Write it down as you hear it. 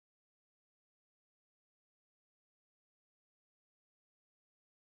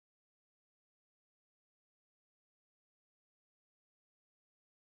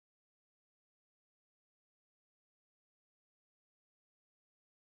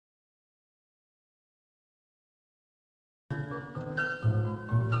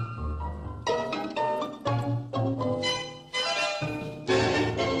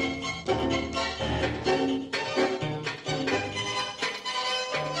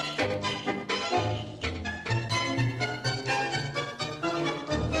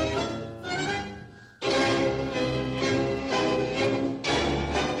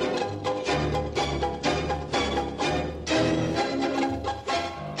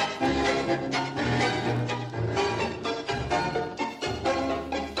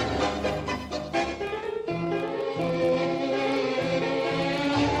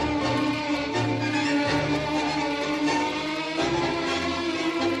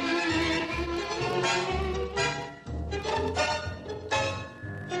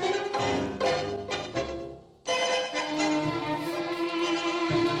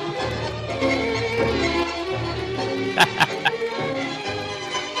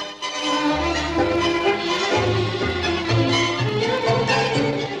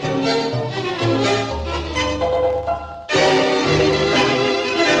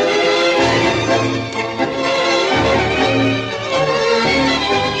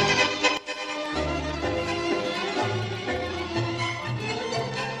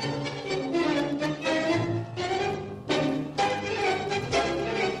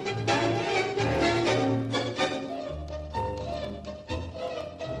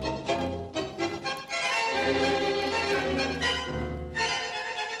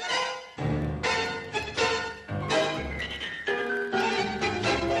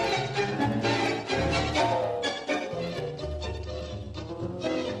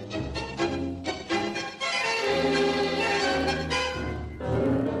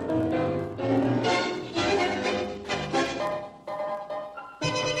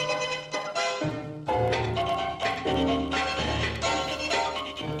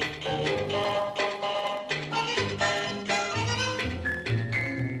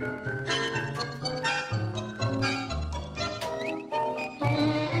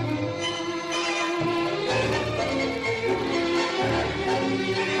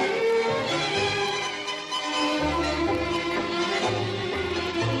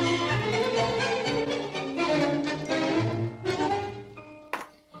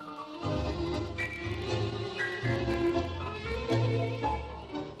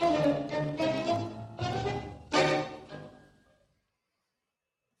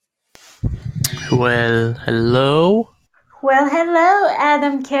Well, hello. Well, hello,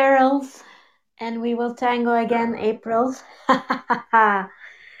 Adam Carols, and we will tango again, April.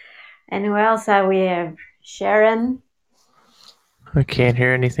 And who else are we have? Sharon. I can't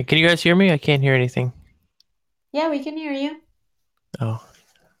hear anything. Can you guys hear me? I can't hear anything. Yeah, we can hear you. Oh.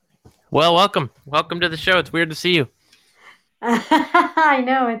 Well, welcome. Welcome to the show. It's weird to see you. I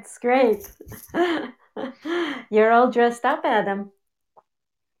know, it's great. You're all dressed up, Adam.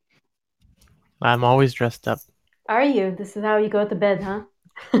 I'm always dressed up. Are you? This is how you go to bed, huh?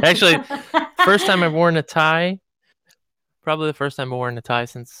 Actually, first time I've worn a tie. Probably the first time I've worn a tie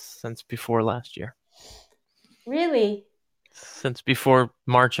since before last year. Really? Since before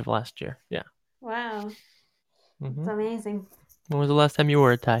March of last year. Yeah. Wow. It's amazing. When was the last time you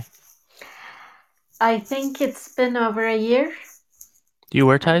wore a tie? I think it's been over a year. Do you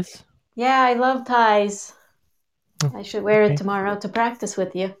wear ties? Yeah, I love ties. I should wear Okay. it tomorrow to practice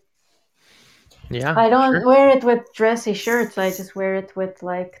with you. Yeah. I don't sure. wear it with dressy shirts. I just wear it with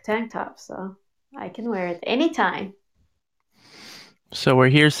like tank tops. So I can wear it anytime. So we're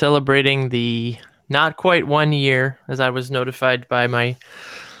here celebrating the not quite 1 year, as I was notified by my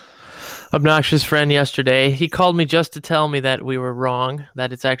obnoxious friend yesterday. He called me just to tell me that we were wrong,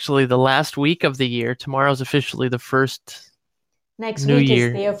 that it's actually the last week of the year. Tomorrow's officially the first Next New week Year.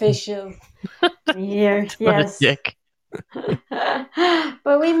 is the official year. What a Yes. dick.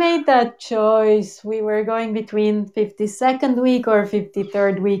 But we made that choice. We were going between 52nd week or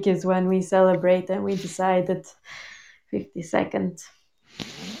 53rd week is when we celebrate, and we decided 52nd.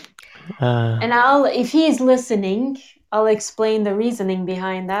 And if he's listening, I'll explain the reasoning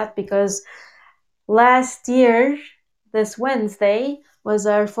behind that, because last year, this Wednesday, was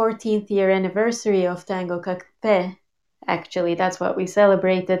our 14th year anniversary of Tango Cafe. Actually, that's what we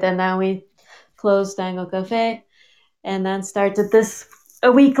celebrated, and now we closed Tango Cafe and then started this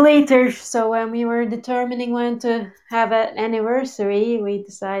a week later. So when we were determining when to have an anniversary, we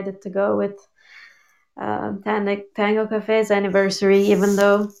decided to go with Tango Cafe's anniversary, even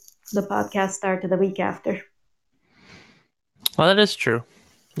though the podcast started a week after. Well, that is true.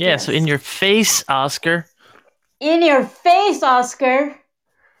 Yeah, Yes. So in your face, Oscar. In your face, Oscar!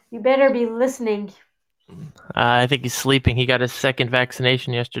 You better be listening. I think he's sleeping. He got his second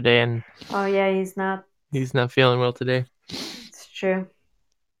vaccination yesterday, and Oh yeah, he's not. he's not feeling well today. It's true.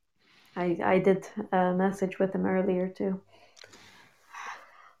 I did a message with him earlier too.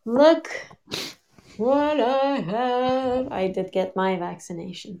 Look what I have. I did get my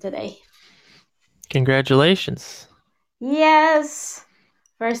vaccination today. Congratulations. Yes.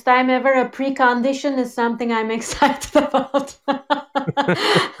 First time ever, a precondition is something I'm excited about.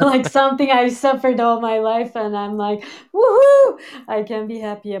 Like something I've suffered all my life, and I'm like, woohoo! I can be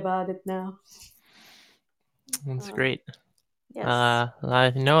happy about it now. That's great. Yes.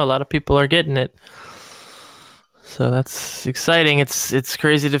 I know a lot of people are getting it, so that's exciting. It's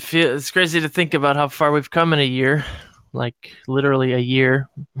crazy to feel. It's crazy to think about how far we've come in a year, like literally a year.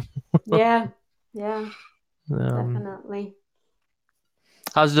 Yeah. Um, Definitely.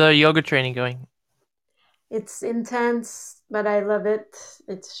 how's the yoga training going? It's intense, but I love it.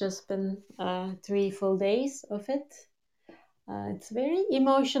 It's just been 3 full days of it. It's very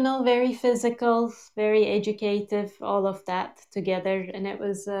emotional, very physical, very educative, all of that together. And it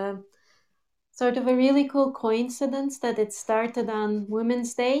was sort of a really cool coincidence that it started on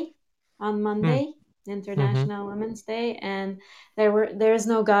Women's Day on Monday, Mm-hmm. International Women's Day, and there's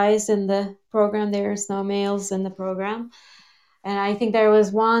no guys in the program, there's no males in the program. And I think there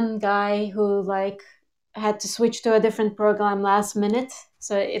was one guy who like had to switch to a different program last minute,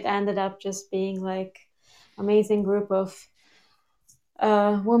 so it ended up just being like amazing group of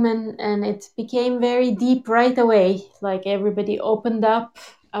women, and it became very deep right away. Like everybody opened up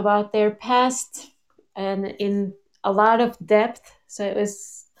about their past and in a lot of depth. So it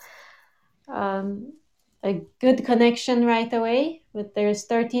was a good connection right away. But there's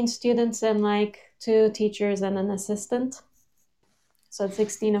 13 students and like 2 teachers and an assistant. So it's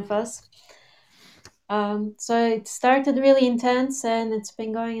 16 of us. So it started really intense and it's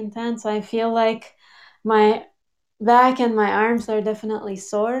been going intense. I feel like my back and my arms are definitely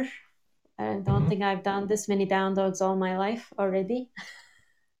sore. I don't think I've done this many down dogs all my life already.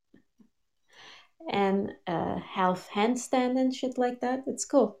 And half handstand and shit like that. It's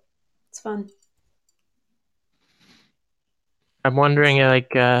cool. It's fun. I'm wondering,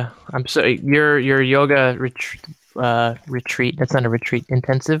 I'm so your yoga retreat. That's not a retreat.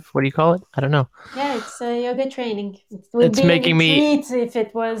 Intensive. What do you call it? I don't know. Yeah, it's yoga training. It would It's be a making me. retreat if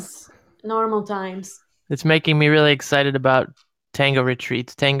it was normal times. It's making me really excited about tango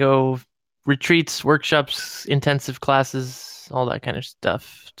retreats, workshops, intensive classes, all that kind of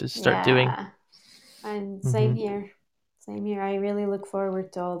stuff to start doing. Yeah, and same here. Same here. I really look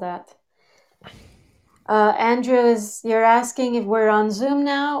forward to all that. Andrew, you're asking if we're on Zoom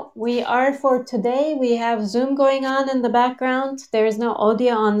now. We are for today. We have Zoom going on in the background. There is no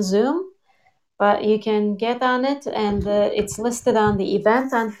audio on Zoom, but you can get on it, and it's listed on the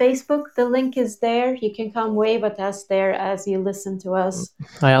event on Facebook. The link is there. You can come wave at us there as you listen to us.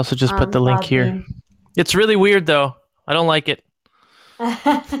 I also just put the link here. Podbean. It's really weird, though. I don't like it.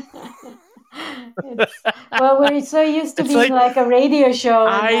 Well, we're so used to being like a radio show,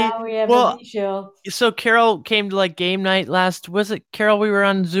 and now we have a visual. So Carol came to like game night was it Carol? We were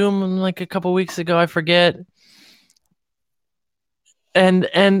on Zoom like a couple weeks ago, I forget. And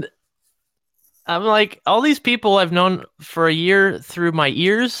I'm like, all these people I've known for a year through my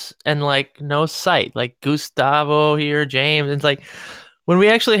ears and like no sight, like Gustavo here, James. And it's like, when we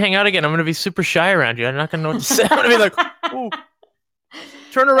actually hang out again, I'm going to be super shy around you. I'm not going to know what to say. I'm going to be like, ooh,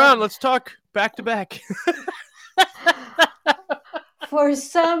 turn around. Let's talk back to back. For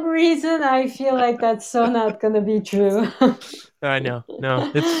some reason, I feel like that's so not going to be true. I know.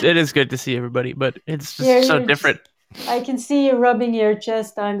 No, it is good to see everybody, but it's just so different. I can see you rubbing your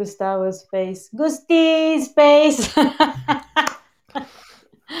chest on Gustavo's face. Gusti's face.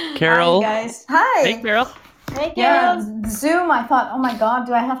 Carol. Hi, guys. Hi. Hey, Carol. Hey, Carol. Yeah, Zoom. I thought, oh my God,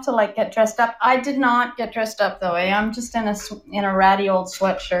 do I have to like get dressed up? I did not get dressed up though. I'm just in a ratty old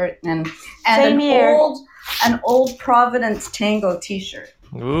sweatshirt and an old Providence Tango T-shirt.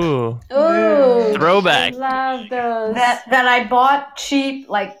 Ooh. Throwback. I love those. That I bought cheap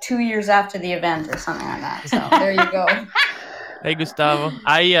like 2 years after the event or something like that. So there you go. Hey, Gustavo.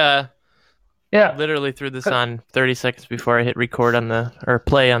 I literally threw this on 30 seconds before I hit record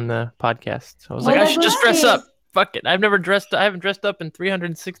play on the podcast. So I was like, I should just dress up. Fuck it. I haven't dressed up in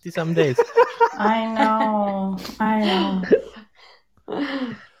 360 some days. I know.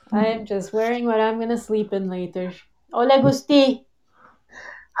 I'm just wearing what I'm gonna sleep in later. Hola, Gusti.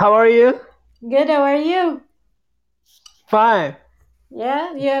 How are you? Good, how are you? Fine.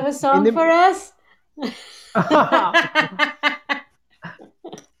 Yeah, you have a song for us?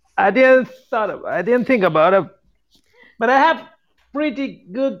 I didn't think about it, but I have pretty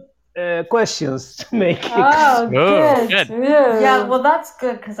good questions to make. Oh, good. Yeah, well, that's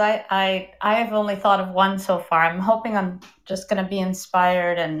good because I have only thought of one so far. I'm hoping I'm just going to be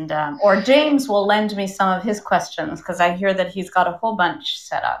inspired, and or James will lend me some of his questions because I hear that he's got a whole bunch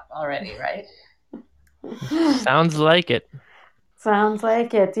set up already, right? Sounds like it. Sounds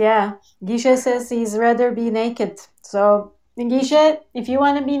like it, yeah. Gisha says he's rather be naked, so Nagisha, if you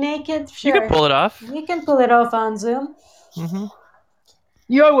want to be naked, You sure. can pull it off. You can pull it off on Zoom. Hmm.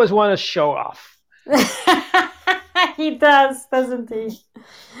 You always want to show off. He does, doesn't he?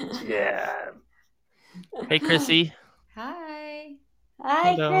 Yeah. Hey, Chrissy. Hi.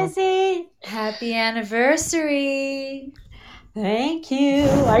 Hi, Hello. Chrissy. Happy anniversary. Thank you.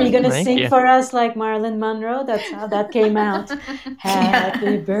 Are you going to Thank sing you. for us like Marilyn Monroe? That's how that came out.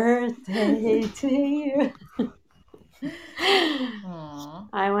 Happy birthday to you. Aw.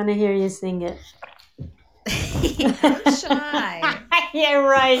 I want to hear you sing it. I'm shy. Yeah,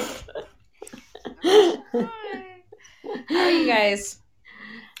 right. Hi. How are you guys?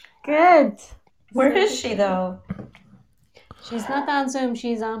 Good. Where is she though? She's not on Zoom.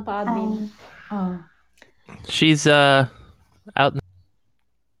 She's on Podbean. Oh. She's out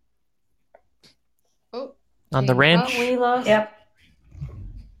Oh, on the Jamie. ranch. Oh, we lost. Yep.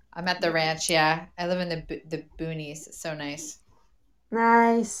 I'm at the ranch. Yeah, I live in the boonies. It's so nice.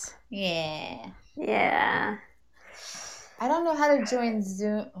 Nice. Yeah. Yeah. I don't know how to join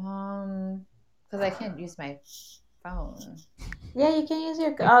Zoom because I can't use my phone. Yeah, you can use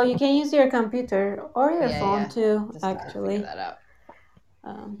you can use your computer or your phone too, Just have to actually. figure that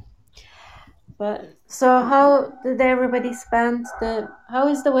out. But so how did everybody spend how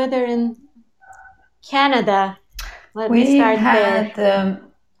is the weather in Canada? Let me start there.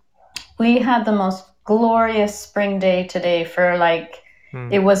 We had the most glorious spring day today for Hmm.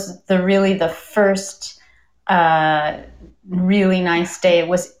 it was really the first really nice day. It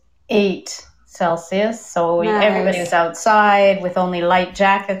was 8 Celsius, so Nice. everybody was outside with only light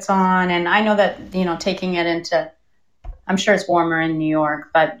jackets on. And I know that taking it into, I'm sure it's warmer in New York,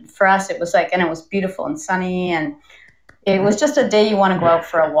 but for us it was and it was beautiful and sunny, and it was just a day you want to go out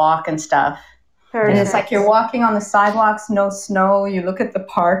for a walk and stuff. Perfect. And it's like you're walking on the sidewalks, no snow. You look at the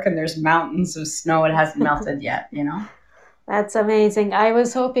park and there's mountains of snow. It hasn't melted yet, That's amazing. I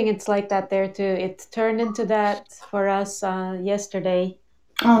was hoping it's like that there too. It turned into that for us yesterday.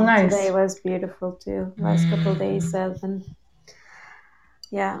 Oh, nice. Today was beautiful too. Last couple of days have been.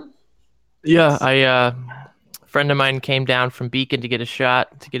 Yeah. Yeah, a friend of mine came down from Beacon to get a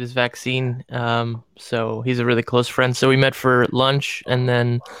shot to get his vaccine. So he's a really close friend. So we met for lunch, and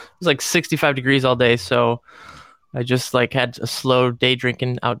then it was like 65 degrees all day. So I just had a slow day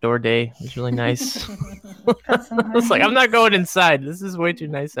drinking outdoor day. It was really nice. That's I was like, I'm not going inside. This is way too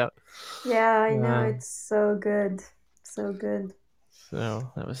nice out. Yeah, I know. Wow. It's so good. So good.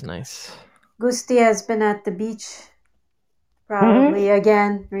 So that was nice. Gusti has been at the beach probably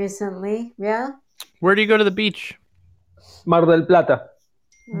again recently. Yeah? Where do you go to the beach? Mar del Plata.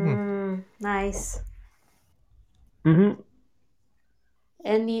 Nice. Mm-hmm.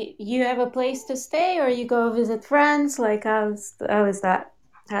 And you have a place to stay, or you go visit friends? Like, how is that?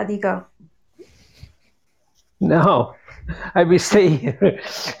 How do you go? No, I will stay here.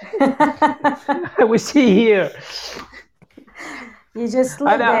 I will stay here. You just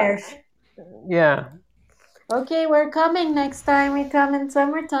live there. Yeah. Okay, we're coming next time. We come in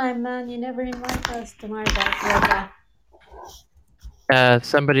summertime, man. You never invite us to Mar del Plata.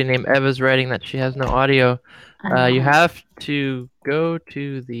 Somebody named Eva's writing that she has no audio. You have to go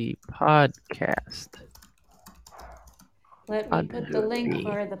to the podcast. Let me put the link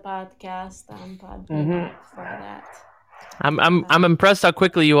for the podcast on Podbean for that. I'm impressed how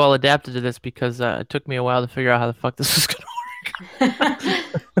quickly you all adapted to this, because it took me a while to figure out how the fuck this was gonna work.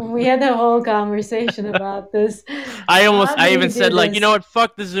 We had a whole conversation about this. I even said, you know what,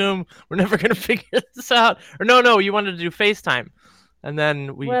 fuck the Zoom. We're never gonna figure this out. Or no, you wanted to do FaceTime, and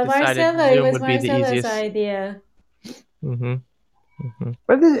then we decided Zoom would be the easiest. Idea.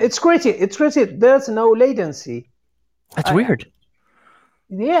 But it's crazy. It's crazy. There's no latency. That's weird.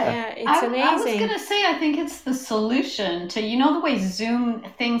 Yeah, it's amazing. I was going to say, I think it's the solution to, the way Zoom,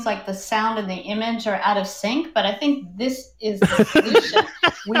 things like the sound and the image are out of sync, but I think this is the solution.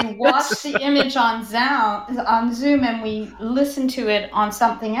 We watch the image on Zoom and we listen to it on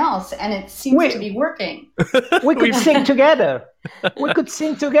something else, and it seems to be working. We could sing together. We could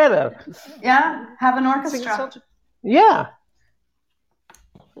sing together. Yeah, have an orchestra. Yeah.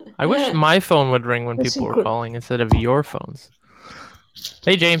 I wish my phone would ring when people were calling instead of your phones.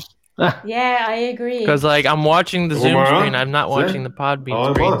 Hey, James. Yeah, I agree. Because I'm watching the Zoom screen, I'm not watching the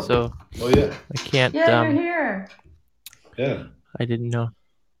Podbean screen, so I can't. Yeah, you're here. Yeah, I didn't know.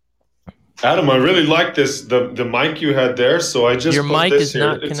 Adam, I really like this the mic you had there, so I just your put mic this is here.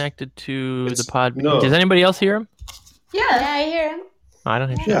 not connected to the Podbean. No. Does anybody else hear him? Yeah, I hear him. Oh, I don't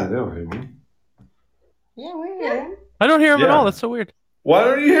hear him. Yeah, they don't hear me. Yeah, we hear him. I don't hear him at all. That's so weird. Why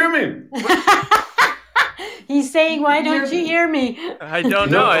don't you hear me? He's saying, "Why don't you hear me?" I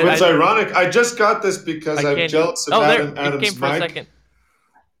don't know. It's ironic. I just got this because I'm jealous of there, Adam's it came for a mic. second.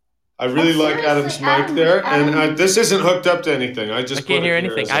 I really like Adam's mic there, and this isn't hooked up to anything. I can't hear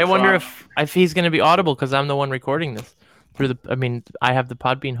anything. I wonder if he's going to be audible because I'm the one recording this through the. I mean, I have the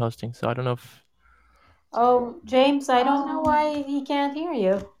Podbean hosting, so I don't know if. Oh, James, I don't know why he can't hear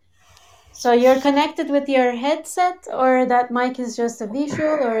you. So you're connected with your headset, or that mic is just a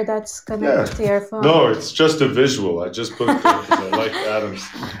visual, or that's connected to your phone? No, it's just a visual. I just put it there because I like Adam's.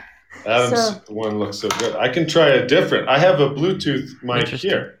 Adam's one looks so good. I can try a different. I have a Bluetooth mic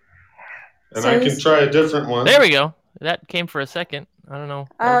here, and I can try a different one. There we go. That came for a second. I don't know.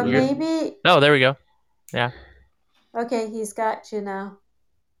 Maybe. Oh, there we go. Yeah. Okay, he's got you now.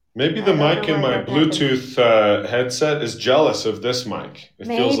 Maybe the mic in my Bluetooth headset is jealous of this mic. It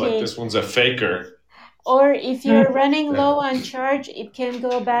feels like this one's a faker. Or if you're running low on charge, it can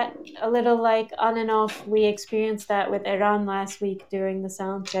go back a little like on and off. We experienced that with Iran last week during the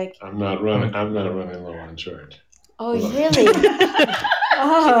sound check. I'm not running low on charge. Oh, really?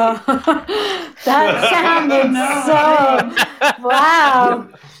 Oh, that sounded so... Wow.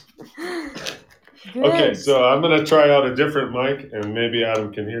 Good. Okay, so I'm gonna try out a different mic, and maybe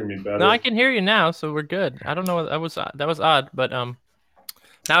Adam can hear me better. No, I can hear you now, so we're good. I don't know. That was odd, but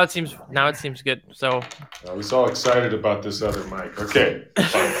now it seems good. So I was all excited about this other mic. Okay,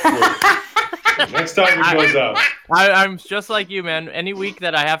 next time it goes out. I'm just like you, man. Any week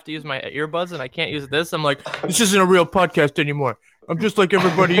that I have to use my earbuds and I can't use this, I'm like, this isn't a real podcast anymore. I'm just like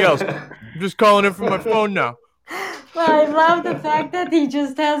everybody else. I'm just calling it from my phone now. Well, I love the fact that he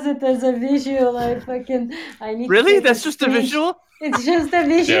just has it as a visual. I need. Really? That's just a visual? It's just a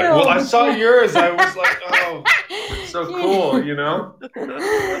visual. Yeah. Well, I saw yours. I was like, oh, it's so cool, you know?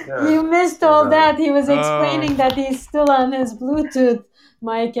 Yeah. You missed all that. He was explaining that he's still on his Bluetooth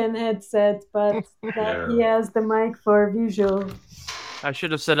mic and headset, but that he has the mic for visual. I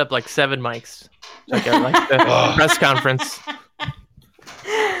should have set up like 7 mics, like the press conference.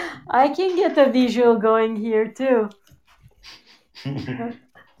 I can get a visual going here too.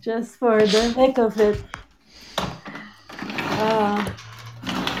 Just for the heck of it.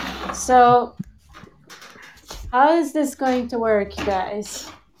 So, how is this going to work,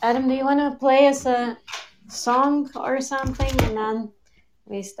 guys? Adam, do you want to play us a song or something? And then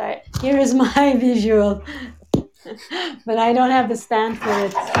we start. Here is my visual. But I don't have the stand for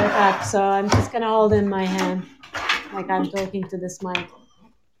it set up, so I'm just going to hold it in my hand like I'm talking to this mic.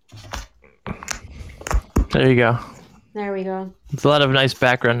 There you go. There we go. It's a lot of nice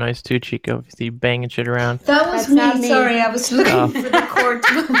background noise too, Chico. If you see banging shit around. That was me. Sorry, I was looking for the cord.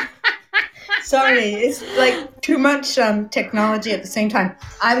 Sorry, it's like too much technology at the same time.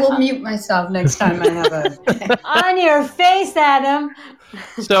 I will mute myself next time I have a... On your face, Adam.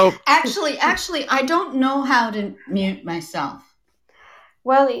 So Actually, I don't know how to mute myself.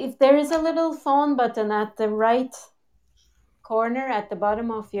 Well, if there is a little phone button at the right corner at the bottom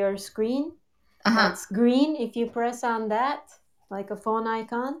of your screen, that's green. If you press on that, like a phone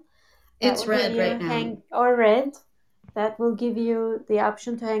icon, it's red right now. Or red, that will give you the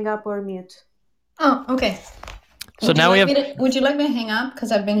option to hang up or mute. Oh, okay. So now we have. Would you like me to hang up?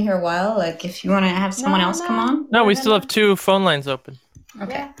 Because I've been here a while. Like, if you want to have someone else come on? No, we still have 2 phone lines open.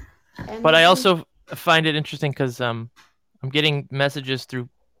 Okay. Yeah. But I also find it interesting because I'm getting messages through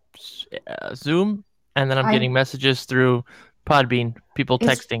Zoom, and then I'm getting messages through Podbean. People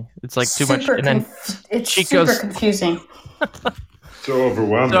texting. It's like too much. And then it's super confusing. So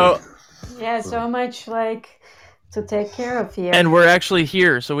overwhelming. So much like to take care of here. And we're actually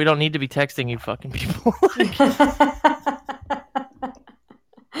here, so we don't need to be texting you fucking people.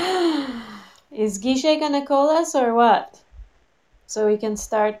 Is Guichet gonna call us or what? So we can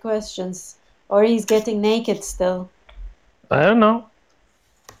start questions. Or he's getting naked still. I don't know.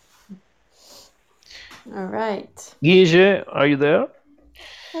 All right. Guige, are you there?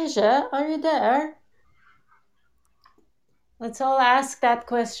 Guige, are you there? Let's all ask that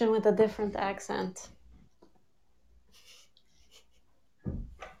question with a different accent.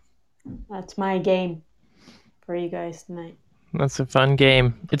 That's my game for you guys tonight. That's a fun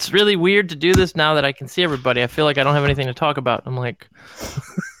game. It's really weird to do this now that I can see everybody. I feel like I don't have anything to talk about. I'm like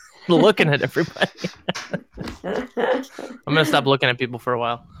looking at everybody. I'm going to stop looking at people for a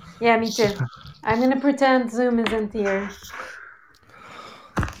while. Yeah, me too. I'm going to pretend Zoom isn't here.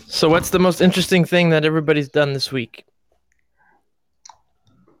 So what's the most interesting thing that everybody's done this week?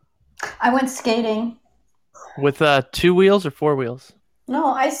 I went skating. With 2 wheels or 4 wheels? No,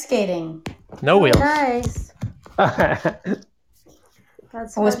 ice skating. No wheels. Nice.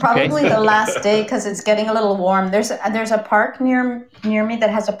 It was probably the last day because it's getting a little warm. There's a park near me that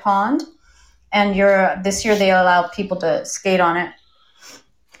has a pond, and this year they allow people to skate on it.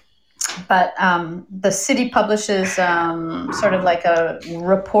 But the city publishes sort of like a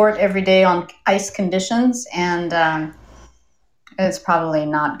report every day on ice conditions, and it's probably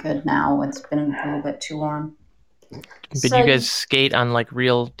not good now. It's been a little bit too warm. But you guys skate on like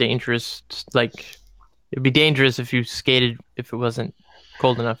real dangerous, like it'd be dangerous if you skated if it wasn't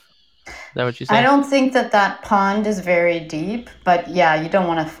cold enough. Is that what you said? I don't think that pond is very deep, but yeah, you don't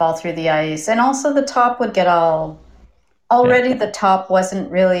want to fall through the ice. And also the top would get already the top wasn't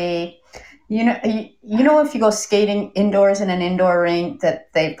really, you know, if you go skating indoors in an indoor rink that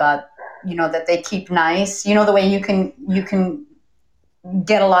they've got, that they keep nice, the way you can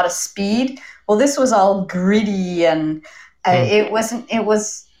get a lot of speed. Well, this was all gritty and it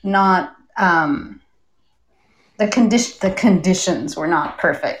was not, the conditions were not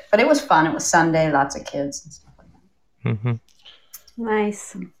perfect, but it was fun. It was Sunday, lots of kids and stuff like that. Mm-hmm.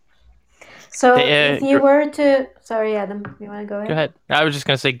 Nice. So if you were to... Sorry, Adam, you want to go ahead? Go ahead. I was just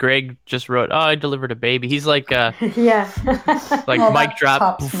going to say, Greg just wrote, I delivered a baby. He's like... yeah. Like mic drop.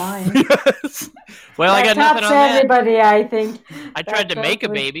 Tops mine. Well, I got nothing on that. Everybody, I think. I tried to make a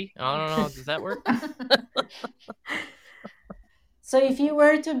baby. I don't know. Does that work? So if you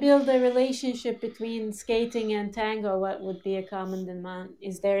were to build a relationship between skating and tango, what would be a common demand?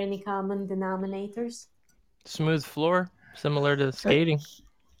 Is there any common denominators? Smooth floor, similar to skating.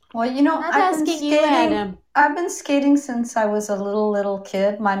 Well, I've been skating since I was a little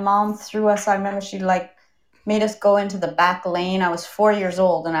kid. My mom threw us. I remember she made us go into the back lane. I was 4 years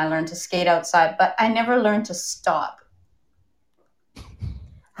old and I learned to skate outside, but I never learned to stop.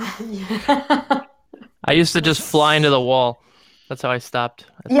 I used to just fly into the wall. That's how I stopped.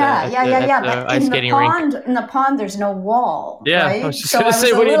 Yeah. But ice skating rink. In the pond, there's no wall. Yeah, right? I was just so going to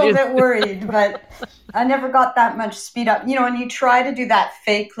say, what do you do? I was a little bit worried, but I never got that much speed up. And you try to do that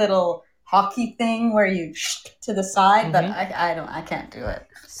fake little hockey thing where you to the side, but I can't do it.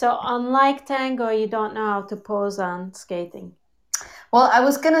 So unlike tango, you don't know how to pose on skating. Well, I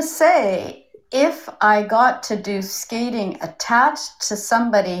was going to say, if I got to do skating attached to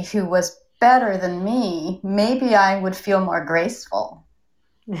somebody who was better than me, maybe I would feel more graceful.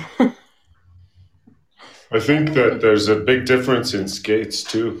 I think that there's a big difference in skates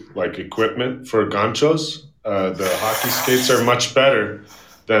too, like equipment for ganchos. The hockey skates are much better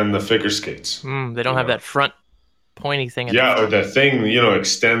than the figure skates. They don't have that front pointy thing. Or the thing,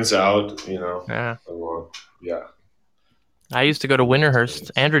 extends out, Yeah. Yeah. I used to go to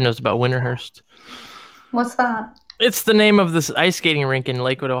Winterhurst. Andrew knows about Winterhurst. What's that? It's the name of this ice skating rink in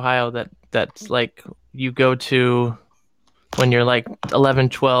Lakewood, Ohio that's like you go to when you're like 11,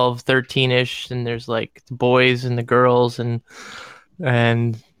 12, 13-ish, and there's like the boys and the girls and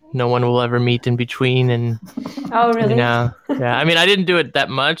no one will ever meet in between. And oh, really? Yeah. I mean, I didn't do it that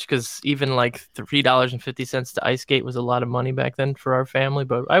much because even like $3.50 to ice skate was a lot of money back then for our family.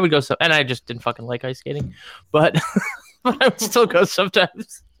 But I would go and I just didn't fucking like ice skating, but I would still go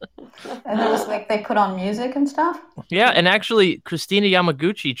sometimes. And it was like they put on music and stuff? Yeah, and actually Christina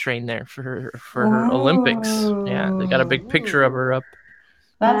Yamaguchi trained there for her Olympics. Yeah, they got a big picture of her up.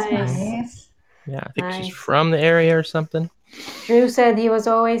 That's nice. Yeah, I think she's from the area or something. Drew said he was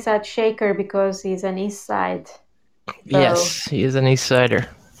always at Shaker because he's an East Side. Yes, he is an East Sider.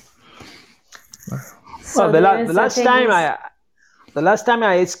 So the last time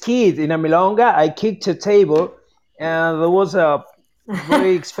I skied in a milonga, I kicked a table, and there was a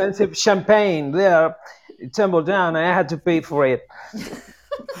very expensive champagne there. It tumbled down, and I had to pay for it.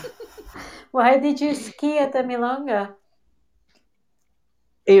 Why did you ski at the milonga?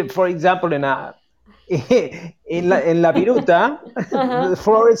 For example, in La Viruta, the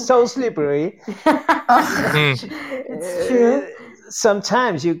floor is so slippery. It's true.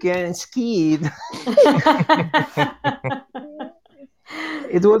 Sometimes you can ski.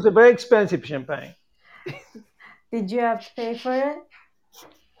 It was a very expensive champagne. Did you have to pay for it?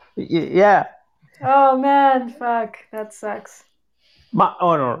 Yeah. Oh man, fuck, that sucks. My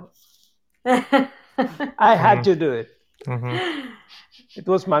honor. I had to do it. Mm-hmm. It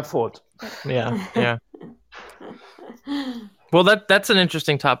was my fault. Yeah. Well, that's an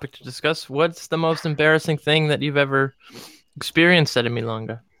interesting topic to discuss. What's the most embarrassing thing that you've ever experienced at a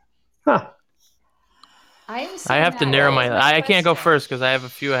milonga? Huh. I have to narrow I can't go first because I have a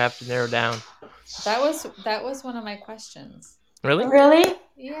few I have to narrow down. That was one of my questions. Really? Really?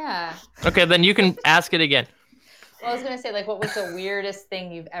 Yeah. Okay, then you can ask it again. Well, I was gonna say, what was the weirdest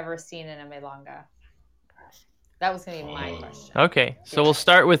thing you've ever seen in a milonga? That was gonna be my question. Okay, so we'll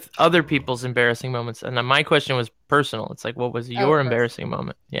start with other people's embarrassing moments, and then my question was personal. It's like, what was your embarrassing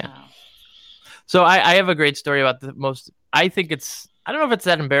moment? Yeah. Oh. So I have a great story about the most. I think it's I don't know if it's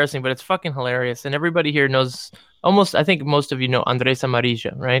that embarrassing, but it's fucking hilarious. And everybody here knows almost. I think most of you know Andres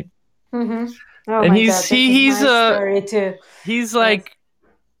Amarilla, right? Mm-hmm. Oh And my he's God, this he's is my story too. He's like.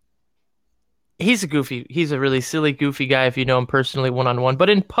 He's a really silly, goofy guy if you know him personally one-on-one.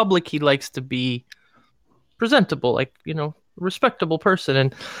 But in public, he likes to be presentable, like, respectable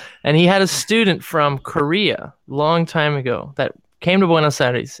person. And he had a student from Korea long time ago that came to Buenos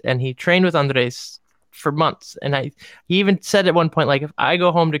Aires, and he trained with Andres for months. And he even said at one point, like, if I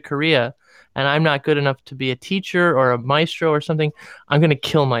go home to Korea and I'm not good enough to be a teacher or a maestro or something, I'm going to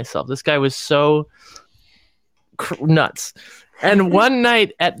kill myself. This guy was so nuts. And one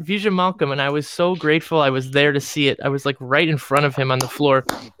night at Vija Malcolm, and I was so grateful I was there to see it. I was like right in front of him on the floor.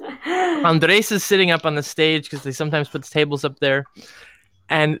 Andres is sitting up on the stage because they sometimes put tables up there.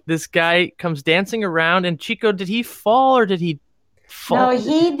 And this guy comes dancing around. And Chico, did he fall or did he fall? No,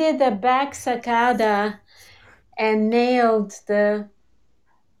 he did a back sacada and nailed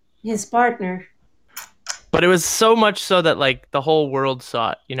his partner. But it was so much so that like the whole world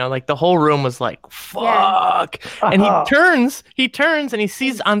saw it, like the whole room was like, fuck. Yeah. And he turns and he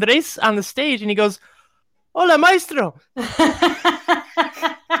sees Andres on the stage and he goes, hola, maestro.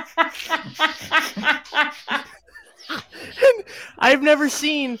 I've never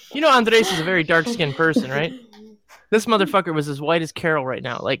seen, Andres is a very dark-skinned person, right? This motherfucker was as white as Carol right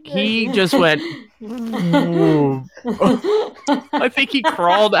now. Like, he just went, I think he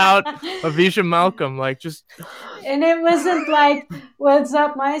crawled out of Vija Malcolm, like, just... And it wasn't like, what's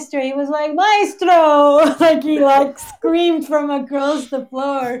up, maestro? He was like, maestro! Like, he, like, screamed from across the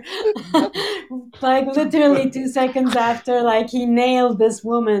floor. Like, literally 2 seconds after, like, he nailed this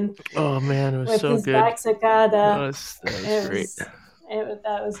woman. Oh, man, it was so good. With his back sacada. That was great.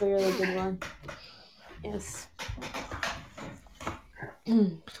 That was a really good one. Yes.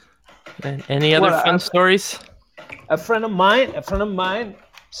 And any other fun stories? A friend of mine,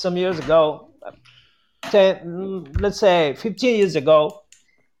 some years ago, let's say 15 years ago,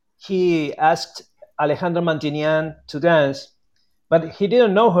 he asked Alejandra Mantinian to dance, but he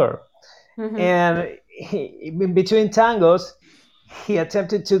didn't know her. Mm-hmm. And in between tangos, he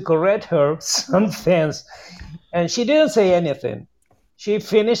attempted to correct her some things, and she didn't say anything. She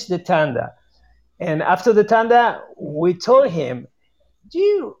finished the tanda. And after the tanda, we told him, do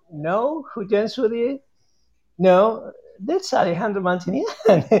you know who danced with you? No, that's Alejandro Mantinian.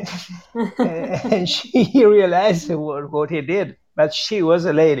 And he realized what he did, but she was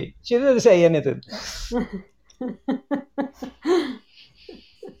a lady. She didn't say anything.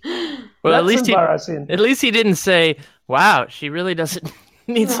 Well, at least he didn't say, wow, she really doesn't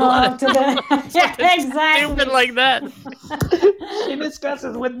needs a lot of yeah, exactly. Stupid like that. She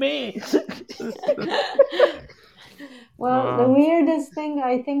discusses with me. Well, the weirdest thing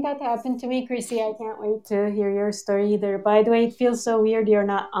I think that happened to me, Chrissy, I can't wait to hear your story either. By the way, it feels so weird you're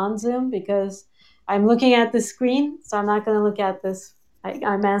not on Zoom because I'm looking at the screen, so I'm not going to look at this.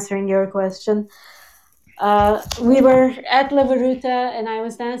 I'm answering your question. We were at La Veruta, and I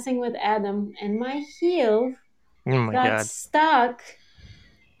was dancing with Adam, and my heel got stuck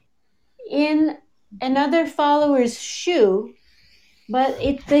in another follower's shoe, but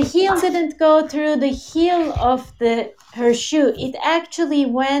the heel didn't go through the heel of her shoe. It actually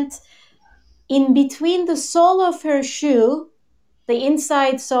went in between the sole of her shoe, the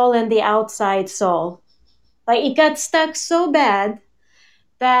inside sole and the outside sole. Like, it got stuck so bad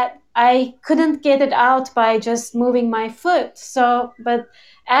that I couldn't get it out by just moving my foot. But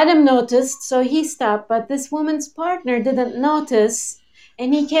Adam noticed, so he stopped, but this woman's partner didn't notice,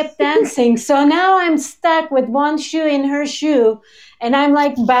 and he kept dancing. So now I'm stuck with one shoe in her shoe, and I'm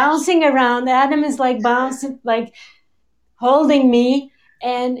like bouncing around. Adam is like bouncing, like holding me,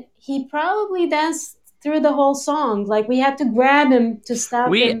 and he probably danced through the whole song. Like, we had to grab him to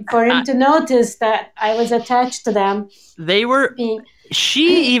stop him for him to notice that I was attached to them.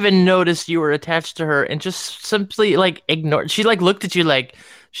 She even noticed you were attached to her and just simply like ignored. She like looked at you like,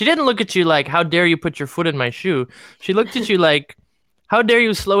 she didn't look at you like, how dare you put your foot in my shoe? She looked at you like, how dare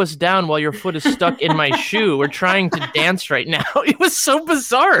you slow us down while your foot is stuck in my shoe? We're trying to dance right now. It was so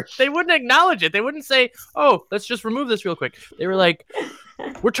bizarre. They wouldn't acknowledge it. They wouldn't say, oh, let's just remove this real quick. They were like,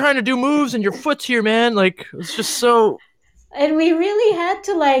 we're trying to do moves and your foot's here, man. Like, it was just so. And we really had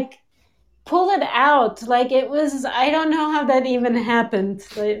to like pull it out. Like, it was, I don't know how that even happened.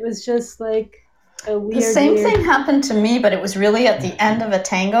 It was just like a weird. The same thing happened to me, but it was really at the end of a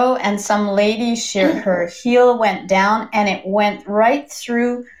tango, and some lady, her heel went down and it went right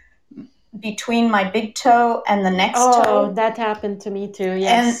through between my big toe and the next toe. Oh, that happened to me too,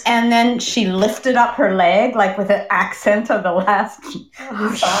 yes. And then she lifted up her leg, like with an accent of the last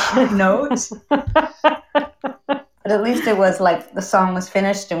note. But at least it was like the song was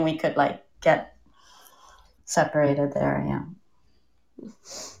finished and we could like get separated there. Yeah.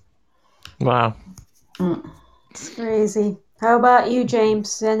 Wow. It's crazy. How about you,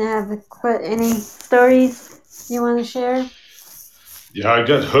 James? Any stories you want to share? Yeah, I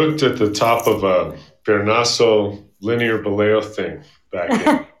got hooked at the top of a Bernasso linear Baleo thing back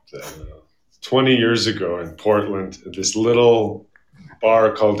in 20 years ago in Portland, at this little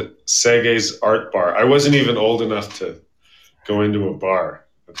bar called Sege's Art Bar. I wasn't even old enough to go into a bar,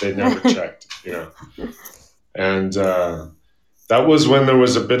 but they never checked, And that was when there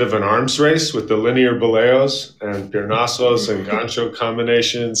was a bit of an arms race with the linear Baleos and Bernassos and Gancho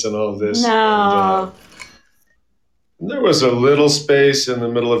combinations and all of this. No. And there was a little space in the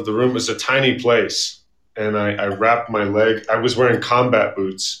middle of the room. It was a tiny place. And I wrapped my leg. I was wearing combat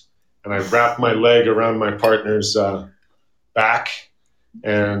boots. And I wrapped my leg around my partner's back.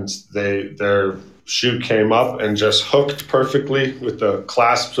 And their shoe came up and just hooked perfectly with the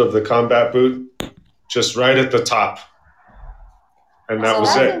clasps of the combat boot, just right at the top. And that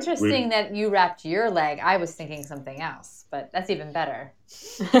was it. That's interesting that you wrapped your leg. I was thinking something else, but that's even better.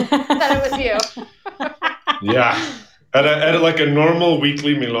 I thought it was you. Yeah. At like a normal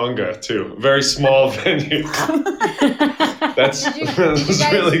weekly milonga, too. Very small venue. That's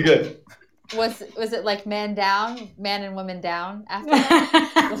really good. Was it like man and woman down after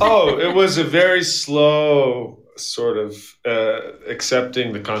that? Oh, it was a very slow sort of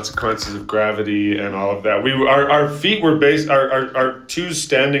accepting the consequences of gravity and all of that. Our feet were our two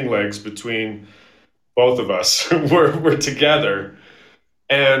standing legs between both of us were together,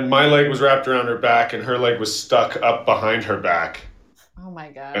 and my leg was wrapped around her back and her leg was stuck up behind her back. Oh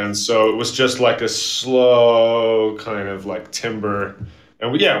my God. And so it was just like a slow kind of like timber,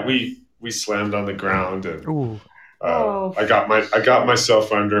 and we slammed on the ground, and I got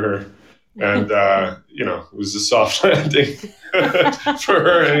myself under her. And, it was a soft landing for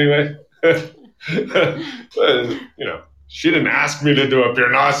her anyway. But, she didn't ask me to do a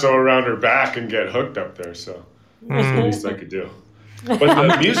Bernasso around her back and get hooked up there. So that's the least I could do. But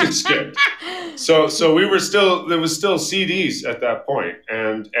the music skipped. So there was still CDs at that point.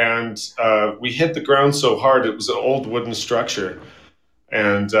 And we hit the ground so hard, it was an old wooden structure.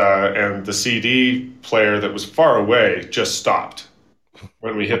 And the CD player that was far away just stopped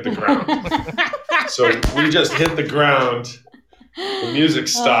when we hit the ground. So we just hit the ground, the music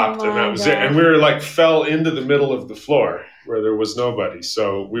stopped, and that was it. And we were fell into the middle of the floor where there was nobody.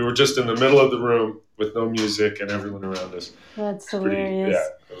 So we were just in the middle of the room with no music and everyone around us. That's hilarious.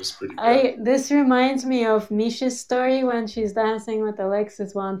 That was pretty good. This reminds me of Misha's story when she's dancing with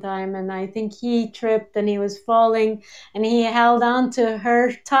Alexis one time, and I think he tripped and he was falling and he held on to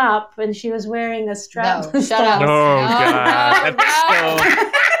her top and she was wearing a strap. No, shut up. Oh, God.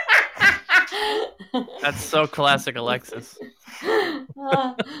 No. That's so classic Alexis.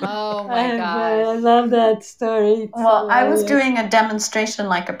 Oh my gosh. I love that story. I was doing a demonstration,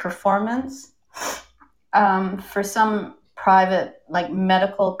 like a performance, for some private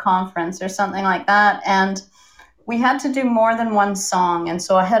medical conference or something like that, and we had to do more than one song. And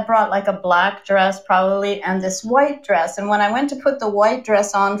so I had brought a black dress probably and this white dress, and when I went to put the white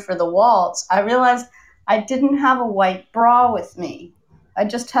dress on for the waltz, I realized I didn't have a white bra with me. I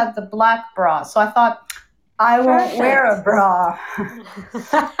just had the black bra. So I thought, I won't wear a bra.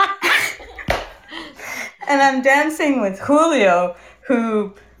 And I'm dancing with Julio,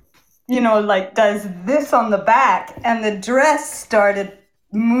 who, does this on the back, and the dress started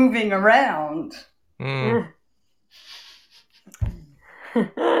moving around.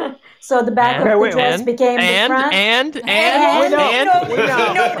 So the back of the dress became the front? He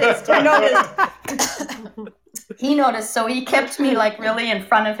noticed. He noticed, so he kept me really in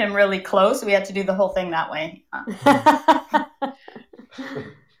front of him, really close. We had to do the whole thing that way.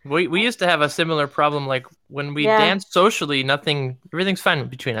 We used to have a similar problem. When we dance socially, everything's fine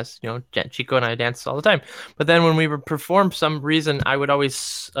between us. Chico and I dance all the time. But then when we would perform, some reason I would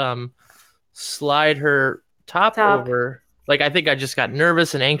always slide her top over. I think I just got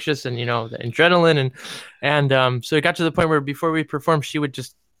nervous and anxious, and the adrenaline, and so it got to the point where before we performed, she would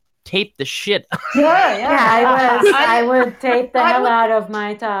just tape the shit. I would tape the hell out of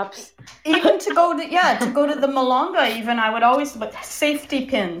my tops. Even to go to the milonga, even I would always put safety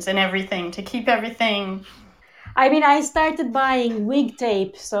pins and everything to keep everything. I mean, I started buying wig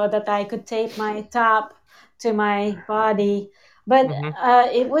tape so that I could tape my top to my body, but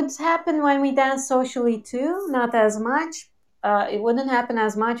it would happen when we dance socially too, not as much. It wouldn't happen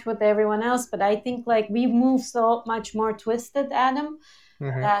as much with everyone else, but I think we move so much more twisted, Adam.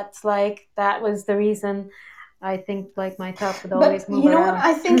 That's that was the reason. I think like my top would But always move you know around. what?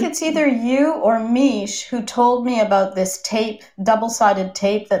 I think it's either you or Mish who told me about this tape, double-sided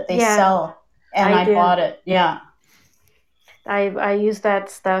tape that they Yeah, sell, and I I do. bought it. Yeah. I use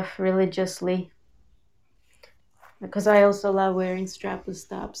that stuff religiously because I also love wearing strapless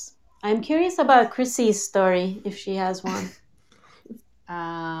stops. I'm curious about Chrissy's story if she has one.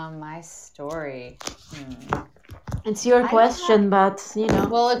 My story. It's your don't question, but you know.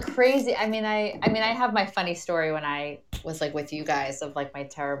 Well, crazy. I mean, I have my funny story when I was like with you guys of like my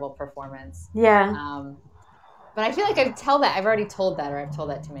terrible performance. Yeah. But I feel like I've already told that, or I've told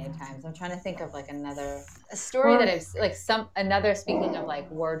that too many times. I'm trying to think of like a story that I've like speaking of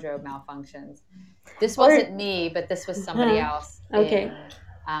like wardrobe malfunctions. This wasn't me, but this was somebody else. Okay.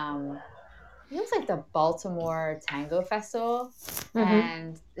 It was like the Baltimore Tango Festival,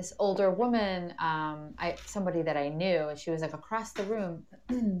 and this older woman, somebody that I knew, and she was like across the room,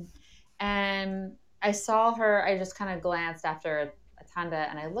 and I saw her. I just kind of glanced after a tanda,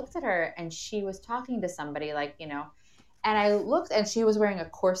 and I looked at her, and she was talking to somebody, like, you know, and I looked, and she was wearing a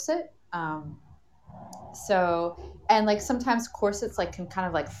corset. So, and like sometimes corsets like can kind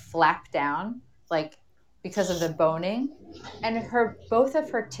of like flap down, like because of the boning, and both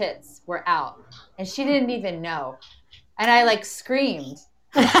of her tits were out, and she didn't even know, and I like screamed.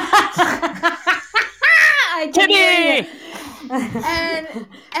 I can hear you. and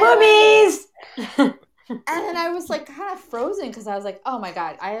Boobies! And then I was like kind of frozen because I was like, oh my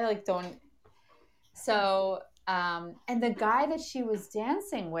God, I like don't. So, and the guy that she was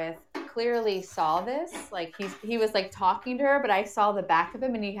dancing with clearly saw this. Like he was like talking to her, but I saw the back of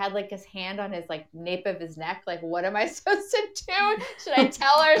him, and he had like his hand on his like nape of his neck. Like, what am I supposed to do? Should I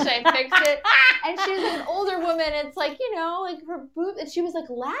tell her? Should I fix it? And she was an older woman. It's like, you know, like her boob, and she was like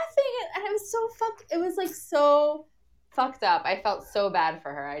laughing, and it was so It was like so fucked up. I felt so bad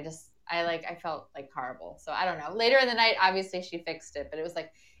for her. I felt like horrible. So I don't know. Later in the night, obviously she fixed it, but it was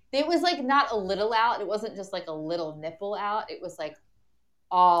like not a little out. It wasn't just like a little nipple out. It was like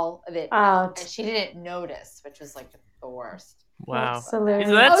all of it out. And she didn't notice, which was like the worst. Wow. That's hilarious.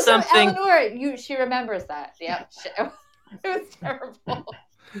 Is that something? So Eleanor, she remembers that. Yep. It was terrible.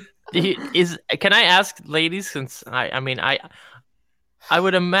 Can I ask, ladies, since I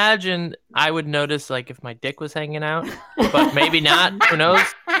would imagine I would notice like if my dick was hanging out, but maybe not. Who knows?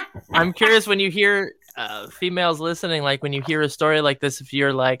 I'm curious when you hear females listening, like when you hear a story like this, if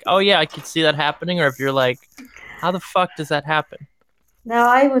you're like, oh yeah, I could see that happening, or if you're like, how the fuck does that happen? Now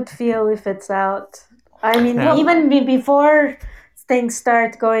I would feel if it's out. I mean, even before things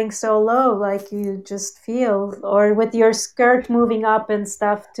start going so low, like you just feel, or with your skirt moving up and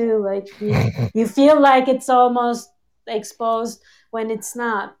stuff too, like you feel like it's almost exposed when it's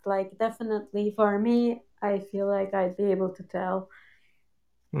not. Like definitely for me, I feel like I'd be able to tell.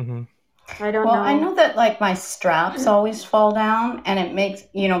 Mm-hmm. I don't know. Well, I know that like my straps always fall down, and it makes,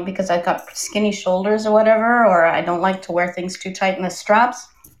 you know, because I've got skinny shoulders or whatever, or I don't like to wear things too tight, and the straps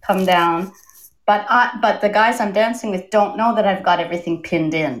come down. But the guys I'm dancing with don't know that I've got everything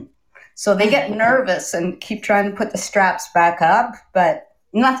pinned in, so they get nervous and keep trying to put the straps back up, but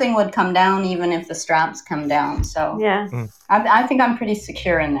nothing would come down even if the straps come down. So yeah, I think I'm pretty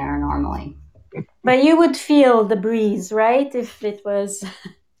secure in there normally. But you would feel the breeze, right, if it was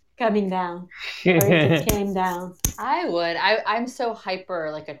coming down, or if it came down. I would. I'm so hyper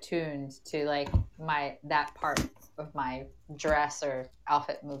like attuned to like that part of my dress or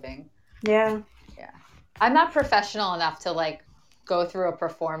outfit moving. Yeah. I'm not professional enough to like go through a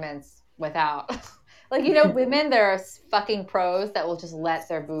performance without like, you know, women, there are fucking pros that will just let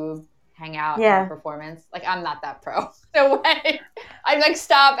their boob hang out in a performance. Like, I'm not that pro. No way. I'd like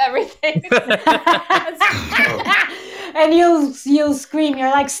stop everything. And you'll scream.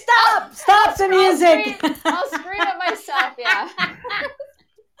 You're like, stop the music. I'll scream at myself. Yeah.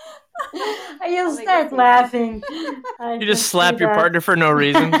 And you'll start laughing. You just slap your partner for no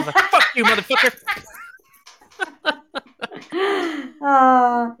reason. Like, fuck you, motherfucker.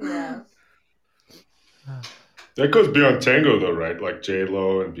 Yeah. That goes beyond tango, though, right? Like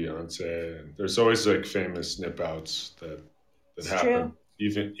J-Lo and Beyonce, and there's always like famous snip outs that happen,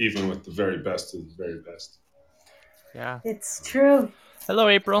 even with the very best of the very best. Yeah, it's true. Hello,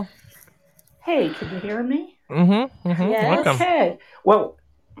 April. Hey, can you hear me? Mm-hmm. Yes. Welcome. Okay. Well,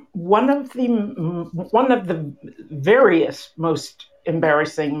 one of the various most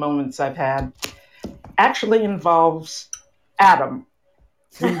embarrassing moments I've had actually involves Adam.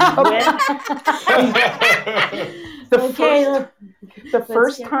 The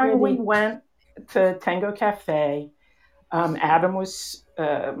first time we went to Tango Cafe, Adam was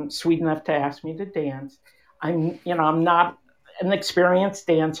sweet enough to ask me to dance. I'm not an experienced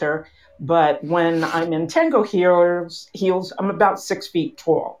dancer, but when I'm in tango heels, I'm about 6 feet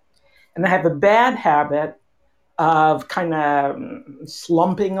tall. And I have a bad habit of kind of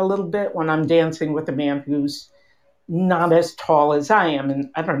slumping a little bit when I'm dancing with a man who's not as tall as I am. And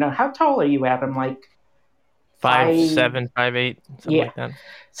I don't know, how tall are you, Adam? Like 5'7", 5'8", something like that.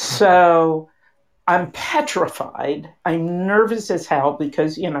 So I'm petrified. I'm nervous as hell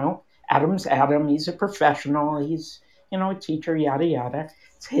because, Adam's Adam. He's a professional. He's, a teacher, yada, yada.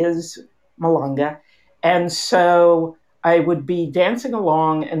 It's his milonga. And so I would be dancing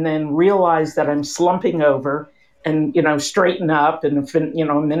along and then realize that I'm slumping over and, straighten up. And,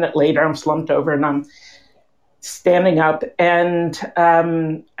 a minute later, I'm slumped over and I'm standing up. And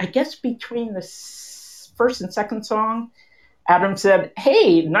I guess between the first and second song, Adam said,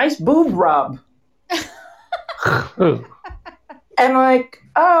 "Hey, nice boob rub." And like,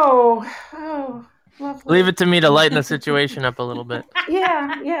 oh, lovely. Leave it to me to lighten the situation up a little bit.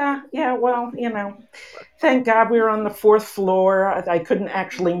 Yeah. Well, thank God we were on the 4th floor. I couldn't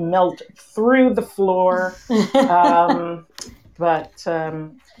actually melt through the floor. But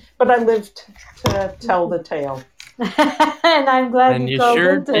I lived to tell the tale. And I'm glad And you called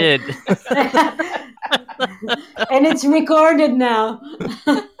sure into did. And it's recorded now.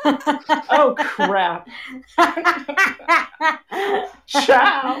 Oh, crap.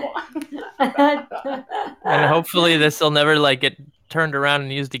 Ciao. And hopefully this will never get turned around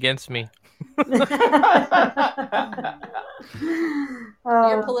and used against me.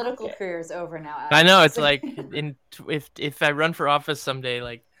 Your political career is over now, Adam. I know, it's like if I run for office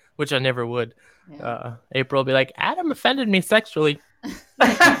someday, which I never would, April will be like, "Adam offended me sexually."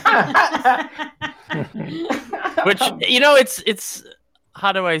 Which, it's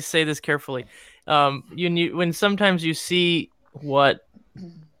how do I say this carefully? When sometimes you see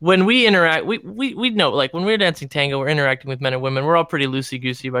when we interact, we know, when we're dancing tango, we're interacting with men and women. We're all pretty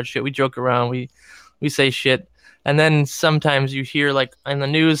loosey-goosey about shit. We joke around, we say shit. And then sometimes you hear, in the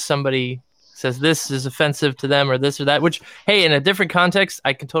news, somebody says this is offensive to them or this or that, which, hey, in a different context,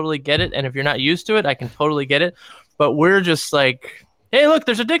 I can totally get it. And if you're not used to it, I can totally get it. But we're just like, "Hey, look,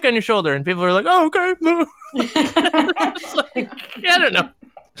 there's a dick on your shoulder." And people are like, "Oh, okay." I don't know.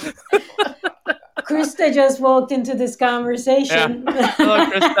 Krista just walked into this conversation. Yeah. Hello,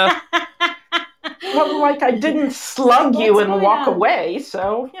 Krista. Well, I didn't slug you and walk away,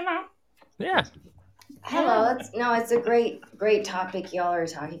 so, Yeah. Hello. It's a great topic y'all are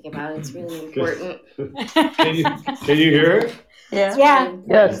talking about. It's really important. Can you hear it? Yeah.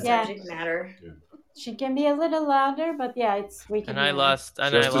 Yes. Subject matter. Yeah. She can be a little louder, but yeah, we can. And I lost.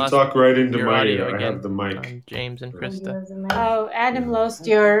 Just to talk right into your my audio ear. I again have the mic. on James and Krista. Oh, Adam lost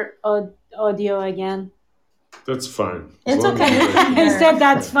your audio again. That's fine. It's As long okay. as you He said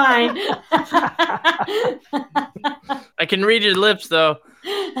that's fine. I can read your lips, though.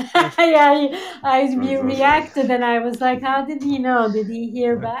 Yeah, you reacted, and I was like, "How did he know? Did he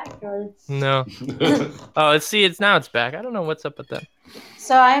hear back?" Or No. Oh, it's back. I don't know what's up with that.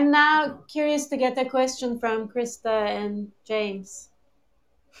 so I'm now curious to get a question from Krista and James.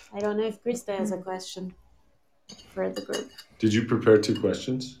 I don't know if Krista has a question for the group. Did you prepare 2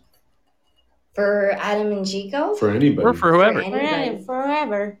 questions? For Adam and Chico? For anybody? Or for whoever.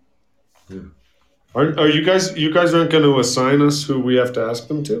 Forever. Are you guys aren't going to assign us who we have to ask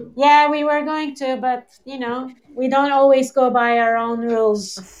them to? Yeah, we were going to, but we don't always go by our own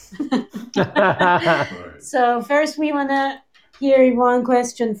rules. Right. So first, we want to hear one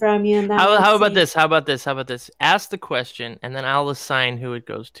question from you, and then How about this? How about this? Ask the question, and then I'll assign who it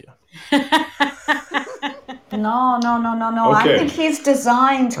goes to. No. Okay. I think he's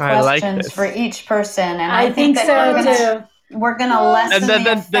designed I like questions this. for each person, and I think that so too. we're gonna lessen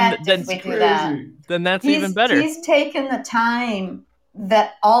the effect if we do that. Crazy. Then that's even better. He's taken the time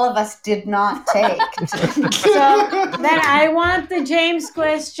that all of us did not take. So then I want the James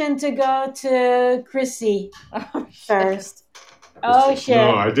question to go to Chrissy first. Oh shit.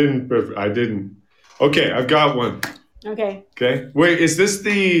 No, I didn't. Okay, I've got one. Okay. Okay. Wait, is this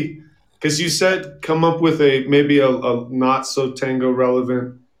because you said come up with maybe a not so tango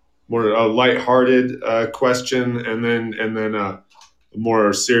relevant, more a lighthearted question, and then a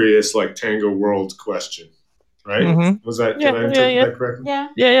more serious tango world question, right? Mhm. Was that? Yeah, did I interpret yeah. that correctly? Yeah.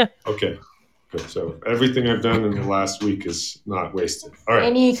 Yeah. Okay. Good. So everything I've done in the last week is not wasted. All right.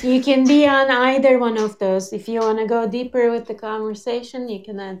 And you can be on either one of those. If you want to go deeper with the conversation, you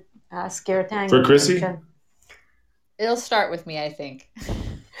can ask your tango For Chrissy? question. It'll start with me, I think.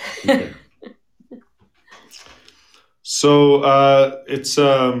 Okay. So it's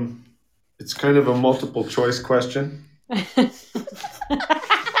kind of a multiple choice question.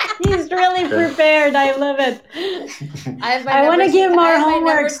 He's really prepared. I love it. I want to give more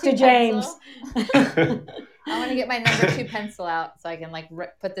homeworks to James. I want to get my number 2 pencil out so I can like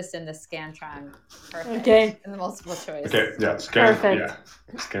put this in the Scantron. Perfect. Okay. In the multiple choice. Okay, yeah, scan. Perfect.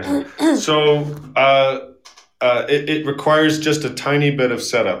 Yeah, scan. So it requires just a tiny bit of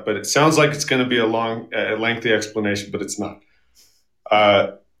setup, but it sounds like it's going to be a lengthy explanation, but it's not.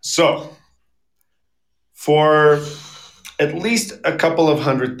 So for at least a couple of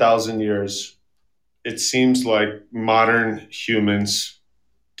 100,000 years, it seems like modern humans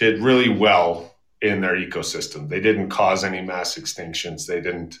did really well in their ecosystem. They didn't cause any mass extinctions. They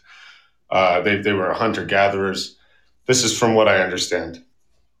didn't. They were hunter-gatherers. This is from what I understand.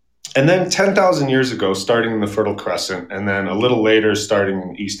 And then 10,000 years ago, starting in the Fertile Crescent, and then a little later, starting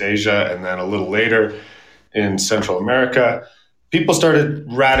in East Asia, and then a little later in Central America, people started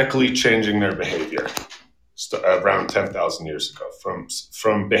radically changing their behavior around 10,000 years ago.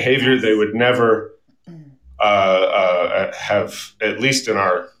 From behavior they would never have, at least in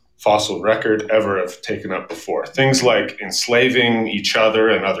our fossil record, ever have taken up before. Things like enslaving each other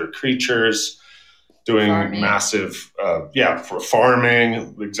and other creatures, doing massive, for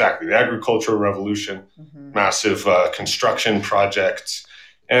farming, exactly, the agricultural revolution, massive construction projects,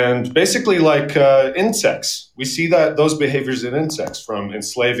 and basically like insects. We see those behaviors in insects, from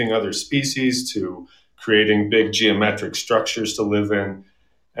enslaving other species to creating big geometric structures to live in,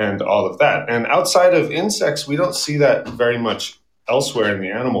 and all of that. And outside of insects, we don't see that very much elsewhere in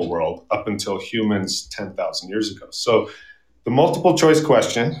the animal world up until humans 10,000 years ago. So the multiple choice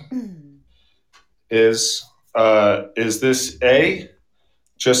question is this A,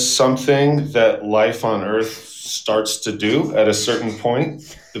 just something that life on Earth starts to do at a certain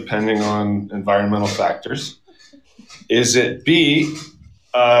point, depending on environmental factors? Is it B,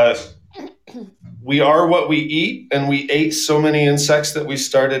 we are what we eat, and we ate so many insects that we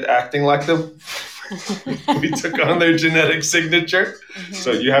started acting like them? We took on their genetic signature.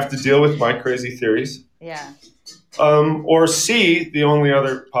 So you have to deal with my crazy theories. Yeah. Or C, the only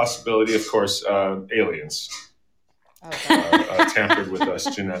other possibility, of course, aliens tampered with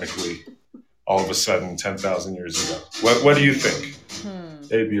us genetically all of a sudden 10,000 years ago. What do you think?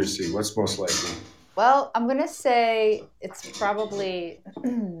 A, B, or C? What's most likely? Well, I'm going to say it's probably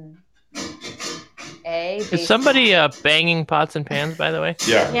A. Is somebody banging pots and pans, by the way?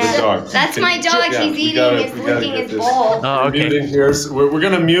 Yeah, the dog. That's my dog. He's licking his bowl. Oh, okay. Muting here. So we're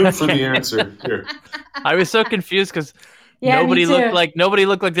going to mute for the answer here. I was so confused because nobody looked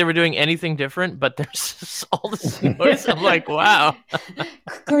like they were doing anything different, but there's all this noise. I'm like, wow.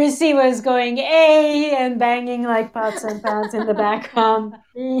 Chrissy was going A and banging like pots and pans in the background.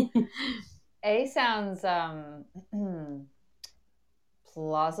 A sounds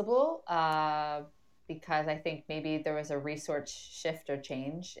plausible because I think maybe there was a resource shift or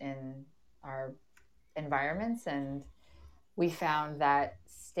change in our environments, and we found that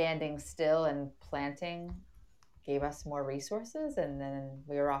standing still and planting gave us more resources, and then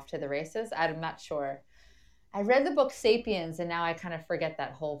we were off to the races. I'm not sure. I read the book Sapiens, and now I kind of forget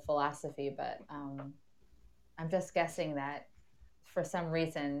that whole philosophy, but I'm just guessing that for some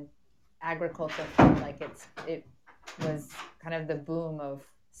reason agriculture felt like it was kind of the boom of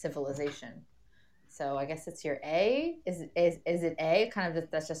civilization. So I guess it's your A. Is it A? Kind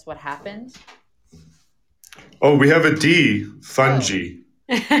of that's just what happened. Oh, we have a D. Fungi.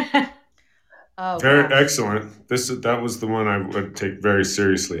 Oh, very gosh. excellent. That was the one I would take very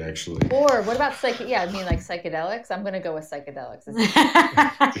seriously, actually. Or what about like psychedelics? I'm going to go with psychedelics.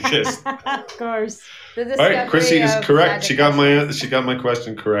 Yes. Of course. All right, Chrissy is correct. She got my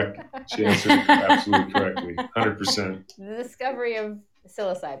question correct. She answered it absolutely correctly, 100%. The discovery of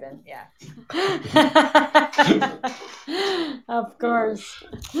psilocybin. Yeah. Of course.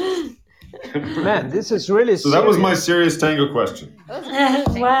 Man, this is really so. That was my serious tango question.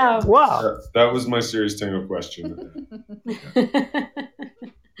 Wow. Wow. That was my serious tango question.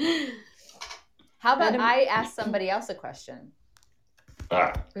 How about I ask somebody else a question?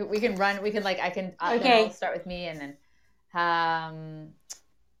 Ah. We can run. We can like I can. Okay. I'll start with me, and then how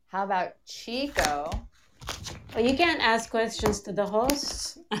about Chico? Well, you can't ask questions to the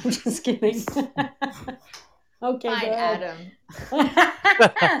hosts. I'm just kidding. Okay, fine, go ahead. Adam.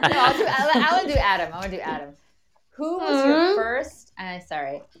 I want to do Adam. Who was your first?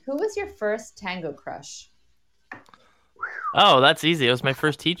 Who was your first tango crush? Oh, that's easy. It was my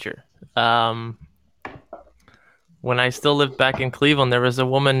first teacher. When I still lived back in Cleveland, there was a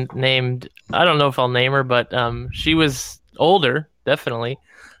woman named, I don't know if I'll name her, but she was older, definitely,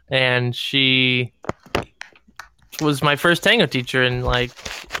 and she was my first tango teacher, and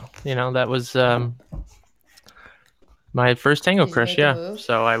that was my first tango crush. Yeah. Move?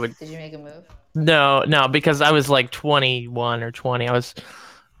 So I would. Did you make a move? No, because I was like 21 or 20. I was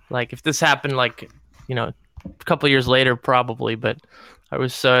like, if this happened like, a couple years later, probably. But I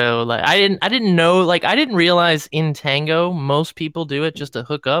was so like, I didn't know, like, I didn't realize in tango most people do it just to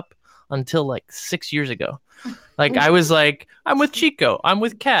hook up until like 6 years ago. Like I was like, I'm with Chico, I'm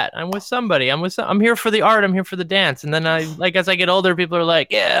with Kat, I'm with somebody, I'm here for the art, I'm here for the dance. And then as I get older, people are like,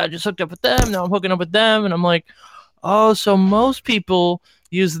 yeah, I just hooked up with them, now I'm hooking up with them, and I'm like, oh, so most people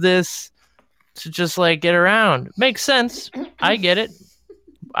use this to just like get around. Makes sense. I get it.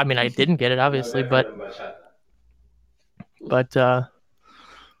 I mean, I didn't get it obviously, but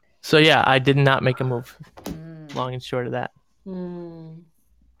so yeah, I did not make a move. Long and short of that.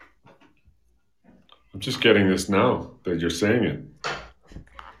 I'm just getting this now that you're saying it.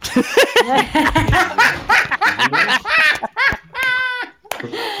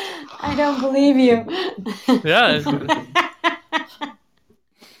 I don't believe you. Yeah.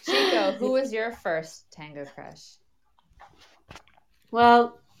 Chico, who was your first tango crush?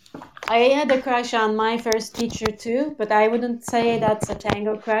 Well, I had a crush on my first teacher too, but I wouldn't say that's a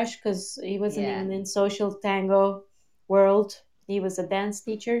tango crush because he wasn't even in social tango world. He was a dance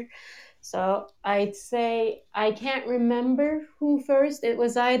teacher. So I'd say I can't remember who first. It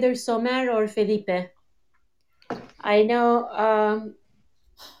was either Somer or Felipe. I know.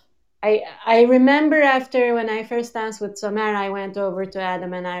 I remember after when I first danced with Somer, I went over to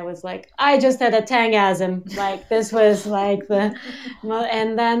Adam and I was like, I just had a tangasm. Like this was like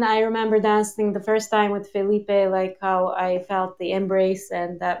and then I remember dancing the first time with Felipe, like how I felt the embrace,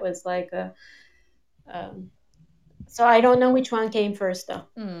 and that was like so I don't know which one came first though.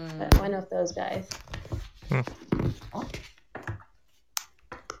 But one of those guys.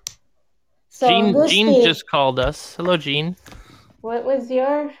 So Jean just called us. Hello, Jean. What was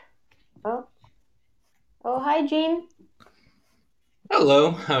your? Oh, hi, Jean.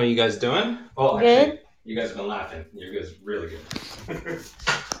 Hello. How are you guys doing? Oh, good. Actually, you guys have been laughing. You guys really good.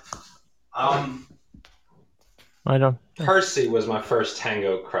 I don't. Percy was my first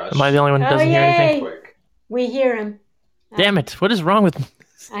tango crush. Am I the only one who doesn't hear anything? Quick. We hear him. Damn it! What is wrong with me?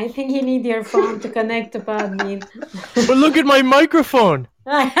 I think you need your phone to connect to Podbean. But look at my microphone.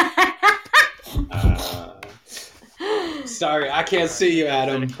 Sorry, I can't see you,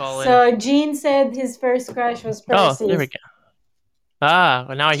 Adam. So Gene said his first crush was Percy. Oh, there we go.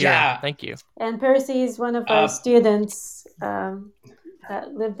 Well, now I hear him. Thank you. And Percy is one of our students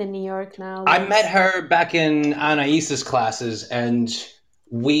that lived in New York now. I met her back in Anaisa's classes, and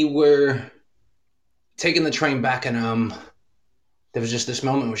we were taking the train back, and there was just this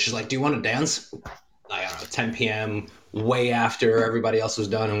moment where she's like, do you want to dance? I don't know, 10 p.m., way after everybody else was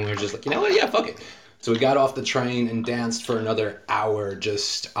done, and we were just like, you know what, yeah, fuck it. So we got off the train and danced for another hour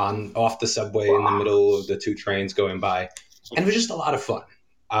just off the subway in the middle of the two trains going by. And it was just a lot of fun.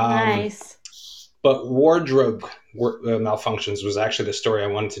 Nice. But wardrobe malfunctions was actually the story I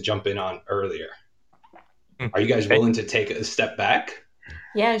wanted to jump in on earlier. Are you guys willing to take a step back?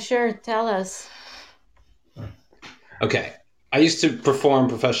 Yeah, sure. Tell us. Okay. I used to perform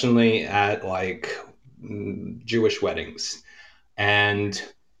professionally at like Jewish weddings. And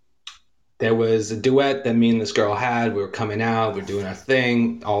there was a duet that me and this girl had. We were coming out. We're doing our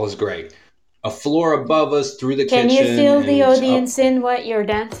thing. All is great. A floor above us through the kitchen. Can you fill the audience in what you're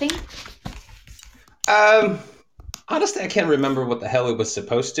dancing? Honestly, I can't remember what the hell it was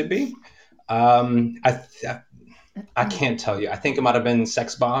supposed to be. I can't tell you. I think it might have been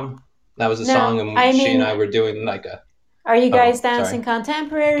Sex Bomb. That was a song, and she and I were doing like a... Are you guys dancing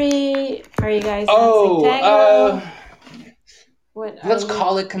contemporary? Are you guys dancing tango? Let's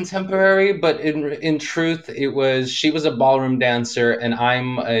call it contemporary, but in truth, she was a ballroom dancer, and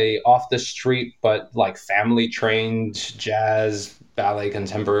I'm a off the street but like family trained jazz, ballet,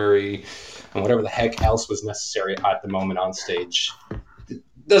 contemporary, and whatever the heck else was necessary at the moment on stage. It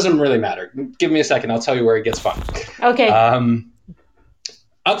doesn't really matter. Give me a second, I'll tell you where it gets fun. Okay.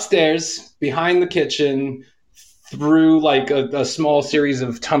 Upstairs, behind the kitchen, through like a small series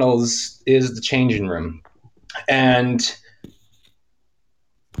of tunnels, is the changing room, and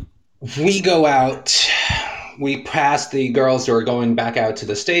we go out, we pass the girls who are going back out to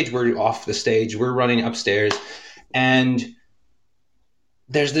the stage. We're off the stage. We're running upstairs. And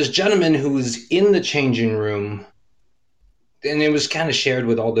there's this gentleman who's in the changing room. And it was kind of shared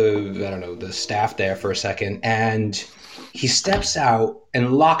with all the staff there for a second. And he steps out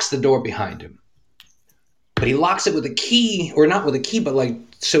and locks the door behind him. But he locks it with a key, or not with a key, but like,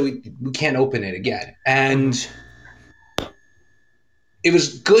 so we can't open it again. And it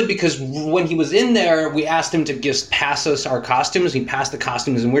was good because when he was in there, we asked him to just pass us our costumes. He passed the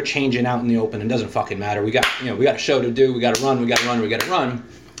costumes, and we're changing out in the open. It doesn't fucking matter. We got a show to do. We got to run.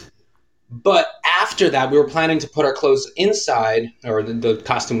 But after that, we were planning to put our clothes inside, or the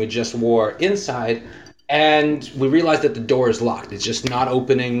costume we just wore inside, and we realized that the door is locked. It's just not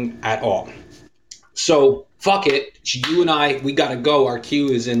opening at all. So, fuck it. You and I, we gotta go. Our cue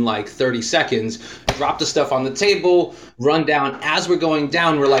is in like 30 seconds. Drop the stuff on the table, run down. As we're going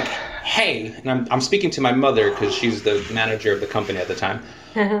down, we're like, hey, and I'm speaking to my mother because she's the manager of the company at the time.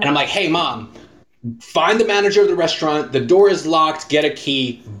 And I'm like, hey, Mom, find the manager of the restaurant. The door is locked. Get a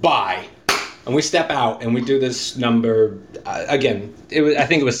key. Bye. And we step out and we do this number again. I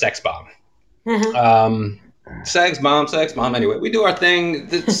think it was Sex Bomb. Sex bomb. Anyway, we do our thing.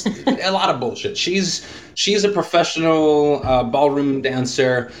 It's a lot of bullshit. She's a professional ballroom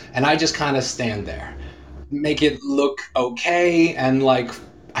dancer, and I just kind of stand there, make it look okay. And like,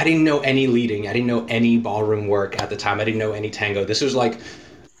 I didn't know any leading. I didn't know any ballroom work at the time. I didn't know any tango. This was like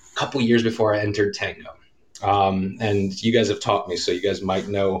a couple years before I entered tango. And you guys have taught me, so you guys might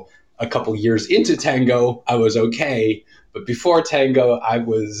know. A couple years into tango, I was okay, but before tango, I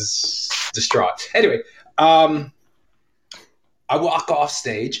was distraught. Anyway, I walk off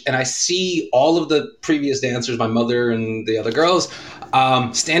stage and I see all of the previous dancers, my mother and the other girls,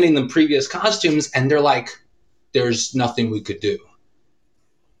 standing in the previous costumes, and they're like, there's nothing we could do.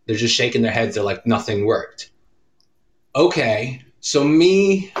 They're just shaking their heads. They're like, nothing worked. Okay, so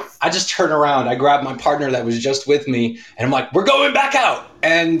I just turn around. I grab my partner that was just with me, and I'm like, we're going back out.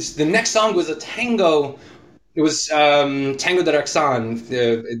 And the next song was a tango. It was Tango de Roxanne,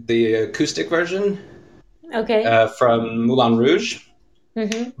 the acoustic version. Okay. From Moulin Rouge.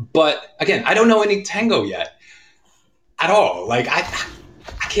 Mm-hmm. But again, I don't know any tango yet at all. Like I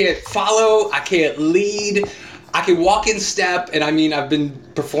can't follow, I can't lead, I can walk in step. And I mean, I've been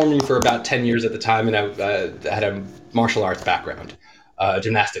performing for about 10 years at the time, and I had a martial arts background,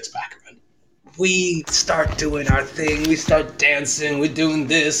 gymnastics background. We start doing our thing, we start dancing, we're doing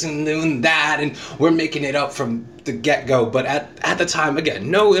this and doing that, and we're making it up from the get-go. But at the time, again,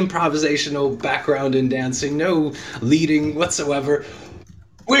 no improvisational background in dancing, no leading whatsoever.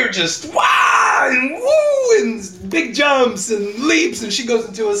 We're just wow and woo and big jumps and leaps, and she goes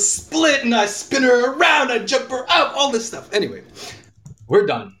into a split, and I spin her around, I jump her up, all this stuff. Anyway, we're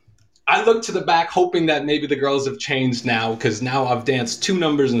done. I look to the back hoping that maybe the girls have changed now, because now I've danced 2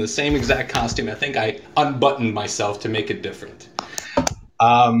 numbers in the same exact costume. I think I unbuttoned myself to make it different.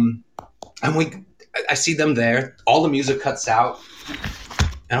 And I see them there. All the music cuts out.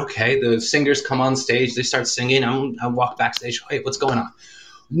 And okay, the singers come on stage. They start singing. I walk backstage. Hey, what's going on?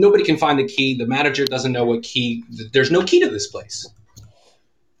 Nobody can find the key. The manager doesn't know what key. There's no key to this place.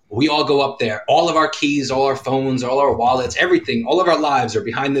 We all go up there. All of our keys, all our phones, all our wallets, everything, all of our lives are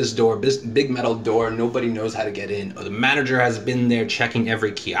behind this door, this big metal door. Nobody knows how to get in. The manager has been there checking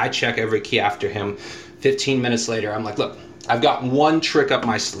every key. I check every key after him. 15 minutes later, I'm like, look, I've got one trick up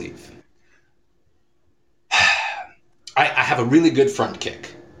my sleeve. I have a really good front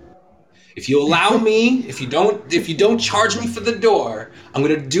kick. If you allow me, if you don't charge me for the door, I'm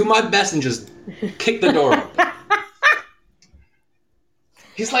going to do my best and just kick the door open.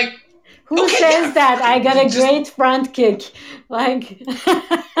 He's like, who says that? I got a great front kick. Like,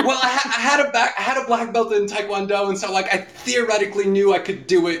 well, I had a black belt in Taekwondo, and so like I theoretically knew I could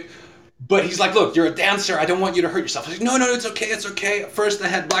do it. But he's like, look, you're a dancer. I don't want you to hurt yourself. I was like, no, it's okay. First I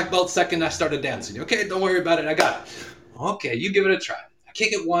had black belt. Second I started dancing. Okay, don't worry about it. I got it. Okay, you give it a try. I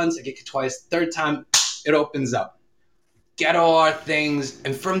kick it once. I kick it twice. Third time, it opens up. Get all our things,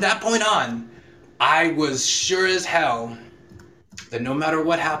 and from that point on, I was sure as hell that no matter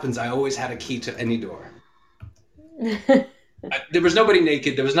what happens, I always had a key to any door. There was nobody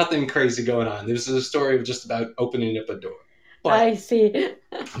naked. There was nothing crazy going on. This is a story of just about opening up a door. But I see.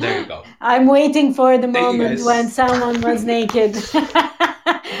 There you go. I'm waiting for the moment when someone was naked.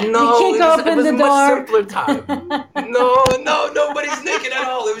 No, you kick open it was the a door. much simpler time. No, nobody's naked at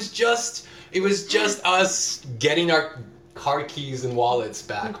all. It was just us getting our car keys and wallets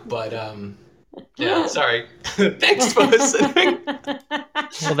back. But yeah, sorry. Thanks for listening.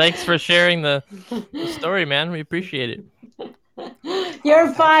 Well, thanks for sharing the story, man. We appreciate it.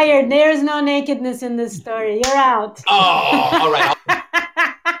 You're fired. There's no nakedness in this story. You're out. Oh, all right.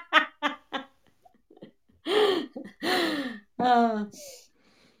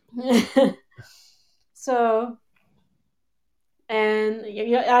 So, and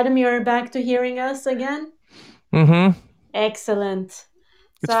Adam, you're back to hearing us again? Mm-hmm. Excellent.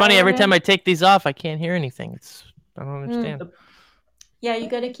 It's funny, every time I take these off, I can't hear anything. I don't understand. Yeah, you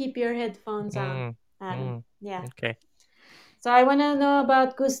got to keep your headphones on, Adam. Yeah. Okay. So I want to know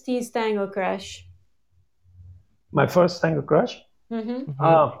about Gusti's tango crush. My first tango crush? Mm-hmm.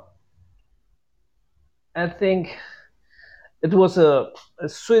 I think it was a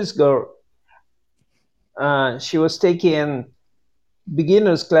Swiss girl She was taking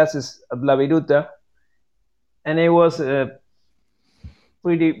beginners classes at La Viruta, and it was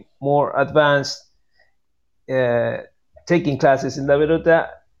pretty more advanced uh, taking classes in La Viruta.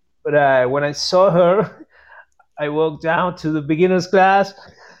 But when I saw her, I walked down to the beginners class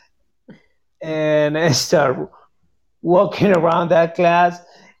and I started walking around that class.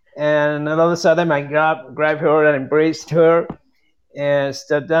 And all of a sudden, I grabbed her and embraced her and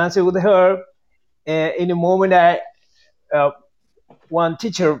started dancing with her. And in a moment, one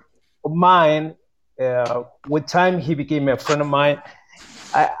teacher of mine, with time, he became a friend of mine.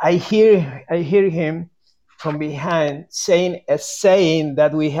 I hear him from behind saying a saying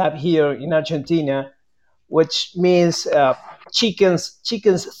that we have here in Argentina, which means chickens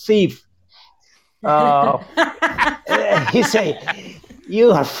thief. He say,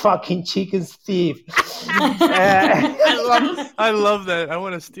 "You are fucking chickens thief." I love that. I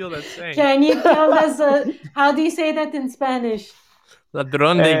want to steal that saying. Can you tell us how do you say that in Spanish?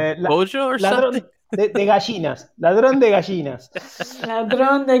 Ladrón de pollo or something? De gallinas. Ladrón de gallinas.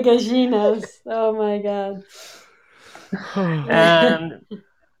 Ladrón de gallinas. Oh my god. And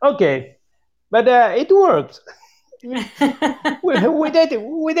okay, but it worked. we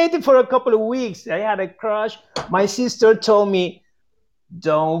dated for a couple of weeks. I had a crush. My sister told me,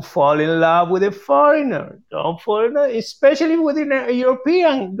 "Don't fall in love with a foreigner. Don't fall in love, especially with a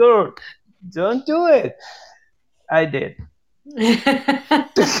European girl. Don't do it." I did.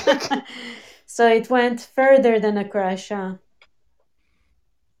 So it went further than a crush, huh?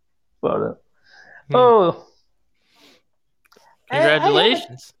 But, oh,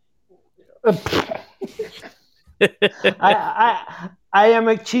 congratulations! I am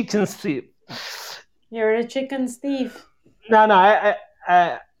a chicken thief. You're a chicken thief. No, I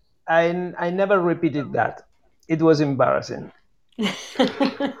never repeated that. It was embarrassing.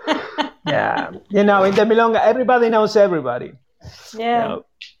 Yeah, in the Milonga, everybody knows everybody. Yeah.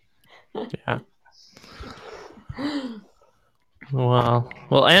 Yeah. Well,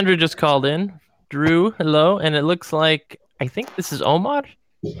 Andrew just called in. Drew, hello, and it looks like I think this is Omar.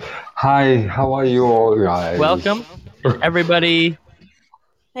 Hi, how are you all guys? Welcome, everybody.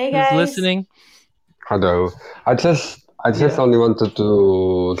 Hey guys. Who's listening? Hello. I just only wanted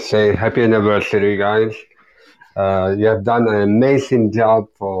to say happy anniversary, guys. You have done an amazing job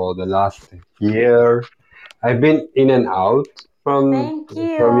for the last year. I've been in and out from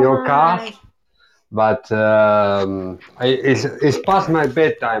your cast, but it's past my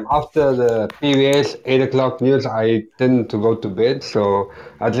bedtime. After the PBS 8 o'clock news, I tend to go to bed, so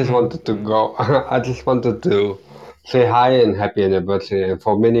I just wanted to go. I just wanted to say hi and happy anniversary, and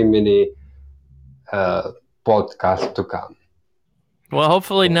for many podcasts to come. Well,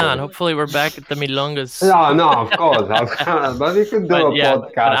 hopefully not. Hopefully we're back at the Milongas. No, of course. But we could do a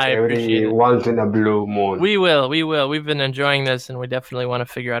podcast every once in a blue moon. We will. We've been enjoying this, and we definitely want to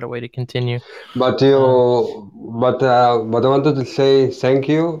figure out a way to continue. But I wanted to say thank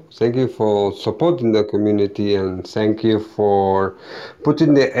you. Thank you for supporting the community, and thank you for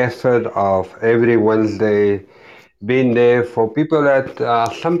putting the effort of every Wednesday being there for people that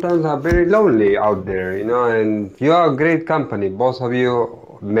sometimes are very lonely out there, and you are a great company. Both of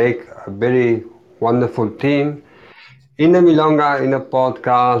you make a very wonderful team in the Milonga, in a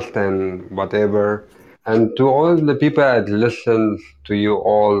podcast and whatever. And to all the people that listen to you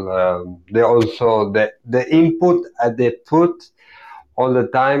all, they also, the input that they put all the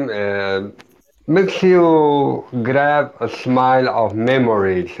time makes you grab a smile of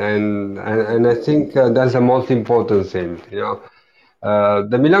memories, and I think that's the most important thing.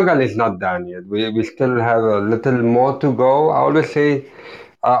 The Milonga is not done yet. We still have a little more to go. I always say,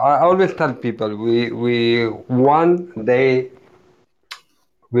 I always tell people, we one less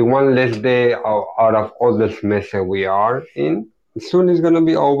day out of all this mess that we are in. Soon it's gonna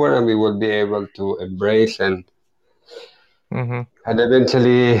be over, and we will be able to embrace and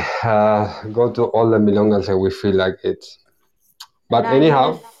eventually go to all the Milongas that we feel like it. But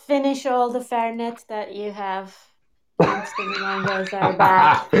anyhow, finish all the Fairnet that you have once the Milongas are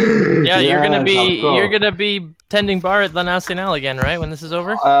back. Yeah, you're gonna be tending bar at La Nacional again, right? When this is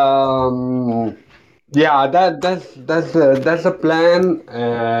over. Yeah, that's the plan.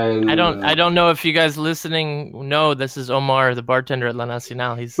 And I don't know if you guys listening know this is Omar, the bartender at La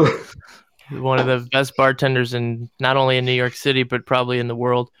Nacional. He's one of the best bartenders not only in New York City but probably in the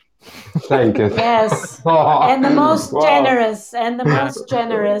world. Thank you. Yes, and the most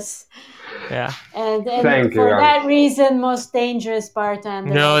generous. Yeah. And Thank for you, that reason, most dangerous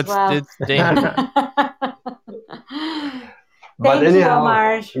bartender. No, as well. it's dangerous. But Thank you, anyhow,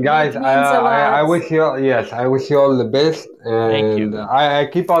 Omar. guys, It means a I lot. wish you I wish you all the best, Thank and you. I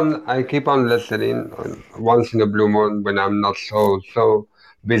keep on listening once in a blue moon when I'm not so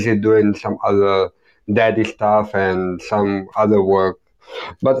busy doing some other daddy stuff and some other work.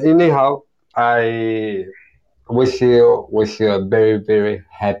 But anyhow, I wish you a very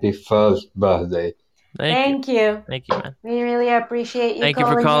happy first birthday. Thank you. Thank you. Thank you, man. We really appreciate you Thank you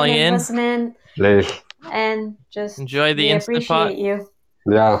for calling calling in and in. listening, Please, and just Enjoy the we Instant Pot. appreciate you.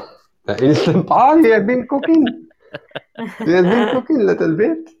 yeah, the instant. Oh, you have been cooking. You have been cooking a little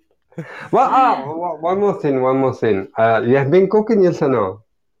bit. Well, one more thing. You have been cooking, yes or no?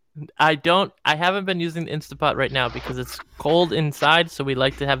 I haven't been using the Instant Pot right now because it's cold inside, so we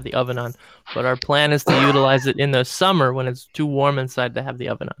like to have the oven on. But our plan is to utilize it in the summer when it's too warm inside to have the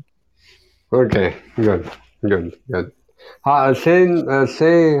oven on. Okay, good.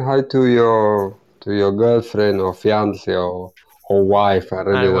 Say hi to your girlfriend or fiance or wife. I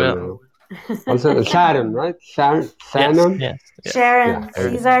really I don't will. know. Also, Sharon, right? Yes, Shannon. yes. Sharon, Yeah,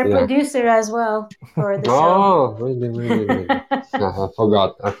 she's our yeah. producer as well for the show. Oh, really. I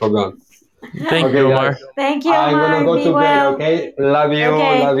forgot. Thank Okay, you, guys. Omar. Thank you, I'm gonna Omar. go Be to bed. well. Okay. Love you.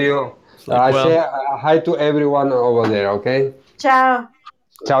 Okay. Love you. Sleep well. Say hi to everyone over there. Okay. Ciao.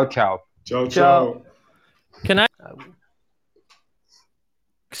 Ciao. Ciao, Ciao. ciao. Can I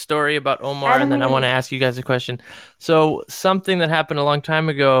story about Omar, Adam, and then we I need- want to ask you guys a question. So something that happened a long time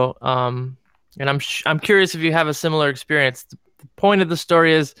ago, and I'm curious if you have a similar experience. The point of the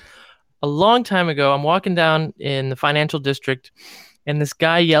story is, a long time ago, I'm walking down in the financial district, and this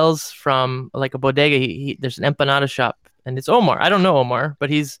guy yells from like a bodega. There's an empanada shop, and it's Omar. I don't know Omar, but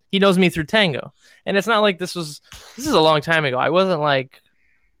he knows me through Tango. And it's not like this is a long time ago. I wasn't like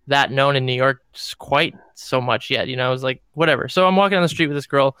that known in New York quite so much yet. You know, I was like, whatever. So I'm walking down the street with this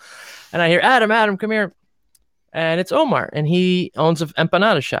girl, and I hear, Adam, come here. And it's Omar, and he owns an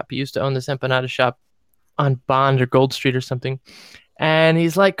empanada shop. He used to own this empanada shop on Bond or Gold Street or something. And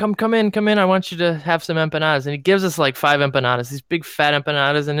he's like, come in. I want you to have some empanadas. And he gives us like 5 empanadas, these big fat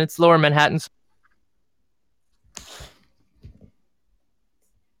empanadas, and it's Lower Manhattan.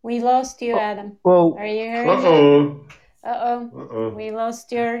 We lost you, Adam. Well, Are you hearing Uh-oh. that? Uh-oh. Uh-oh. We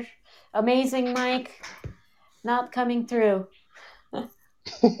lost your amazing mic. Not coming through.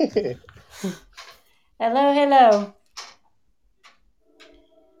 Hello.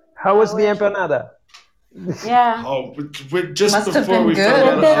 how was the empanada? Yeah. Oh, just Must have before been we good. found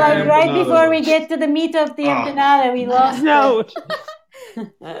out But about like the right empanada. before we get to the meat of the empanada, we lost No. it.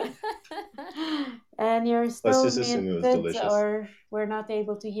 And you're still Let's just assume it was muted, delicious. or we're not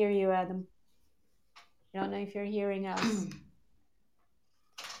able to hear you, Adam. I don't know if you're hearing us.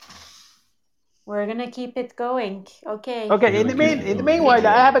 We're gonna keep it going. Okay. Okay. In the meanwhile,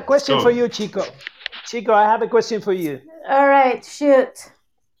 I have a question Go. for you, Chico. Chico, I have a question for you. All right. Shoot.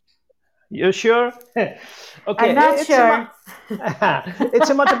 You sure? Okay. I'm not sure. It's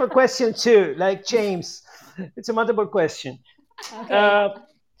a multiple question too, like James. It's a multiple question. Okay.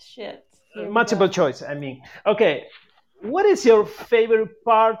 Shit. Here we Multiple go. choice, I mean. Okay. What is your favorite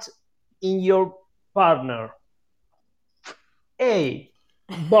part in your partner? A,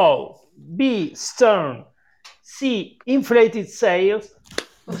 bow. B, stern. C, inflated sails.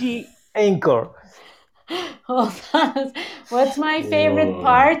 D, anchor. Hold on. What's my favorite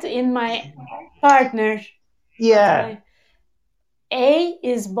part in my partner? Yeah. A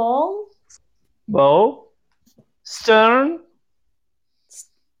is ball. Bow. Stern.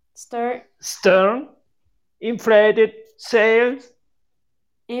 Stern. Inflated sails.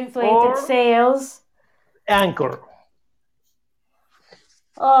 Inflated Or- sails. Anchor.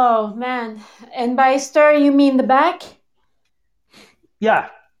 Oh man. And by stir you mean the back? Yeah.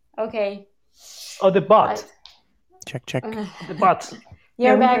 Okay. Or the butt. Check. The butt.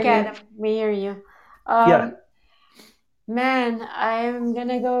 You're Yeah, we back, hear you. Adam. We hear you. Yeah. Man, I'm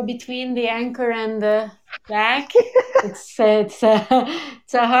gonna go between the anchor and the back. it's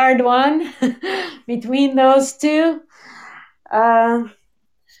a hard one between those two.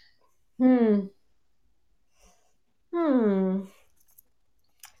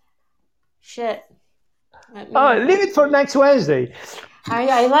 Shit. Oh, leave it for next Wednesday.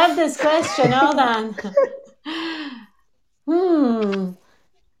 I love this question. Hold on.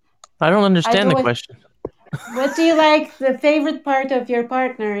 I don't understand go the with- question. What do you like? The favorite part of your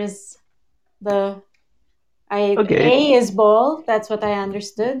partner is A is ball. That's what I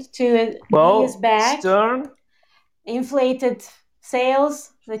understood. 2 Bow. B is back. Stern. Inflated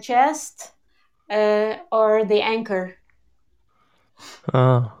sails, the chest, or the anchor.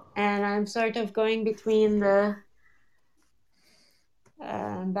 Oh. And I'm sort of going between the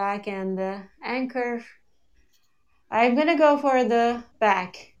back and the anchor. I'm gonna go for the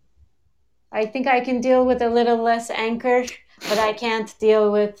back. I think I can deal with a little less anchor, but I can't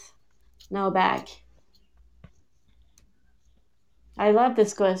deal with no back. I love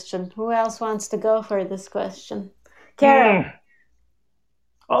this question. Who else wants to go for this question? Carol.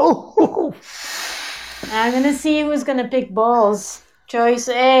 Oh, I'm gonna see who's gonna pick balls. Choice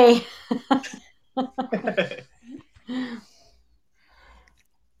A.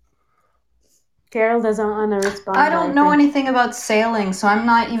 Carol doesn't want to respond. I don't know anything about sailing, so I'm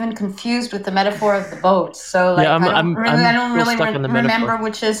not even confused with the metaphor of the boat. So like, Yeah, I don't really stuck on the remember metaphor.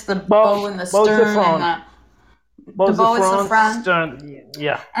 which is the bow and the stern and the bow is the front. Stern,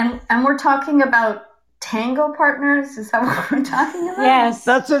 yeah. And we're talking about tango partners. Is that what we're talking about? Yes.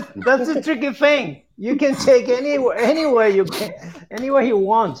 That's a tricky thing. You can take anywhere you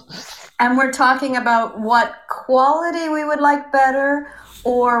want. And we're talking about what quality we would like better,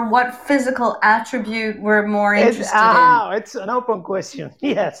 or what physical attribute we're more interested in. It's an open question.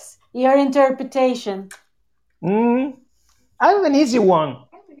 Yes. Your interpretation. I have an easy one.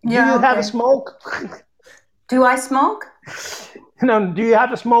 Yeah, do you have a smoke? Do I smoke? No, do you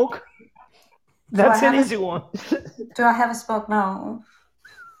have a smoke? That's an easy one. Do I have a smoke? No.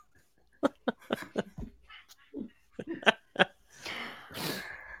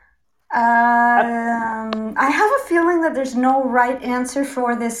 I have a feeling that there's no right answer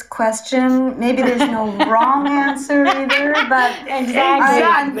for this question. Maybe there's no wrong answer either, but exactly.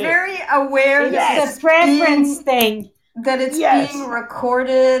 I'm very aware that it's a preference thing. That it's being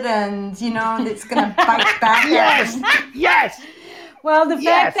recorded and, it's going to bite back at me. Yes! Well, the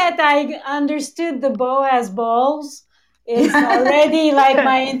fact that I understood the bow has balls is already like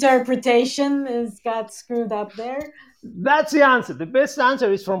my interpretation has got screwed up there. That's the answer. The best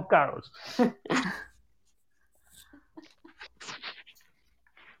answer is from Carol.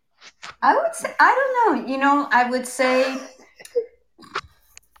 I would say, I don't know. I would say,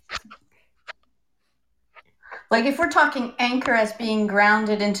 like, if we're talking anchor as being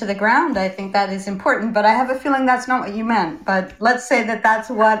grounded into the ground, I think that is important. But I have a feeling that's not what you meant. But let's say that that's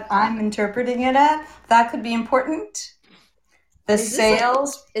what I'm interpreting it at. That could be important. The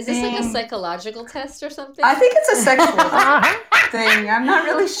sails. Is this like a psychological test or something? I think it's a sexual thing. I'm not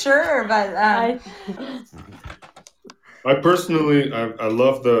really sure, but I personally, I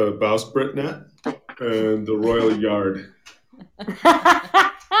love the bowsprit net and the royal yard.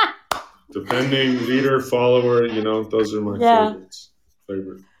 Depending leader, follower, those are my favorites.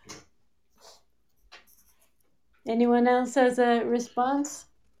 Favorite. Anyone else has a response?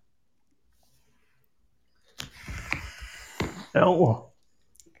 No.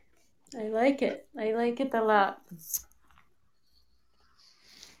 I like it. I like it a lot.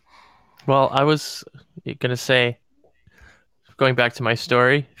 Well, I was gonna say, going back to my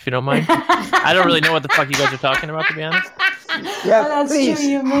story, if you don't mind. I don't really know what the fuck you guys are talking about, to be honest. Yeah, that's please. true.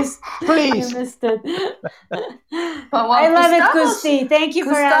 You missed it. But I love it, Gusti. Thank you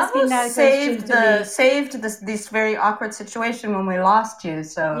for asking that question to me. Saved this very awkward situation when we lost you.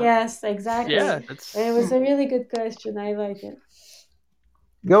 So yes, exactly. Yeah, it was a really good question. I like it.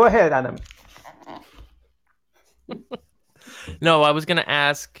 Go ahead, Adam. No, I was gonna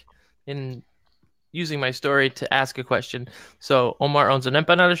ask in using my story to ask a question. So Omar owns an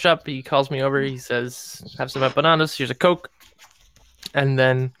empanada shop. He calls me over. He says, "Have some empanadas. Here's a Coke." And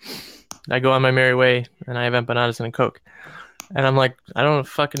then I go on my merry way, and I have empanadas and a Coke. And I'm like, I don't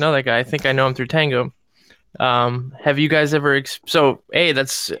fucking know that guy. I think I know him through Tango. Have you guys ever... So, A,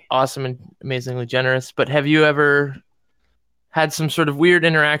 that's awesome and amazingly generous. But have you ever had some sort of weird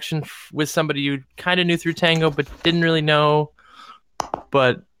interaction with somebody you kind of knew through Tango but didn't really know,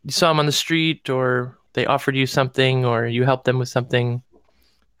 but you saw them on the street, or they offered you something, or you helped them with something,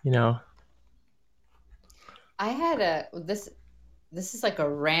 I had this is like a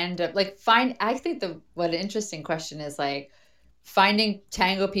random, I think what an interesting question is, like, finding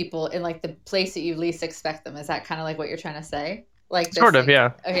Tango people in like the place that you least expect them. Is that kind of like what you're trying to say? Like sort of,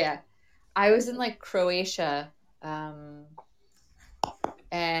 yeah. Oh yeah. I was in like Croatia,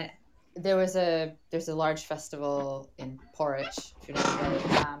 and there's a large festival in Porridge, if you know about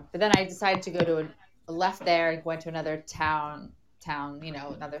it. But then I decided to go to a left there and went to another town,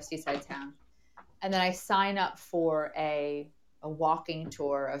 another seaside town. And then I signed up for a walking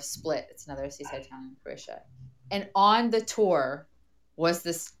tour of Split. It's another seaside town in Croatia. And on the tour was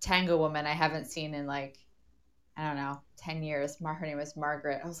this Tango woman I haven't seen in 10 years. Her name was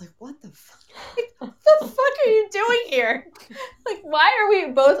Margaret. I was like, what the fuck? What the fuck are you doing here? Like, why are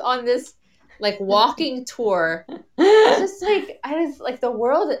we both on this walking tour? It's just the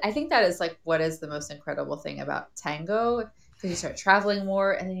world. I think that is what is the most incredible thing about Tango, because you start traveling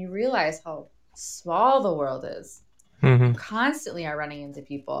more and then you realize how small the world is. constantly are running into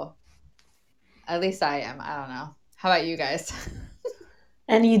people. At least I am. I don't know. How about you guys?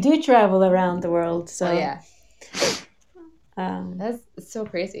 And you do travel around the world, so Oh yeah, um, it's so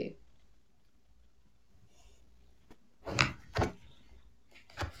crazy.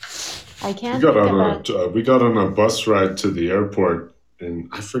 I can't We got think on about. we got on a bus ride to the airport, and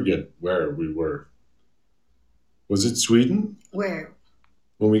I forget where we were. Was it Sweden? Where?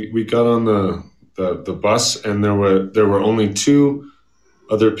 When we got on the bus, and there were only two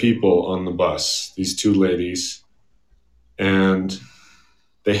other people on the bus. These two ladies, and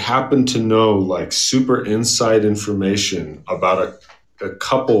they happened to know like super inside information about a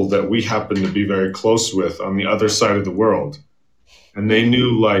couple that we happened to be very close with on the other side of the world. And they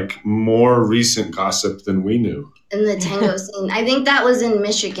knew like more recent gossip than we knew. In the tango scene. I think that was in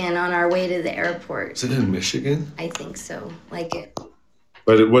Michigan on our way to the airport. Is it in Michigan? I think so. Like it.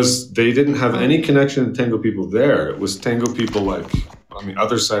 But they didn't have any connection to tango people there. It was tango people like on the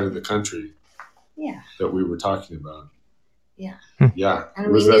other side of the country. Yeah. That we were talking about. Yeah. Yeah. And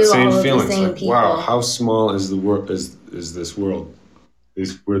it was we that knew same all of the feeling. same It's like, people. wow, how small is the world is this world?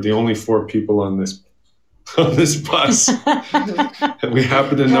 We're the only four people on this bus. And we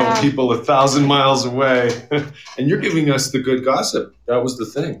happen to know people 1,000 miles away. And you're giving us the good gossip. That was the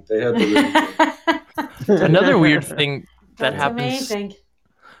thing. They had the Another weird thing that That's happens amazing.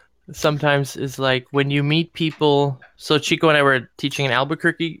 sometimes is like when you meet people. So Chico and I were teaching in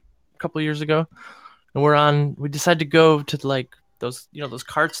Albuquerque a couple of years ago, and we decided to go to like those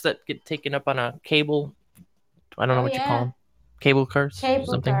carts that get taken up on a cable. I don't know what you call them. Cable cars. Cable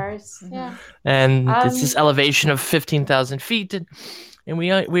something. cars. Yeah. And it's this elevation of 15,000 feet, and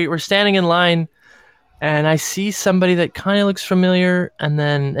we were standing in line, and I see somebody that kind of looks familiar, and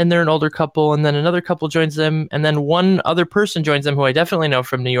they're an older couple, and then another couple joins them, and then one other person joins them who I definitely know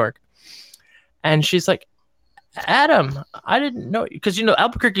from New York, and she's like, Adam, I didn't know, because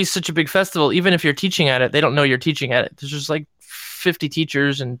Albuquerque is such a big festival. Even if you're teaching at it, they don't know you're teaching at it. There's just like 50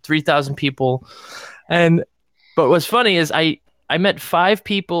 teachers and 3,000 people, but what's funny is I met 5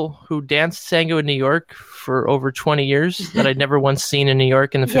 people who danced tango in New York for over 20 years that I'd never once seen in New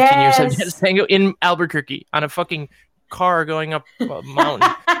York in the 15 years I've danced tango in Albuquerque on a fucking car going up a mountain.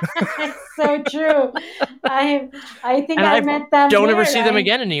 It's so true. I think I met them. Don't ever see them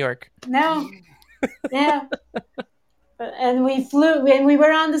again in New York. No. Yeah. And we flew, and we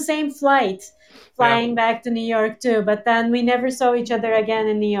were on the same flight, flying back to New York too. But then we never saw each other again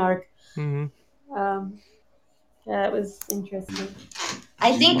in New York. Mm-hmm. Yeah, it was interesting.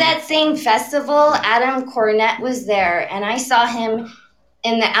 I think that same festival, Adam Cornett was there, and I saw him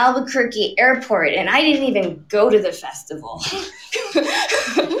in the Albuquerque airport, and I didn't even go to the festival. I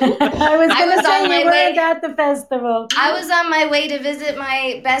was going to say you weren't at the festival. I was on my way to visit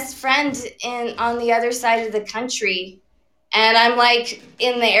my best friend on the other side of the country, and I'm like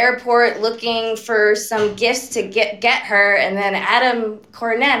in the airport looking for some gifts to get her, and then Adam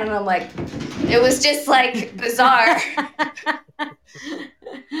Cornett, and I'm like, it was just like bizarre.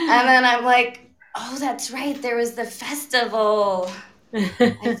 And then I'm like, oh, that's right, there was the festival.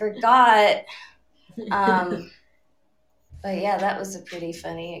 I forgot. But yeah, that was a pretty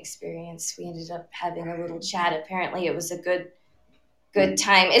funny experience. We ended up having a little chat. Apparently it was a good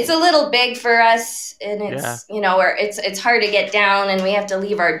time. It's a little big for us, and it's where it's hard to get down, and we have to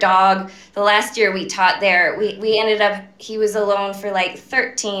leave our dog. The last year we taught there, we ended up, he was alone for like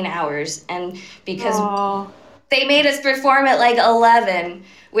 13 hours, and because they made us perform at like 11,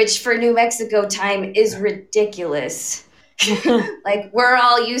 which for New Mexico time is ridiculous. Like we're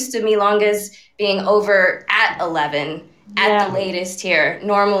all used to Milongas being over at 11 at the latest here.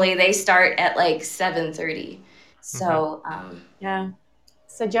 Normally they start at like 7:30. So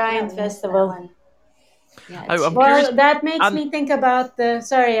it's a giant festival. Yeah, well, that makes me think about the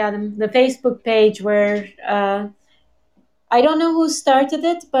Facebook page where I don't know who started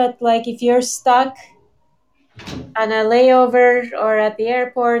it, but like if you're stuck on a layover or at the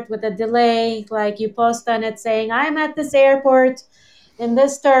airport with a delay, like you post on it saying, I'm at this airport in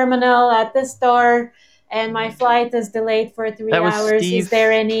this terminal at this store, and my flight is delayed for 3 hours. Steve. Is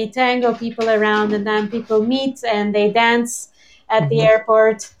there any tango people around? And then people meet and they dance at the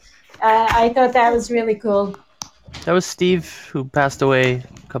airport. I thought that was really cool. That was Steve, who passed away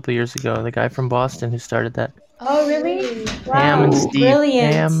a couple of years ago, the guy from Boston who started that. Oh, really? Wow. Pam and Steve.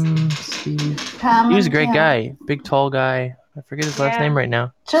 Brilliant. He was a great guy. Big, tall guy. I forget his last name right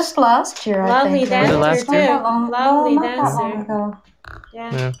now. Just last year, Lovely I think. dancer, last too. year? Lovely not that dancer. long ago.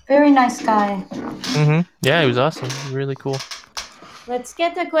 Yeah. Very nice guy. Mm-hmm. Yeah, he was awesome. Really cool. Let's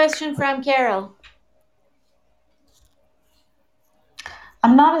get a question from Carol.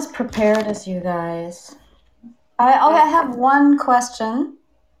 I'm not as prepared as you guys. I have one question,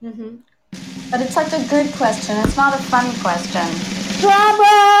 Mm-hmm. but it's like a good question. It's not a fun question.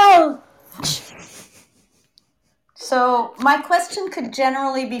 Trouble! So my question could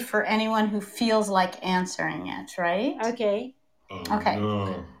generally be for anyone who feels like answering it, right? Okay. Oh, Okay.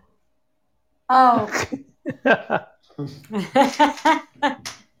 no. Oh,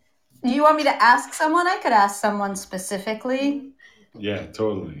 you want me to ask someone? I could ask someone specifically. Yeah,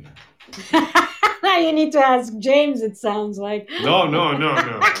 totally. Now you need to ask James, it sounds like. No.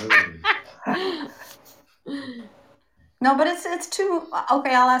 No, but it's too...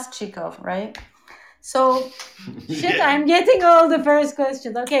 Okay, I'll ask Chico, right? So Shit, I'm getting all the first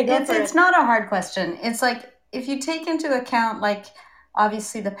questions. Okay, go for it. It's not a hard question. It's like, if you take into account, like,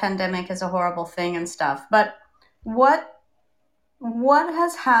 obviously the pandemic is a horrible thing and stuff, but what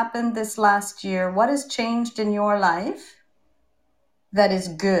has happened this last year? What has changed in your life that is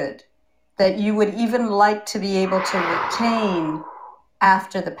good, that you would even like to be able to retain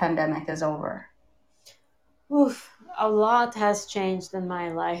after the pandemic is over? Oof, a lot has changed in my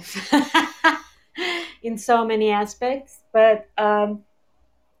life in so many aspects, but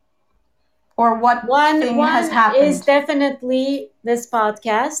or what one has happened is definitely this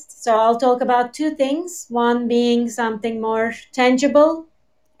podcast. So I'll talk about two things, one being something more tangible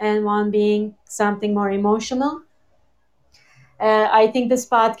and one being something more emotional. I think this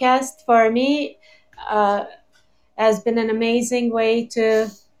podcast for me has been an amazing way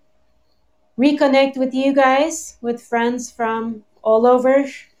to reconnect with you guys, with friends from all over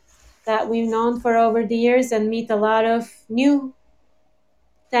that we've known for over the years, and meet a lot of new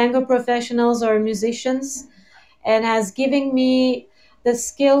tango professionals or musicians, and has given me the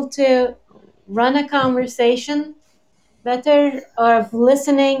skill to run a conversation better, of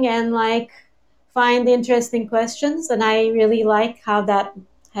listening and like find interesting questions. And I really like how that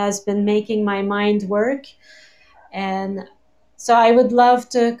has been making my mind work. And so I would love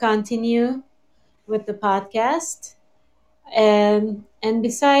to continue with the podcast. And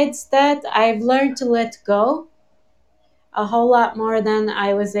besides that, I've learned to let go a whole lot more than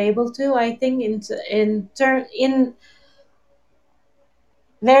I was able to, I think, in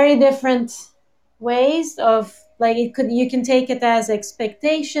very different ways of, like, you can take it as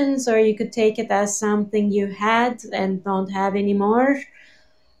expectations, or you could take it as something you had and don't have anymore.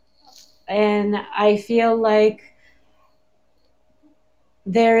 And I feel like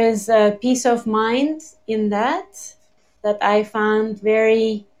there is a peace of mind in that I found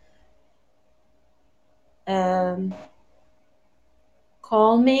very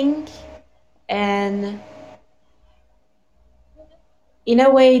calming and in a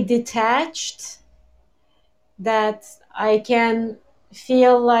way detached, that I can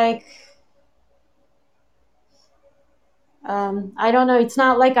feel like I don't know, it's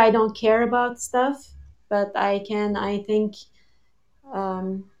not like I don't care about stuff, but I think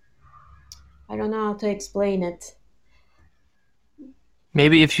I don't know how to explain it.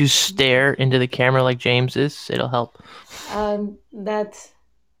 Maybe if you stare into the camera like James is, it'll help. That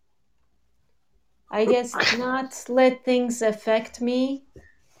I guess not let things affect me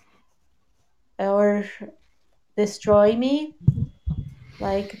or destroy me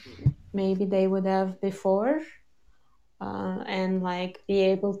like maybe they would have before, and like be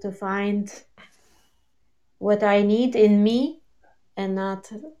able to find what I need in me and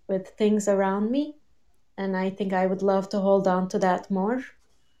not with things around me. And I think I would love to hold on to that more.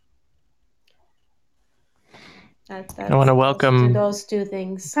 I want to welcome those two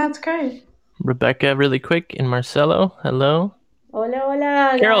things. That's great. Rebecca really quick and Marcelo. Hello. Hola,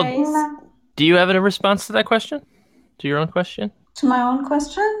 hola, Carol, guys. Hola. Do you have a response to that question? To your own question? To my own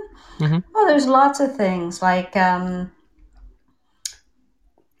question? Mm-hmm. Oh, there's lots of things. Like,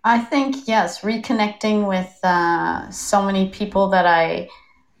 I think, yes, reconnecting with so many people that I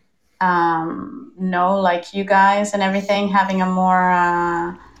know, like you guys and everything, having a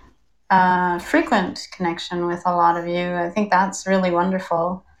more frequent connection with a lot of you. I think that's really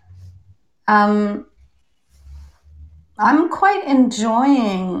wonderful. I'm quite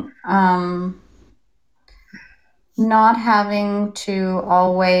enjoying not having to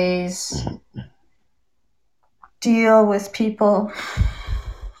always deal with people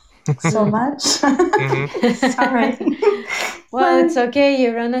so much. Sorry. Well, it's okay.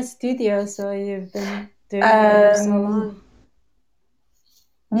 You run a studio, so you've been doing it for so long.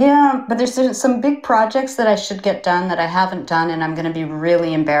 Yeah, but there's some big projects that I should get done that I haven't done, and I'm going to be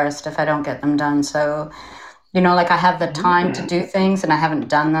really embarrassed if I don't get them done. So, like I have the time to do things and I haven't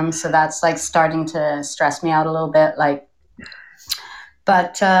done them. So that's like starting to stress me out a little bit. Like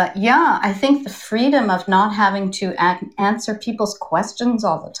But I think the freedom of not having to answer people's questions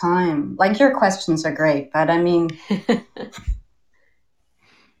all the time. Like, your questions are great, but I mean,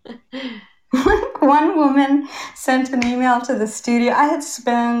 one woman sent an email to the studio. I had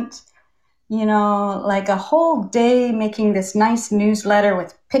spent, like a whole day making this nice newsletter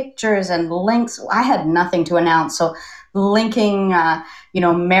with pictures and links. I had nothing to announce. So linking,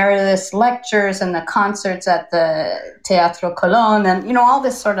 Meredith's lectures and the concerts at the Teatro Colón and, all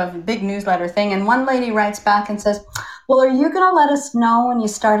this sort of big newsletter thing. And one lady writes back and says, well, are you going to let us know when you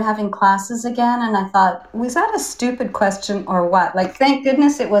start having classes again? And I thought, was that a stupid question or what? Like, thank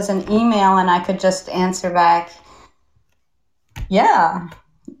goodness it was an email and I could just answer back, yeah.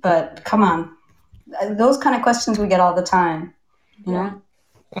 But come on, those kind of questions we get all the time, you know?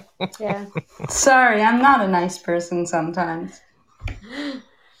 Yeah. Sorry, I'm not a nice person sometimes.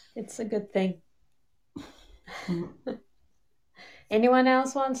 It's a good thing. Anyone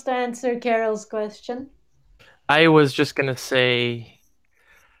else wants to answer Carol's question? I was just going to say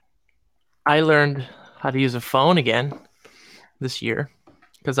I learned how to use a phone again this year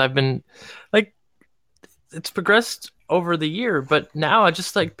because I've been it's progressed over the year, but now I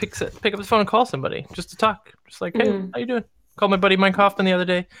just pick up the phone and call somebody just to talk. Just like, hey, how you doing? Called my buddy Mike Hoffman the other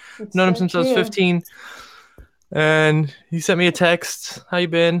day. Known him since I was 15. And he sent me a text, how you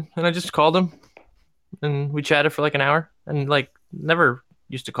been? And I just called him and we chatted for an hour and never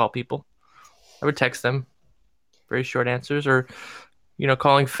used to call people. I would text them, very short answers, or,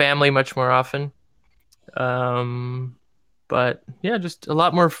 calling family much more often. But yeah, just a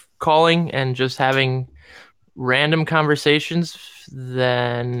lot more calling and just having random conversations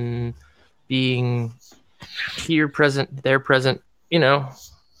than being here present, there present,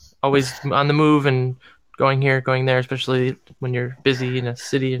 always on the move and going here, going there, especially when you're busy in a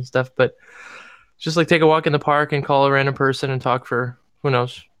city and stuff. But just take a walk in the park and call a random person and talk for, who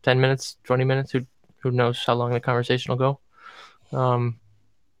knows, 10 minutes, 20 minutes, who knows how long the conversation will go.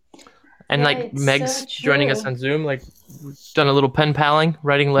 And Meg's joining us on Zoom, we've done a little pen paling,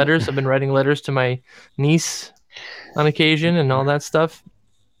 writing letters. I've been writing letters to my niece on occasion and all that stuff.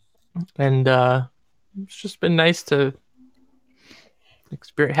 And it's just been nice to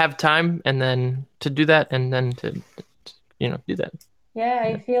have time and then to do that and then to do that. Yeah,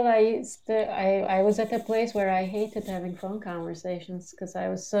 I feel I was at a place where I hated having phone conversations because I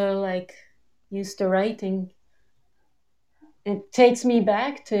was so used to writing. It takes me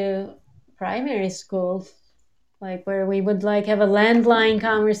back to primary school, where we would have a landline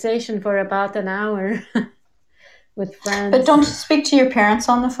conversation for about an hour with friends. But don't you speak to your parents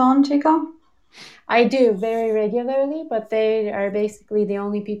on the phone, Chico? I do very regularly, but they are basically the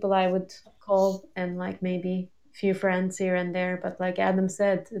only people I would call, and maybe a few friends here and there. But like Adam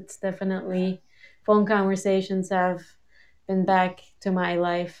said, it's definitely phone conversations have been back to my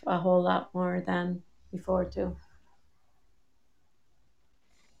life a whole lot more than before too.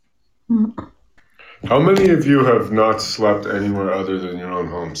 How many of you have not slept anywhere other than your own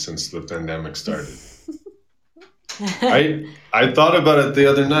home since the pandemic started? I thought about it the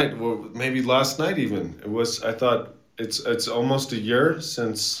other night, well, maybe last night even. I thought it's almost a year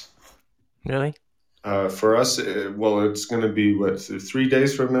since. Really? For us, it's going to be 3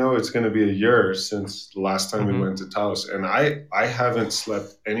 days from now. It's going to be a year since the last time we went to Taos, and I haven't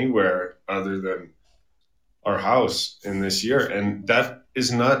slept anywhere other than our house in this year, and that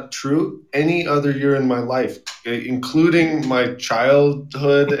is not true any other year in my life, including my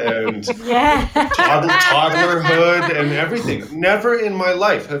childhood and toddlerhood and everything. Never in my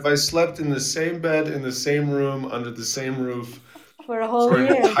life have I slept in the same bed, in the same room, under the same roof for a whole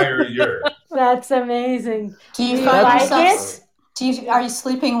year. An entire year. That's amazing. Do you find yourself? Are you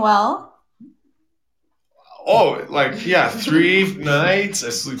sleeping well? Oh, 3 nights I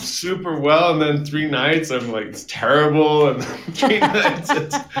sleep super well, and then 3 nights I'm it's terrible, and then 3 nights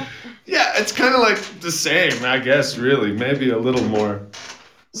it's kind of the same, I guess. Really, maybe a little more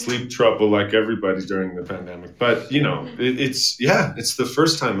sleep trouble like everybody during the pandemic, but it's the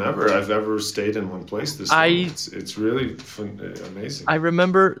first time ever I've ever stayed in one place this long. It's really fun, amazing. I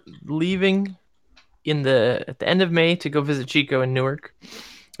remember leaving at the end of May to go visit Chico in Newark,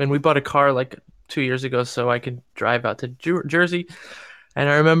 and we bought a car 2 years ago so I could drive out to Jersey. And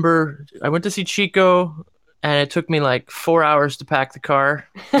I remember I went to see Chico and it took me 4 hours to pack the car.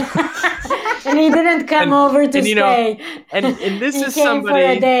 And he didn't come over to stay. And this is somebody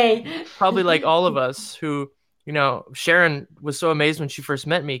for a day. Probably like all of us who, Sharon was so amazed when she first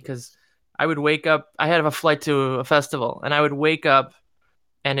met me because I would wake up, I had a flight to a festival and I would wake up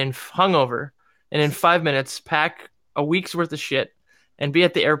and hungover and in 5 minutes pack a week's worth of shit and be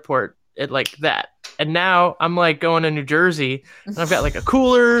at the airport at that. And now I'm like going to New Jersey, and I've got like a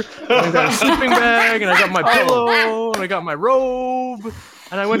cooler, and I've got a sleeping bag, and I got my pillow, and I got my robe.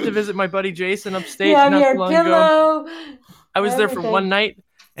 And I went to visit my buddy Jason upstate not too long ago. I was there for one night,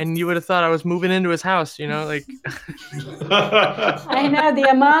 and you would have thought I was moving into his house, like. I know the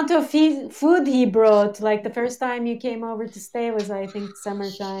amount of food he brought. Like the first time you came over to stay was, I think,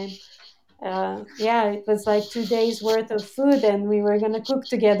 summertime. It was like 2 days worth of food, and we were gonna cook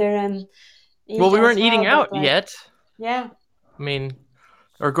together and. Well, we weren't eating out yet. Yeah. I mean,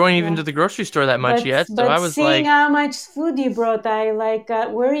 or going even to the grocery store that much yet. So I was seeing how much food you brought, I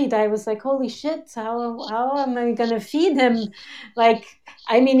got worried. I was like, holy shit, how am I gonna feed him? Like,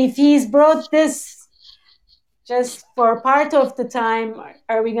 I mean, if he's brought this just for part of the time,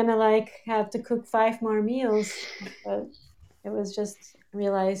 are we gonna have to cook 5 more meals? But it was just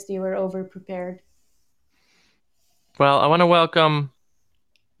realized you were over prepared. Well, I want to welcome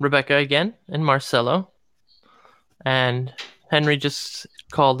Rebecca again and Marcelo, and Henry just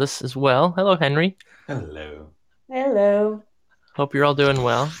called us as well. Hello, Henry. Hello. Hope you're all doing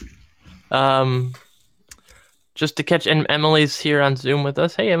well. Just to catch, and Emily's here on Zoom with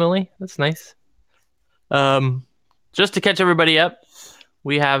us. Hey, Emily, that's nice. Just to catch everybody up,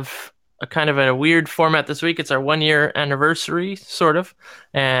 we have a kind of a weird format this week. It's our 1-year anniversary, sort of,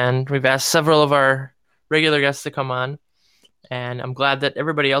 and we've asked several of our regular guests to come on. And I'm glad that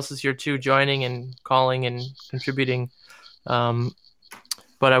everybody else is here too, joining and calling and contributing.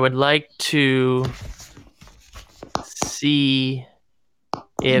 But I would like to see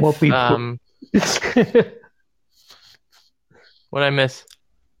if what I miss.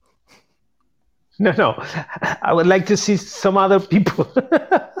 No. I would like to see some other people.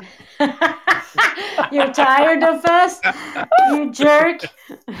 You're tired of us, you jerk.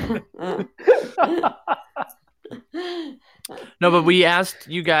 No, but we asked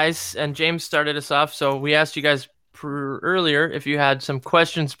you guys, and James started us off, so we asked you guys earlier if you had some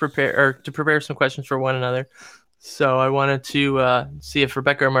questions prepared, or to prepare some questions for one another. So I wanted to see if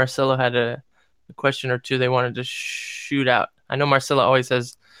Rebecca or Marcelo had a question or two they wanted to shoot out. I know Marcelo always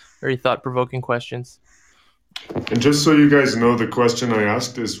has very thought-provoking questions. And just so you guys know, the question I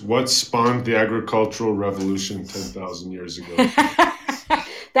asked is, what spawned the agricultural revolution 10,000 years ago?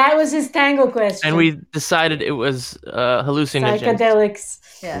 That was his tango question. And we decided it was hallucinogens. Psychedelics.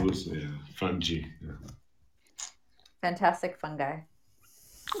 Yeah. Fungi. Yeah. Fantastic fungi.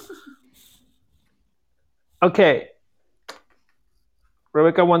 Okay.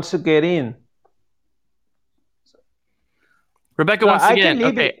 Rebecca wants to get in. Rebecca wants to get in.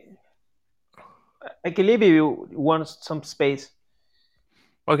 Okay. I can leave if you want some space.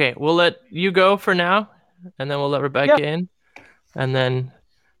 Okay, we'll let you go for now, and then we'll let Rebecca in. And then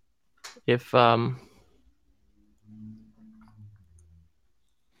if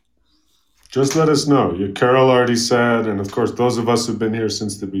just let us know. Carol already said, and of course those of us who've been here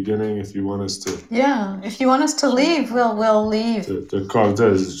since the beginning, if you want us to if you want us to leave, we'll leave.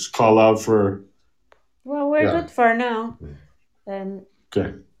 Just call out for. Well, we're good for now. Then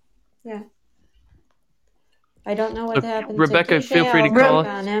okay. Yeah. I don't know what happened. Rebecca, to feel free to call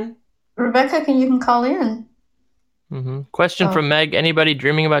on him. Rebecca, you can call in. Mm-hmm. Question from Meg: anybody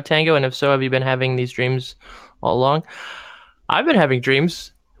dreaming about tango? And if so, have you been having these dreams all along? I've been having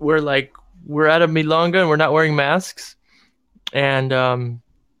dreams where we're at a milonga and we're not wearing masks, and I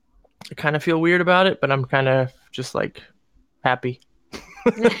kind of feel weird about it, but I'm kind of just happy.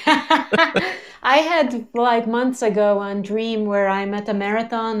 I had months ago one dream where I'm at a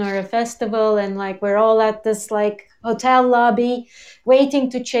marathon or a festival, and we're all at this hotel lobby waiting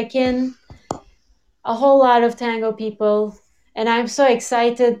to check in. A whole lot of tango people, and I'm so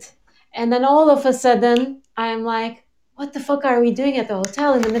excited. And then all of a sudden, I'm like, what the fuck are we doing at the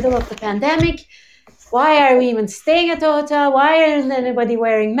hotel in the middle of the pandemic? Why are we even staying at the hotel? Why isn't anybody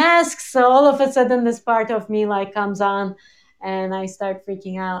wearing masks? So all of a sudden, this part of me comes on, and I start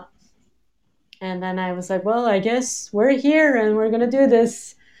freaking out. And then I was like, well, I guess we're here and we're going to do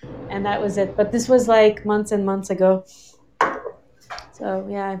this. And that was it. But this was months and months ago. So,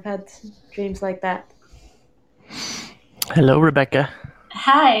 yeah, I've had dreams like that. Hello, Rebecca.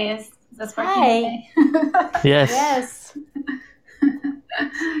 Hi. Is this working? Hi. Okay? Yes.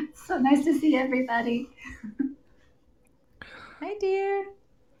 So nice to see everybody. Hi, dear.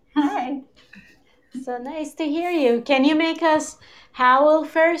 Hi. So nice to hear you. Can you make us howl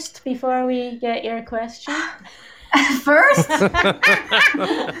first before we get your question? First?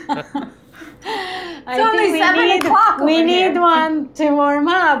 We need one to warm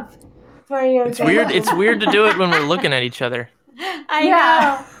up for your question. It's weird to do it when we're looking at each other. I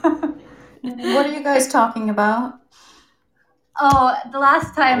know. What are you guys talking about? Oh, the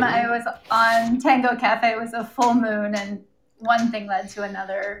last time I was on Tango Cafe was a full moon, and one thing led to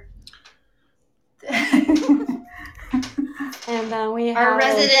another. And then we Our howled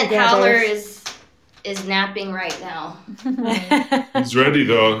resident together. howler is napping right now. He's ready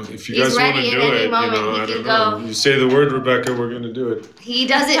though. If you He's guys want to ready do at any it, you moment. know, He I can don't know. go. You say the word, Rebecca, we're gonna do it. He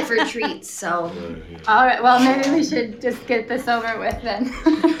does it for treats, so. All right. Well, maybe we should just get this over with then.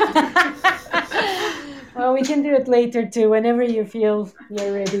 Well, we can do it later too, whenever you feel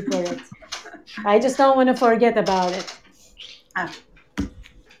you're ready for it. I just don't want to forget about it.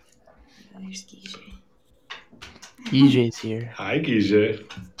 There's Guille. EJ's here. Hi, Guille.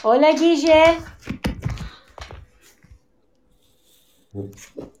 Hola, Guille.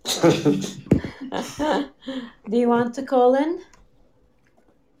 Do you want to call in?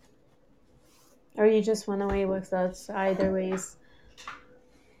 Or you just want to wait with us either ways?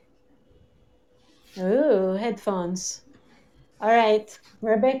 Ooh, headphones. All right.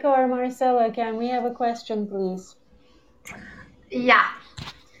 Rebecca or Marcella, can we have a question, please? Yeah.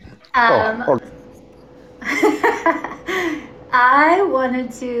 Okay. I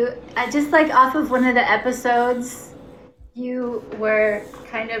wanted to, just like off of one of the episodes, you were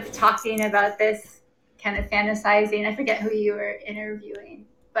kind of talking about this, kind of fantasizing. I forget who you were interviewing,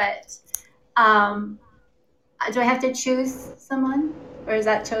 but do I have to choose someone, or is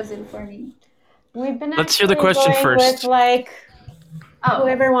that chosen for me? We've been Let's hear the actually question going first. with like Oh,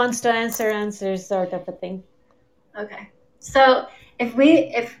 whoever wants to answers sort of a thing. okay. So if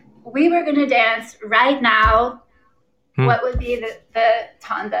we were gonna dance right now, what would be the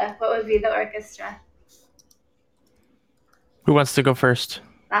tanda? What would be the orchestra? Who wants to go first?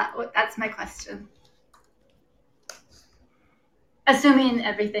 That's my question. Assuming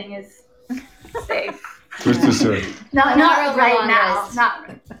everything is safe. What's this say? Not real right long now. list. Not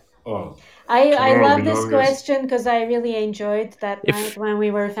right. Oh. I Tomorrow love we this know this. question because I really enjoyed that If- night when we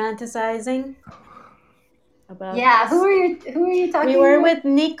were fantasizing about Yeah. this. Who are you talking? We were with? with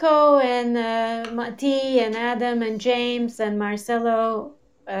Nico and Mati and Adam and James and Marcelo,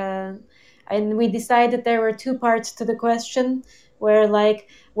 and we decided there were two parts to the question, where like,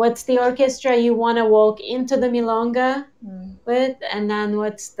 what's the orchestra you want to walk into the milonga with, and then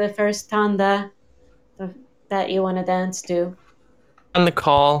what's the first tanda that you want to dance to. On the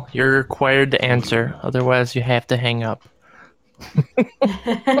call, you're required to answer. Otherwise, you have to hang up.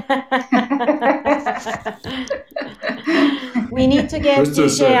 We need to get Krista DJ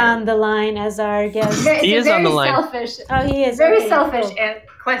said- on the line as our guest. He is on the line. Selfish. Oh, he is. Very Okay, selfish cool.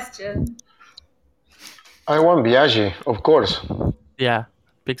 question. I want Biaggi, of course. Yeah,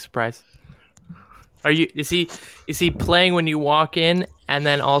 big surprise. Is he playing when you walk in and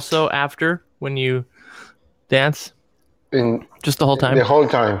then also after when you dance? In Just the whole time? the whole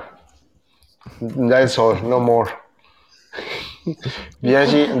time. That's all, no more.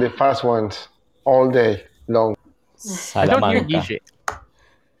 Biaggi, the fast ones, all day long. I don't hear Salamanca. DJ.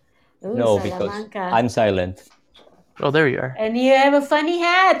 Ooh, No, because Salamanca. I'm silent. Oh, there you are. And you have a funny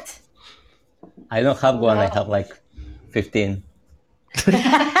hat. I don't have one. I have like 15.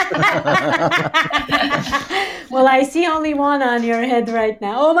 Well, I see only one on your head right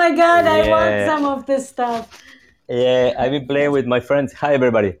now. Oh my God, I want Yeah. some of this stuff. Yeah, I've been playing with my friends. Hi,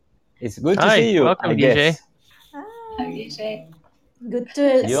 everybody. It's good to Hi, see you. welcome, I DJ. guess. Good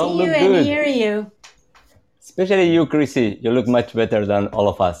to You all see you look and good. hear you. Especially you, Chrissy. You look much better than all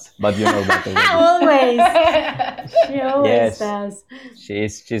of us, but you know that already. Always. She always Yes. does.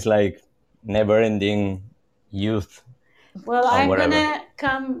 She's like never-ending youth. Well, Or I'm whatever. gonna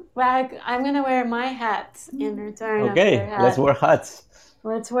come back. I'm gonna wear my hat in return of Okay, your hat. let's wear hats.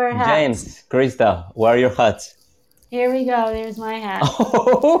 Let's wear hats. James, Krista, wear your hats. Here we go. There's my hat.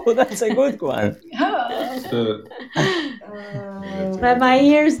 Oh, that's a good one. But my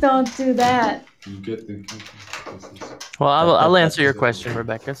ears don't do that. You get the. Well, I'll answer your question,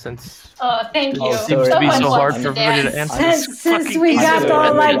 Rebecca, since Oh, thank you. Oh, it seems to be sorry. so hard wants for to everybody to dance. answer. this Since fucking we piece got of all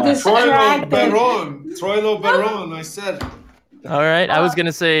shit. like Troilo distracted. Beron. Troilo Beron, I said. All right, I was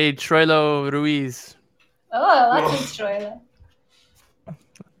gonna say Troilo Ruiz. Oh, that's Troilo.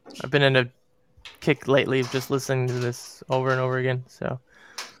 I've been in a kick lately of just listening to this over and over again. So,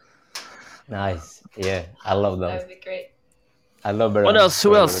 Nice. Yeah, I love That those. would be great. I love it. what else?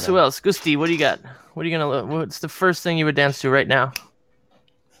 Who else? Who else? Gusti, what do you got? What are you gonna? What's the first thing you would dance to right now?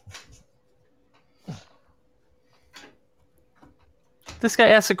 This guy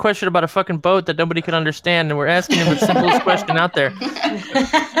asked a question about a fucking boat that nobody could understand, and we're asking him the simplest question out there.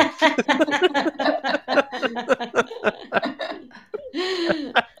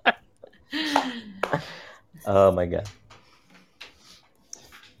 Oh my god.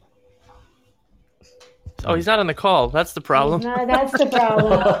 Oh, he's not on the call. That's the problem. No, that's the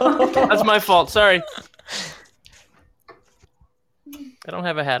problem. That's my fault. Sorry. I don't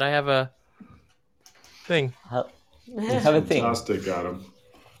have a hat. I have a thing. You have a thing. Fantastic, Adam.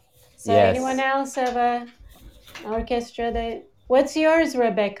 So anyone else have a orchestra that... What's yours,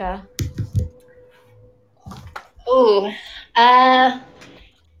 Rebecca? Oh,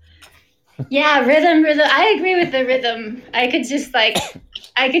 yeah, rhythm. I agree with the rhythm. I could just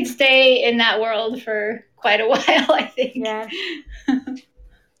I could stay in that world for quite a while, I think. Yeah.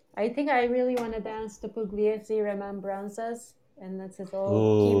 I think I really want to dance to Pugliese Remembrances, and that's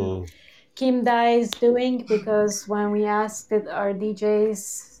all Kim Dai is doing, because when we asked our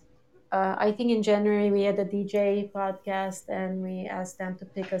DJs, I think in January we had a DJ podcast and we asked them to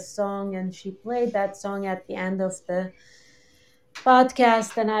pick a song, and she played that song at the end of the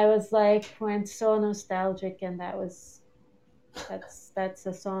podcast, and I was went so nostalgic, and that's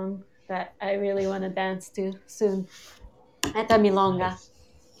a song that I really want to dance to soon at a milonga.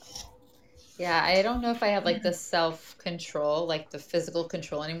 Yeah, I don't know if I have the self-control, the physical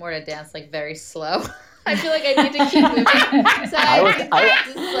control anymore to dance very slow. I feel like I need to keep moving. So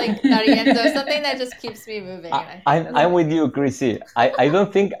so something that just keeps me moving. I'm with you, Chrissy. I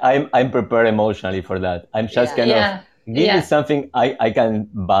don't think I'm prepared emotionally for that. I'm just kind of give me something I can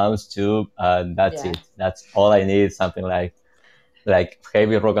bounce to. That's it. That's all I need. Something like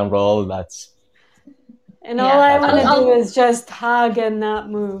heavy rock and roll. And all I want to do is just hug and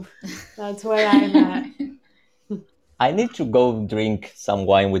not move. That's where I'm at. I need to go drink some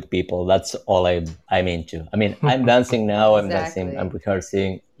wine with people. That's all I'm into. I mean, I'm dancing now. I'm dancing. I'm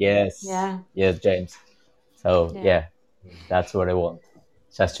rehearsing. Yes. Yeah. Yes, James. So yeah, that's what I want.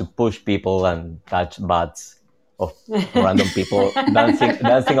 Just to push people and touch butts of random people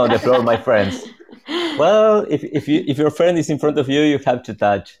dancing on the floor, my friends. Well, if your friend is in front of you, you have to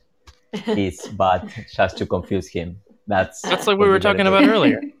touch his butt just to confuse him. That's like we were talking about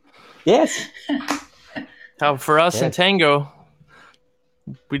earlier. Yes. How for us in tango,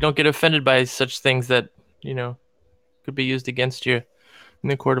 we don't get offended by such things that, could be used against you in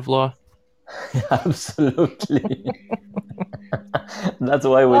the court of law. Absolutely. That's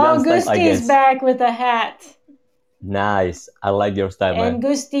why we dance time, I guess. Gusti's back with a hat. Nice. I like your style, man. And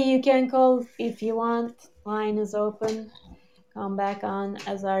Gusti, you can call if you want. Line is open. Come back on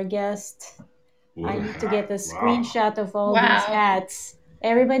as our guest. I need to get a screenshot of all these hats.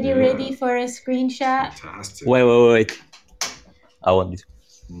 Everybody ready for a screenshot? Fantastic. Wait. I want this.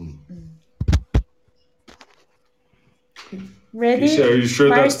 Ready? Keisha, are you sure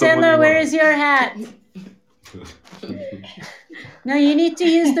that's the one Marcelo, you where want? is your hat? No, you need to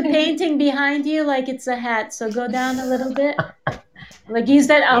use the painting behind you like it's a hat. So go down a little bit. Use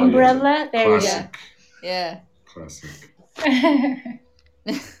that umbrella. There Classic. you go. Yeah. Classic.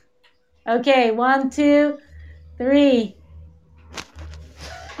 Okay, 1, 2, 3.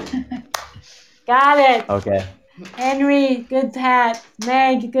 Got it. Okay. Henry, good hat.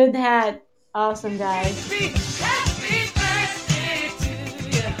 Meg, good hat. Awesome, guys.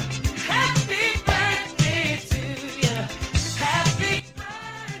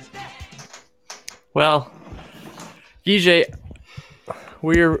 Well, DJ,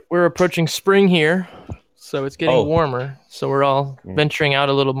 we're approaching spring here, so it's getting warmer. So we're all venturing out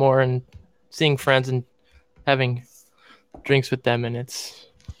a little more and seeing friends and having drinks with them, and it's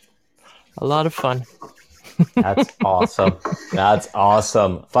a lot of fun. That's awesome. That's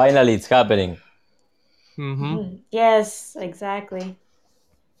awesome. Finally, it's happening. Mm-hmm. Yes, exactly.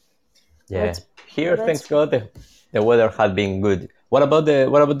 Yeah. Here, thanks God, the weather had been good. What about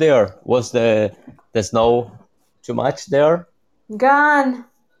there? Was the snow too much there? Gone.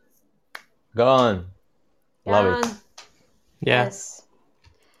 Love it. Yeah. Yes.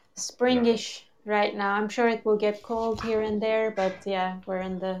 Springish right now. I'm sure it will get cold here and there, but yeah,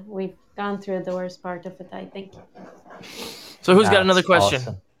 we've gone through the worst part of it, I think. So who's got another question?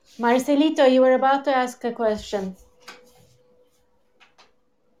 Awesome. Marcelito, you were about to ask a question.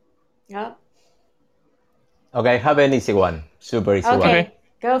 Yep. Okay, I have an easy one. Super easy one. Okay,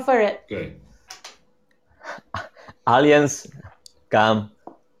 go for it. Okay. Aliens come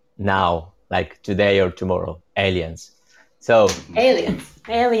now, like today or tomorrow. Aliens. So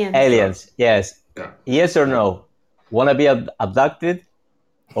Aliens. Yes. Yeah. Yes or no? Wanna be abducted,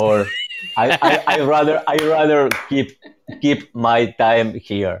 or I rather keep my time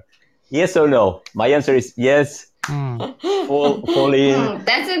here. Yes or no? My answer is yes. Full in.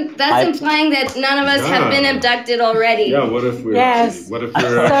 That's implying that none of us have been abducted already. Yeah, what if we're what if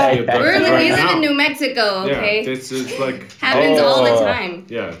we're actually abducted we right live now? in New Mexico, okay? Yeah, it's like happens all the time.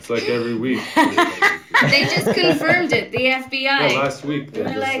 Yeah, it's like every week. They just confirmed it, the FBI. Yeah, last week. They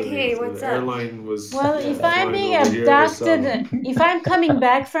were like, hey, what's the up? Airline was Well, if I'm being over here, abducted, if I'm coming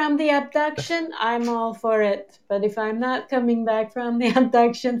back from the abduction, I'm all for it. But if I'm not coming back from the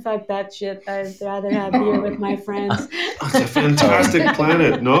abduction, fuck that shit. I'd rather have beer with my friends. It's a fantastic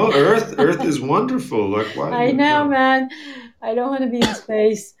planet. No, Earth is wonderful. Like, why? I know, man. I don't want to be in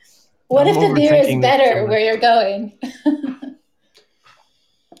space. What if the beer is better where you're going?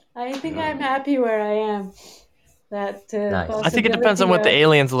 I think I'm happy where I am. That nice. I think it depends on what the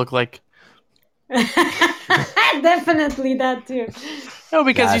aliens look like. Definitely that too. No,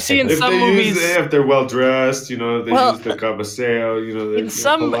 because you see in some movies, if they're well dressed, they use the cabaseo, they're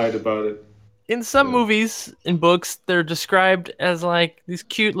polite about it. In some movies, in books, they're described as like these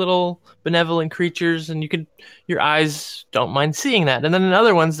cute little benevolent creatures, and your eyes don't mind seeing that. And then in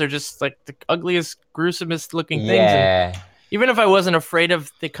other ones, they're just like the ugliest, gruesomest looking things. Yeah. And even if I wasn't afraid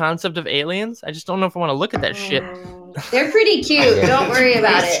of the concept of aliens, I just don't know if I want to look at that shit. They're pretty cute. Don't worry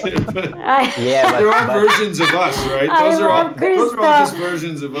about it. There are versions of us, right? Those are all just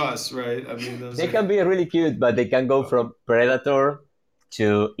versions of us, right? I mean, they can be really cute, but they can go from Predator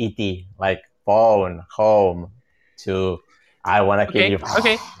to E.T., like phone, home, to I want to kill you.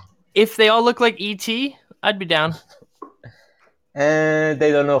 Okay. If they all look like E.T., I'd be down. And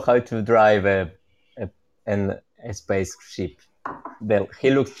they don't know how to drive a spaceship. He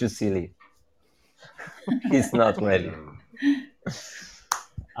looks too silly. He's not ready.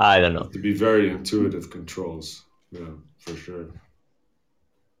 I don't know. To be very intuitive controls. Yeah, for sure.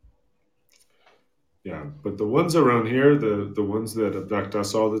 Yeah, but the ones around here, the ones that abduct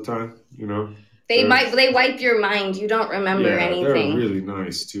us all the time, they wipe your mind. You don't remember anything. They're really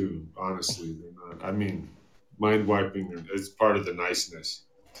nice too. Honestly, they're not. I mean, mind wiping is part of the niceness.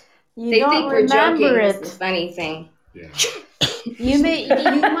 They think we're joking. It's the funny thing. Yeah. You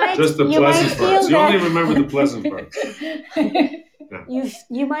might just the pleasant parts. You only remember the pleasant parts. Yeah.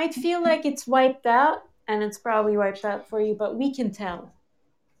 You might feel like it's wiped out, and it's probably wiped out for you, but we can tell.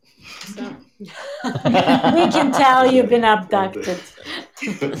 So we can tell you've been abducted.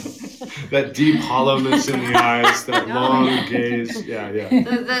 That deep hollowness in the eyes, that long gaze. Yeah.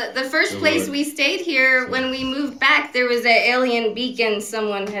 The first place we stayed here, when we moved back, there was an alien beacon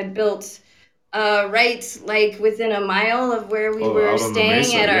someone had built right like within a mile of where we were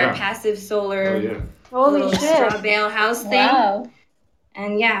staying at our passive solar holy shit straw bale house thing. Wow.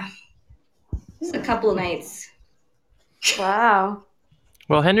 And just a couple nights. Wow.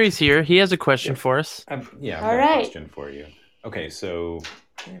 Well, Henry's here. He has a question for us. I've got a question for you. Okay, so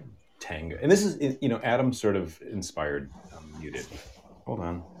Tango, and this is Adam sort of inspired. I'm muted. Hold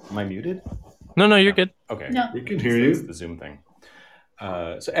on, am I muted? No, you're good. Okay, no, we can hear you. It's the Zoom thing.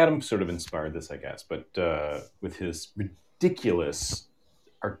 So Adam sort of inspired this, I guess, but with his ridiculous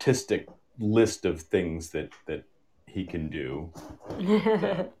artistic list of things that he can do.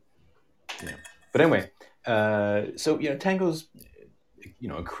 But anyway, so tango's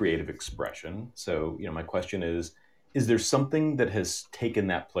a creative expression. So my question is there something that has taken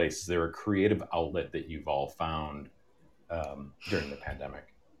that place? Is there a creative outlet that you've all found during the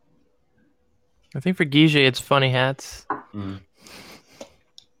pandemic? I think for Guille, it's funny hats.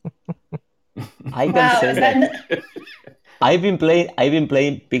 I can say that. I've been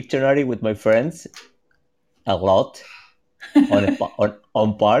playing Pictionary with my friends a lot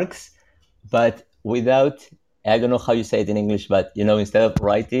on parks, but without, I don't know how you say it in English, but instead of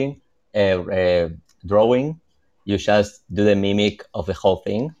writing, drawing, you just do the mimic of the whole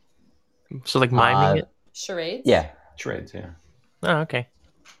thing. So like miming it? Charades? Yeah. Charades, yeah. Oh, okay.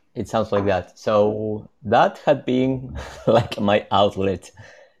 It sounds like that. So that had been like my outlet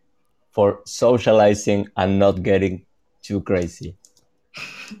for socializing and not getting too crazy.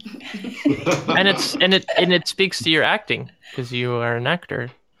 and it speaks to your acting because you are an actor.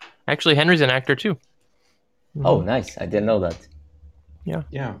 Actually, Henry's an actor too. Oh, nice! I didn't know that. Yeah.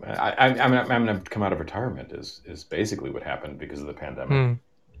 I'm gonna come out of retirement is basically what happened because of the pandemic.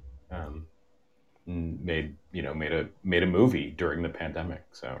 Made a movie during the pandemic,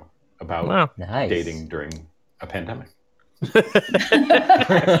 so about dating during a pandemic.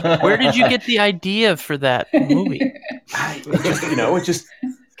 Where did you get the idea for that movie? It just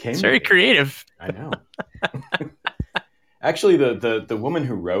came. It's very creative. I know. Actually, the woman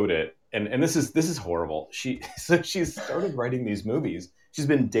who wrote it, and this is horrible. She's started writing these movies. She's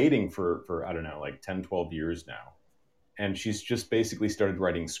been dating for I don't know, like 10, 12 years now. And she's just basically started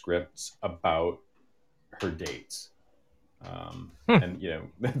writing scripts about her dates. And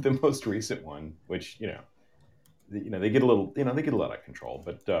the most recent one, which they get a little out of control.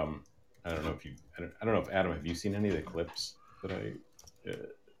 But I don't know if Adam, have you seen any of the clips that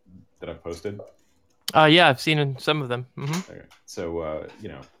I posted? Yeah, I've seen some of them. Mm-hmm. Okay. So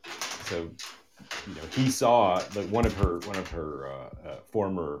he saw one of her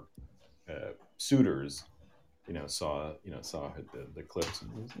former suitors. Saw the clips.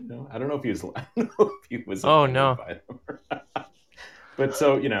 And I don't know if he was Oh offended no. by them. But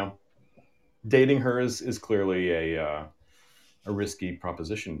so dating her is clearly a risky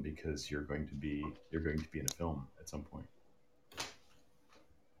proposition because you're going to be in a film at some point.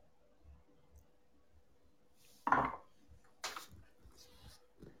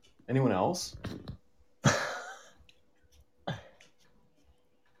 Anyone else?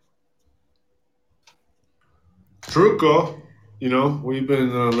 Truco, we've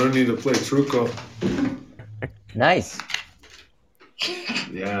been learning to play Truco. Nice.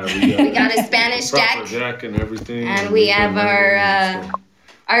 Yeah, we got a Spanish deck and everything, and we have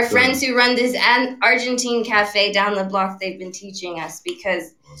our friends who run this Argentine cafe down the block. They've been teaching us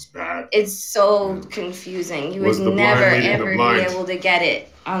because it's so confusing. You would never ever be able to get it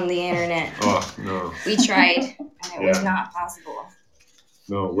on the internet. Oh no, we tried, and it was not possible.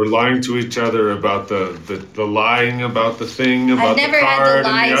 No, we're lying to each other about the lying about the thing about the card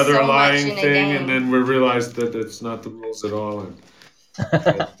and the other lying thing, and then we realized that it's not the rules at all, and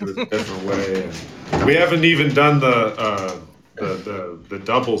there's a different way. And we haven't even done the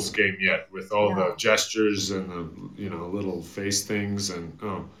doubles game yet with all the gestures and the little face things, and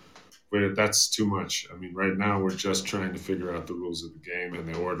that's too much. I mean, right now we're just trying to figure out the rules of the game and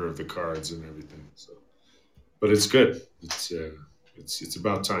the order of the cards and everything. So, but it's good. It's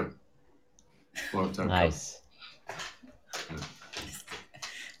about time. Long time. Nice.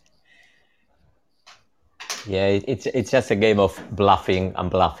 Yeah, it's just a game of bluffing and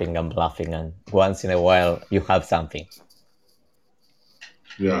bluffing and bluffing, and once in a while you have something.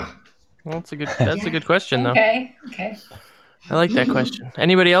 Yeah. Well, that's a good question, though. Okay. I like that question.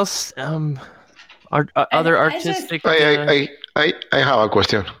 Anybody else? Other artistic? I have a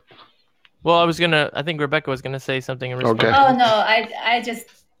question. Well, I think Rebecca was gonna say something in response. Okay. Oh no, I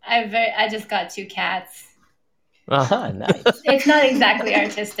just got 2 cats. Nice. It's not exactly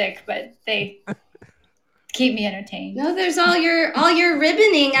artistic, but they keep me entertained. No, there's all your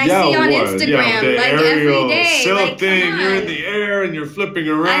ribboning I see on Instagram the like aerial every day. silk thing. You're in the air and you're flipping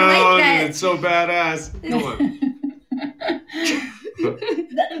around, and it's so badass. Come on.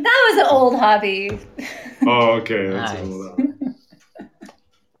 That was an old hobby. Oh, okay. That's Nice. an old hobby.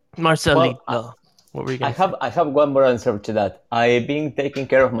 Marcelito, what were you going to say? I have one more answer to that. I've been taking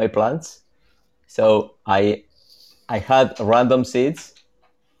care of my plants, so I had random seeds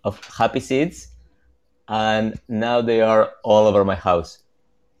of happy seeds, and now they are all over my house.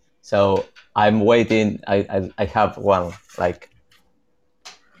 So I'm waiting. I have one like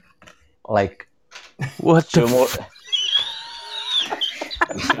what two more.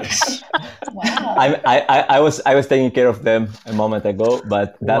 Wow. I was taking care of them a moment ago,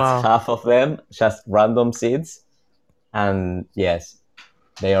 but that's half of them, just random seeds, and yes,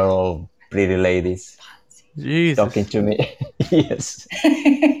 they are all pretty ladies talking to me. Yes,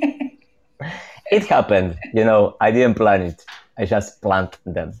 it happened. I didn't plan it. I just planted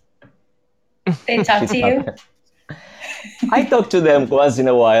them. They talk to you? I talk to them once in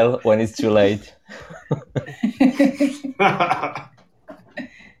a while when it's too late.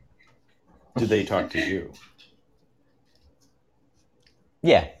 Do they talk to you?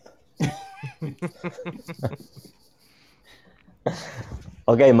 Yeah.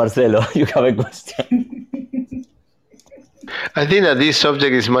 Okay, Marcelo, you have a question. I think that this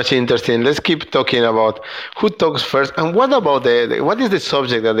subject is much interesting. Let's keep talking about who talks first, and what about what is the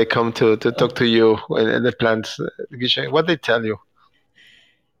subject that they come to talk to you in the plants? What they tell you?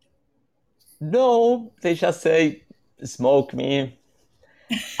 No, they just say, smoke me.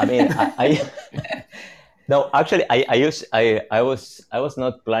 I mean, I no, actually, I was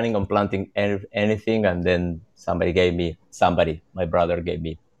not planning on planting anything, and then my brother gave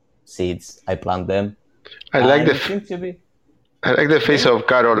me seeds. I plant them. I like the face of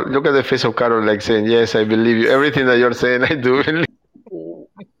Carol. Look at the face of Carol, like saying, "Yes, I believe you. Everything that you're saying, I do believe."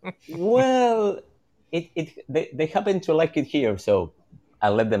 Well, they happen to like it here, so I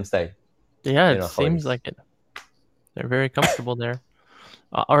let them stay. Yeah, it seems like it. They're very comfortable there.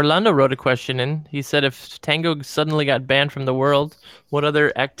 Orlando wrote a question in. He said, if Tango suddenly got banned from the world, what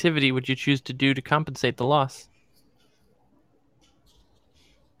other activity would you choose to do to compensate the loss?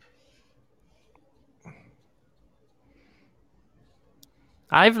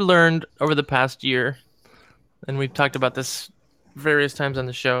 I've learned over the past year and we've talked about this various times on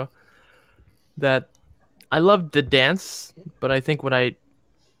the show, that I love the dance, but I think what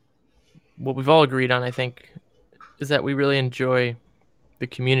we've all agreed on, I think, is that we really enjoy the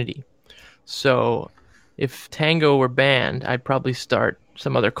community. So if tango were banned, I'd probably start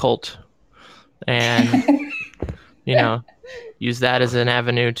some other cult and, use that as an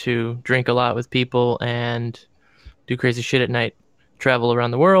avenue to drink a lot with people and do crazy shit at night, travel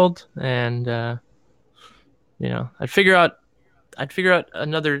around the world, and, I'd figure out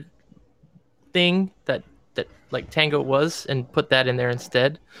another thing that like tango was and put that in there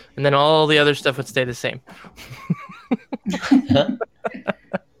instead, and then all the other stuff would stay the same.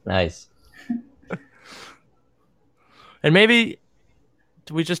 Nice. And maybe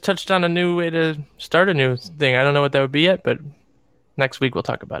we just touched on a new way to start a new thing. I don't know what that would be yet, but next week we'll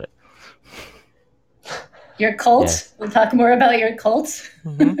talk about it. Your cult? Yeah. We'll talk more about your cult.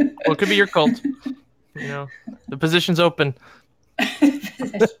 Mm-hmm. Well, it could be your cult. The position's open.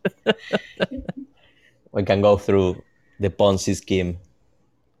 We can go through the Ponzi scheme,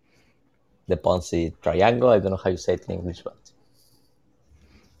 the Ponzi triangle. I don't know how you say it in English, but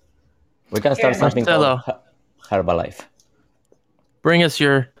we can start something called Herbalife. Bring us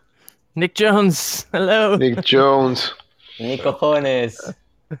your Nick Jones. Hello. Nick Jones. Nick Cojones.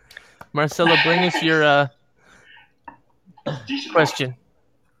 Marcelo, bring us your question.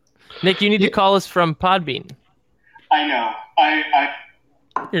 Nick, you need to call us from Podbean. I know.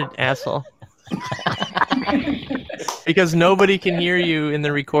 You're an asshole. Because nobody can hear you in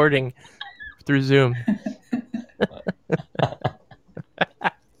the recording through Zoom.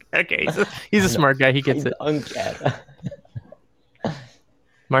 Okay, he's a smart guy. He gets it.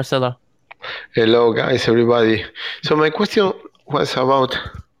 Marcelo. Hello, guys, everybody. So my question was about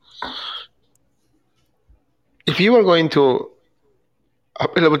if you were going to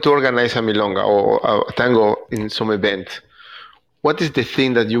be able to organize a milonga or a tango in some event, what is the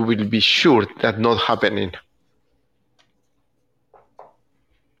thing that you will be sure that not happening?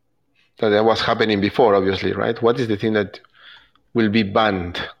 That was happening before, obviously, right? What is the thing that will be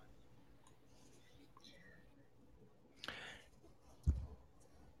banned?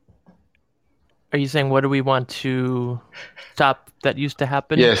 Are you saying what do we want to stop that used to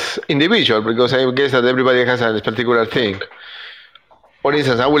happen? Yes, individual, because I guess that everybody has a particular thing. For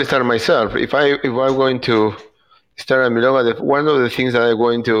instance, I will start myself. If I'm going to start a milonga, one of the things that I'm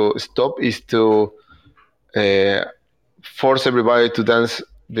going to stop is to force everybody to dance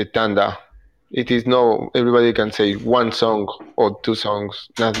the tanda. It is everybody can say one song or two songs.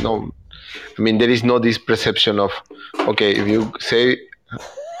 There is no this perception of, okay, if you say,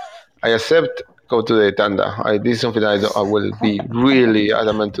 I accept, go to the tanda. This is something I will be really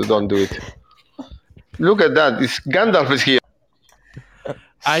adamant to don't do it. Look at that. Gandalf is here.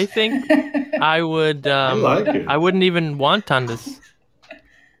 I think I would. I like it. I wouldn't even want tandas.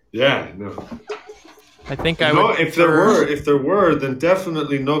 Yeah, no. I think I would. If there were, then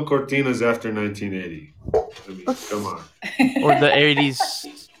definitely no cortinas after 1980. I mean, come on. Or the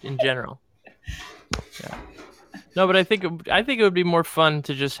 80s in general. Yeah. No, but I think it would be more fun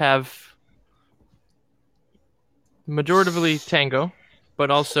to just have majoritively tango, but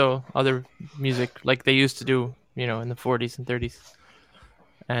also other music like they used to do, in the 40s and 30s.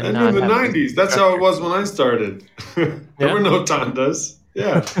 And in the 90s, that's how it was when I started. There were no tandas.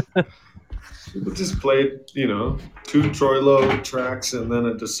 Yeah. People just played, 2 Troilo tracks and then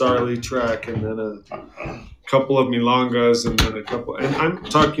a Desarli track and then a couple of milongas and then a couple. And I'm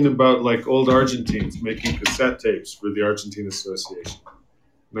talking about like old Argentines making cassette tapes for the Argentine Association,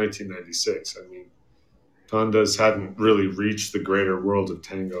 1996. I mean, tandas hadn't really reached the greater world of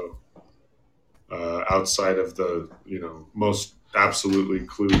tango outside of the, most absolutely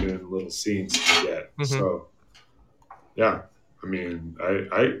clued in little scenes to get. Mm-hmm. So, yeah. I mean,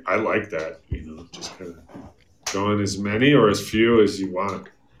 I like that, just kind of going as many or as few as you want.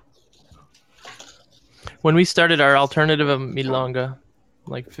 When we started our alternative of milonga,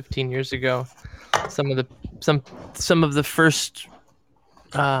 like 15 years ago, some of the first,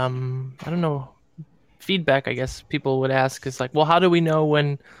 I don't know, feedback I guess people would ask is like, well, how do we know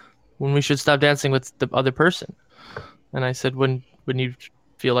when we should stop dancing with the other person? And I said, when you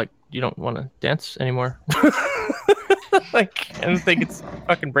feel like you don't want to dance anymore. Like, I don't think it's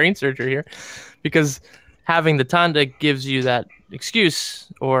fucking brain surgery here, because having the tanda gives you that excuse,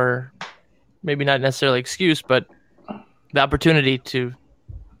 or maybe not necessarily excuse, but the opportunity to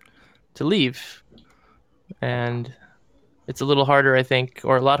leave. And it's a little harder, I think,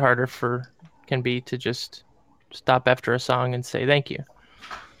 or a lot harder can be to just stop after a song and say thank you.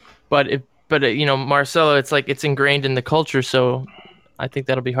 But Marcelo, it's like it's ingrained in the culture, so I think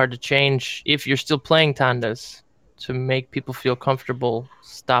that'll be hard to change if you're still playing tandas, to make people feel comfortable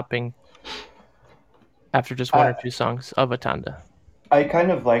stopping after just one or two songs of a tanda. I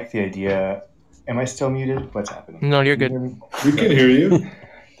kind of like the idea. Am I still muted? What's happening? No, you're good. We can hear you.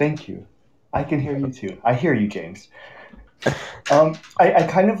 Thank you. I can hear you too. I hear you, James. I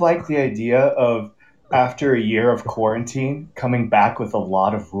kind of like the idea of, after a year of quarantine, coming back with a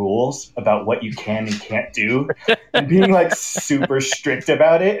lot of rules about what you can and can't do, and being like super strict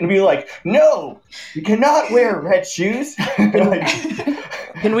about it, and be like, no, you cannot wear red shoes. Like,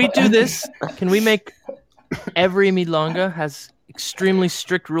 can we do this? Can we make every milonga has extremely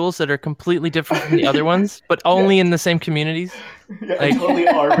strict rules that are completely different from the other ones, but only in the same communities? Yeah, like, totally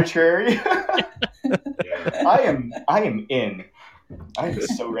arbitrary. I am in. I am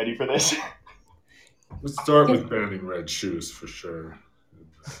so ready for this. Let's start with banning red shoes for sure.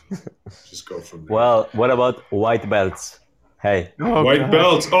 Just go from there. Well, what about white belts? Hey. White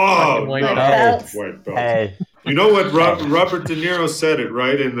belts. Oh, white no. belts. White belts. Hey. You know what? Robert De Niro said it,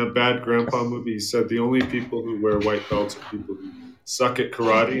 right? In the Bad Grandpa movie, he said the only people who wear white belts are people who suck at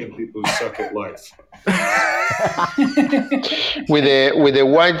karate and people who suck at life. with the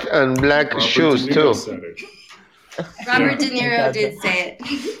white and black shoes too. Robert De Niro did say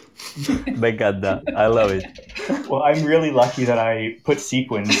it. Me encanta. I love it. Well, I'm really lucky that I put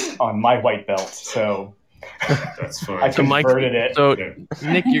sequins on my white belt, so that's fine. I converted it. So,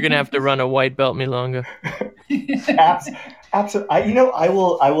 Nick, you're gonna have to run a white belt milonga. Absolutely. I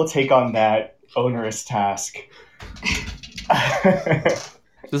will take on that onerous task.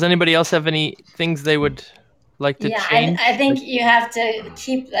 Does anybody else have any things they would like to change? I think you have to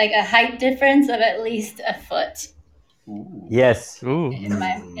keep like a height difference of at least a foot. Ooh. Yes. Ooh. In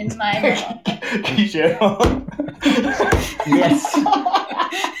my Yes.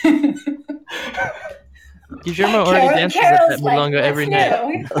 Guillermo already dances at that milonga every night.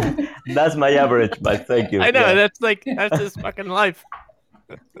 That's my average, but thank you. I know, that's his fucking life.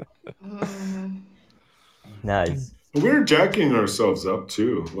 Nice. We're jacking ourselves up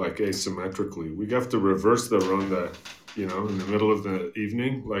too, like asymmetrically. We have to reverse the ronda, in the middle of the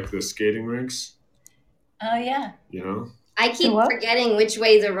evening, like the skating rinks. Oh yeah. I keep forgetting which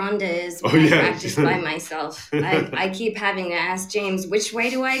way the ronda is when I practice by myself. I keep having to ask James, which way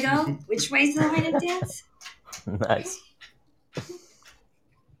do I go? Which way's the line of dance? Nice.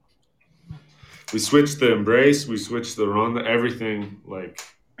 We switched the embrace, we switched the ronda, everything like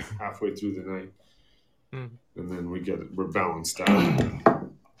halfway through the night. And then we're balanced out.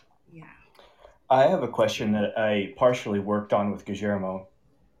 I have a question that I partially worked on with Guillermo,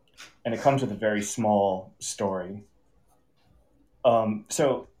 and it comes with a very small story.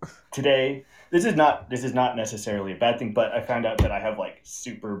 So today, this is not necessarily a bad thing, but I found out that I have like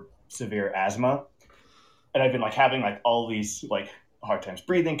super severe asthma, and I've been like having like all these like hard times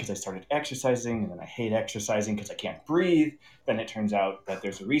breathing because I started exercising, and then I hate exercising because I can't breathe. Then it turns out that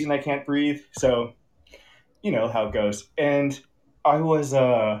there's a reason I can't breathe. So you know how it goes. And I was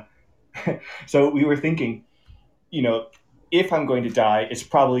so we were thinking, if I'm going to die, it's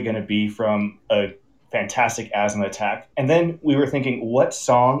probably going to be from a fantastic asthma attack. And then we were thinking, what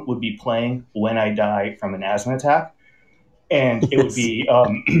song would be playing when I die from an asthma attack? And it would be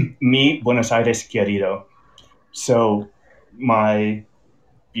Mi Buenos Aires Querido. So my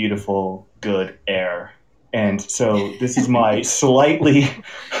beautiful, good air. And so this is my slightly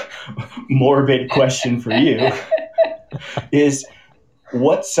morbid question for you is,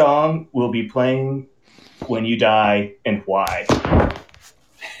 what song will be playing when you die and why?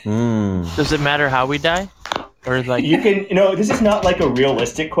 Does it matter how we die? Or like you can, this is not like a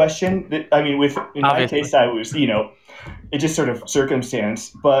realistic question. I mean, in my case, I was, it just sort of circumstance,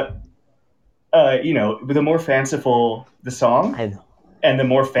 but the more fanciful the song and the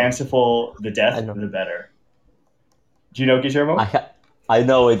more fanciful the death, the better. Do you know Guillermo? I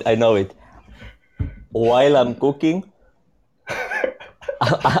know it. While I'm cooking,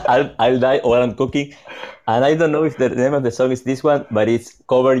 I'll die while I'm cooking. And I don't know if the name of the song is this one, but it's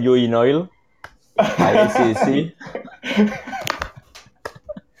Cover You in Oil by AC/DC.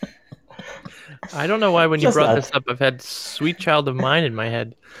 I don't know why when you brought this up, I've had Sweet Child of Mine in my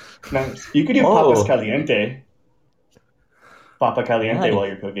head. Nice. You could do Papas Caliente. Papa Caliente while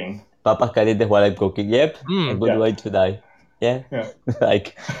you're cooking. Papas Caliente while I'm cooking. Yep. A good way to die. Yeah.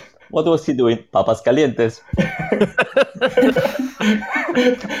 Like, what was he doing? Papas Calientes.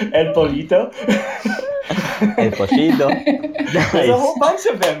 El Pollito. El Pollito. Nice. There's a whole bunch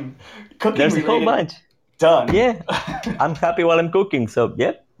of them. There's a whole bunch. Done. Yeah. I'm happy while I'm cooking. So,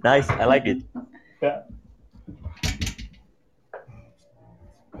 yep. Nice. I like it. Yeah.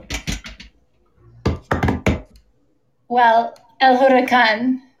 Well, El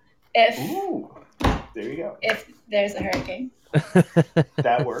Huracan. Ooh, there you go. If there's a hurricane.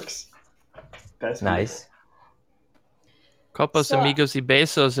 That works. That's Nice. Copos amigos y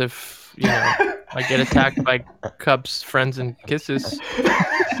besos if, I get attacked by Cubs friends and kisses.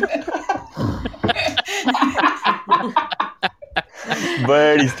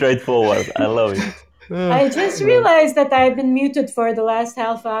 Very straightforward. I love it. I just realized that I've been muted for the last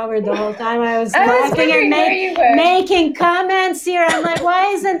half hour. The whole time I was laughing and making comments here. I'm like, why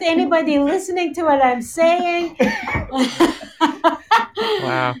isn't anybody listening to what I'm saying?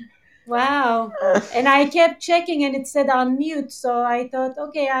 Wow. Wow. And I kept checking and it said unmute. So I thought,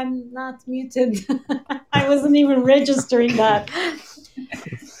 okay, I'm not muted. I wasn't even registering that.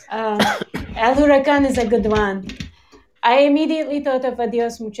 El Huracan is a good one. I immediately thought of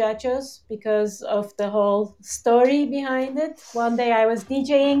Adios Muchachos because of the whole story behind it. One day I was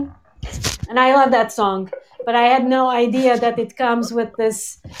DJing and I love that song, but I had no idea that it comes with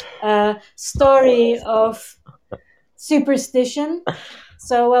this story of superstition.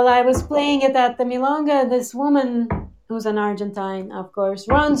 So while I was playing it at the Milonga, this woman, who's an Argentine, of course,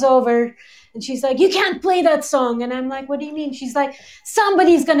 runs over and she's like, you can't play that song. And I'm like, what do you mean? She's like,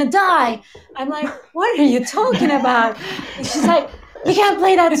 somebody's gonna die. I'm like, what are you talking about? And she's like, you can't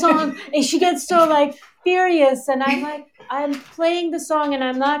play that song. And she gets so like furious. And I'm like, I'm playing the song and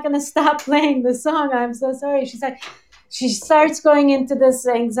I'm not gonna stop playing the song. I'm so sorry. She's like, she starts going into this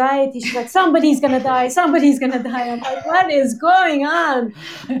anxiety. She's like, somebody's gonna die. Somebody's gonna die. I'm like, what is going on?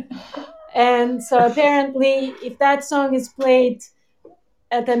 And so apparently, if that song is played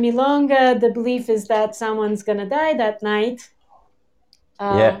at the Milonga, the belief is that someone's gonna die that night.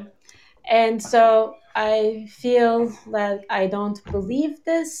 And so I feel that I don't believe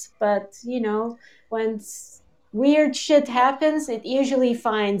this, but when weird shit happens, it usually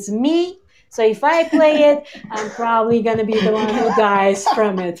finds me. So if I play it, I'm probably gonna be the one who dies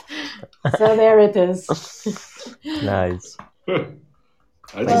from it. So there it is. Nice.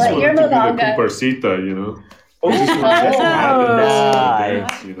 I just wanted to be the comparsita, Nice.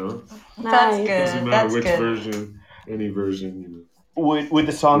 That's good. Doesn't matter which version, any version, Would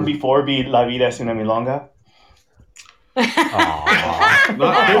the song before be La Vida es una Milonga?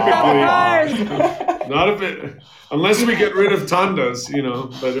 Not typically. Not if it, unless we get rid of tandas,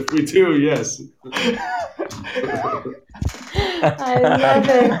 But if we do, yes. I love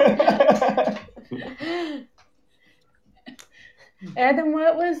it. Adam,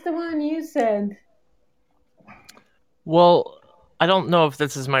 what was the one you said? Well, I don't know if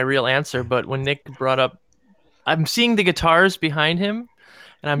this is my real answer, but when Nick brought up, I'm seeing the guitars behind him,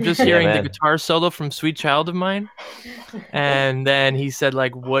 and I'm just hearing the guitar solo from Sweet Child of Mine. And then he said,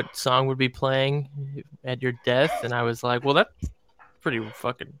 like, what song would be playing at your death? And I was like, well, that's pretty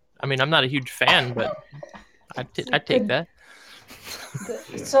fucking... I mean, I'm not a huge fan, but I'd take that.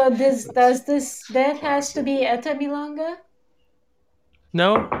 So does this death has to be at a Milonga?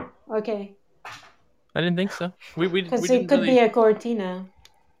 No. Okay. I didn't think so. Because it could be a Cortina.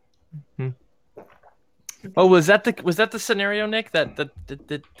 Oh, was that the scenario, Nick? That the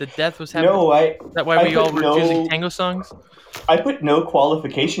death was happening? No, Is that why we all were choosing tango songs? I put no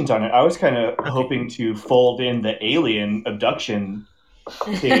qualifications on it. I was kind of hoping to fold in the alien abduction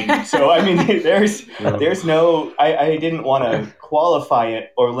thing. So I mean, there's no. I didn't want to qualify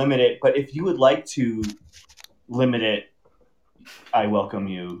it or limit it. But if you would like to limit it, I welcome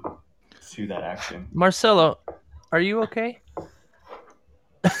you to that action. Marcelo, are you okay?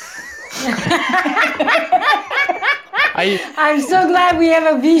 I'm so glad we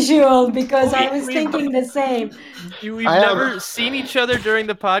have a visual because I was thinking the same. We've never seen each other during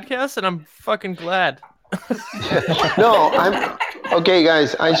the podcast, and I'm fucking glad. No, I'm okay,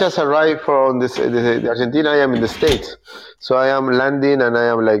 guys. I just arrived from the Argentina. I am in the States, so I am landing, and I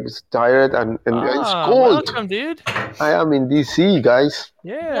am like tired, and it's cold. Welcome, dude. I am in DC, guys.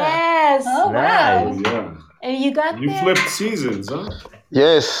 Yeah. Yes. Oh, wow. Yeah. And you got You there? flipped seasons, huh?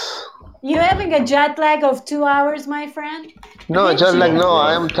 Yes. You having a jet lag of 2 hours, my friend? No, just like no.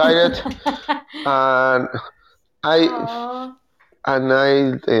 I am tired, and Aww.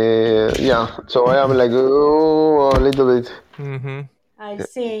 yeah. So I am like a little bit. Mm-hmm. I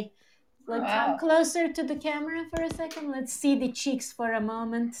see. Let's come closer to the camera for a second. Let's see the cheeks for a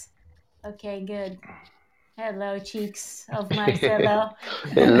moment. Okay, good. Hello, cheeks of Marcelo.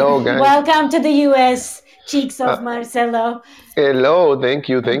 Hello, guys. Welcome to the U.S., cheeks of Marcelo. Hello, thank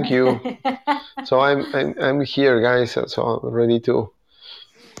you. So I'm here, guys. So I'm ready to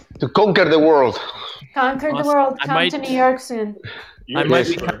conquer the world. Conquer the world. Come to New York soon. I might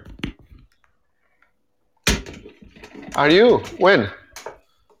be. Are you? When?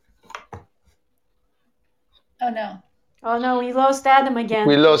 Oh no. Oh no, we lost Adam again.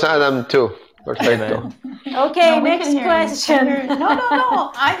 We lost Adam too. Perfecto. Okay, No, we next can hear you. question.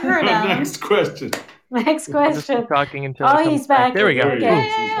 No. I heard Adam. Next question. Next question. Keep talking until Oh, it comes he's back. There we go. There he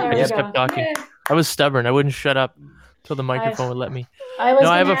is. There I we just go. kept talking. I was stubborn. I wouldn't shut up till the microphone would let me. I was No,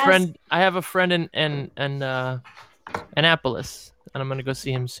 I have gonna a friend. I have a friend in Annapolis, and I'm gonna go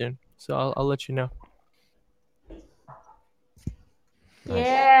see him soon. So I'll let you know.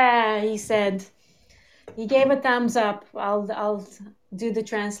 Yeah, he said. He gave a thumbs up. I'll do the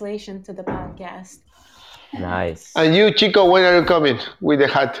translation to the podcast. Nice. And you, Chico, when are you coming with the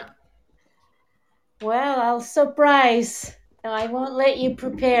hat? Well, I'll surprise. I won't let you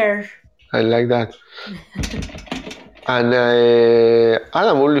prepare. I like that. And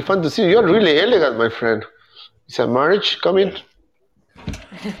Adam, it will be fun to see you. You're really elegant, my friend. Is a marriage coming?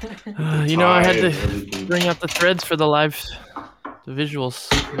 You know, I had to bring up the threads for the visuals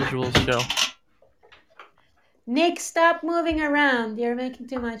show. Nick, stop moving around. You're making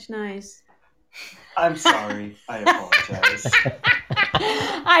too much noise. I'm sorry. I apologize.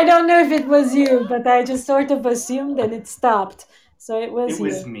 I don't know if it was you, but I just sort of assumed and it stopped. So it was you. It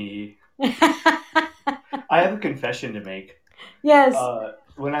was me. I have a confession to make. Yes.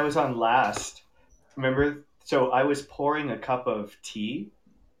 When I was on last, remember? So I was pouring a cup of tea,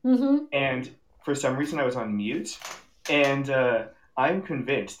 and for some reason I was on mute, and I'm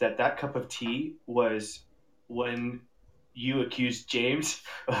convinced that cup of tea was when you accused James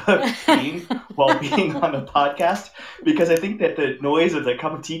of peeing while being on a podcast, because I think that the noise of the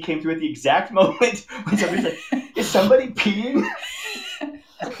cup of tea came through at the exact moment when somebody's like, "Is somebody peeing?"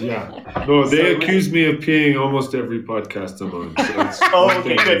 Yeah. No, they accuse me of peeing almost every podcast I'm on. So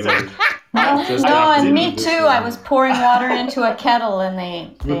okay, good. And me too. I was pouring water into a kettle and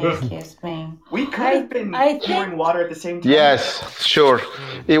they accused me. We could have been pouring water at the same time. Yes, sure.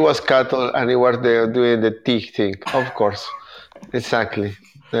 It was cattle and it was doing the tea thing, of course. Exactly.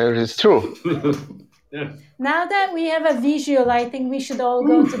 That is true. Yeah. Now that we have a visual, I think we should all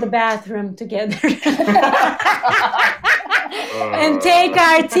go to the bathroom together. And take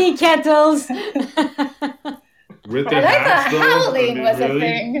our tea kettles. With the I like hats, the though? howling was really? a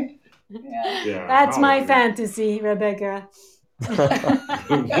thing. Yeah, That's my howling. fantasy, Rebecca.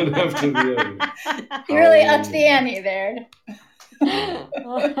 One after the other. You really upped the ante there.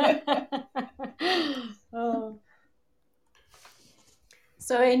 Oh.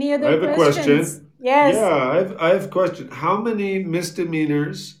 So any other I have a questions? question. Yes. Yeah, I have a question. How many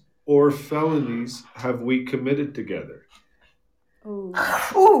misdemeanors or felonies have we committed together? Ooh,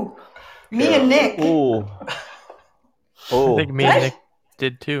 me and Nick. I think me and Nick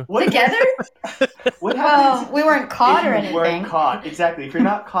did too. Together? What Well, we weren't caught or if you weren't anything. caught? Exactly. If you're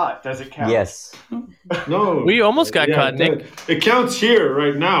not caught, does it count? Yes. No. We almost got caught, Nick. It counts here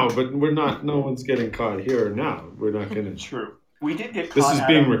right now, but we're not. No one's getting caught here now. We're not going to. True. We did get caught. This is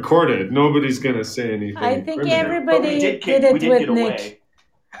being Adam. recorded. Nobody's going to say anything. I think criminal. everybody But did we it did with get Nick. away.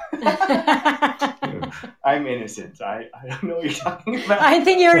 I'm innocent. I don't know what you're talking about. I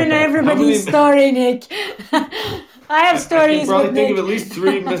think you're in everybody's story, Nick. I have I can stories probably with think Nick. of at least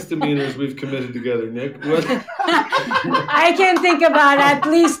 3 misdemeanors we've committed together, Nick. What? I can think about at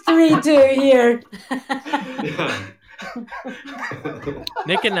least 3 too here.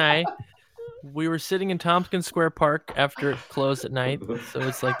 Nick and I, we were sitting in Tompkins Square Park after it closed at night. So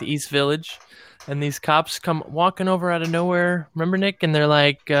it's like the East Village. And these cops come walking over out of nowhere. Remember, Nick? And they're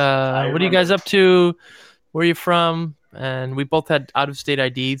like, what are you guys up to? Where are you from? And we both had out-of-state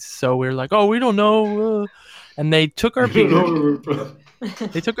IDs. So we were like, oh, we don't know. And they took our beers.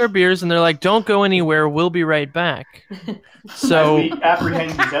 They took our beers, and they're like, don't go anywhere. We'll be right back. So As we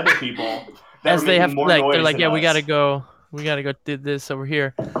apprehend these other people, that as were they making have, more like, noise they're like, than yeah, we us. gotta go do this over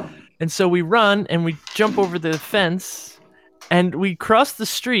here. And so we run and we jump over the fence and we cross the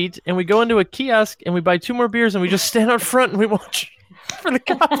street and we go into a kiosk and we buy 2 more beers and we just stand out front and we watch for the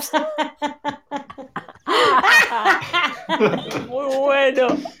cops.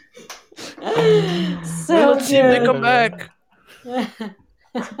 Bueno. So Let's see if they good. come back.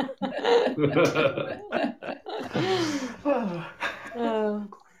 Oh.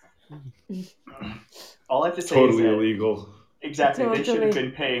 All I have to say Totally is that illegal. Exactly. They should have Totally.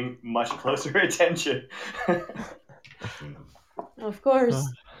 been paying much closer attention. Of course.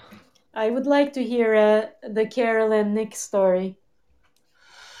 I would like to hear the Carol and Nick story.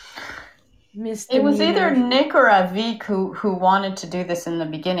 It was either Nick or Avik who wanted to do this in the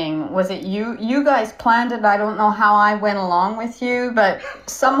beginning. Was it you? You guys planned it. I don't know how I went along with you, but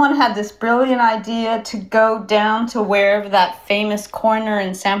someone had this brilliant idea to go down to wherever that famous corner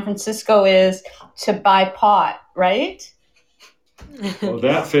in San Francisco is to buy pot, right? Oh,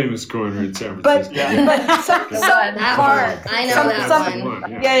 that famous corner in San But Francisco. but some That part. one. I know that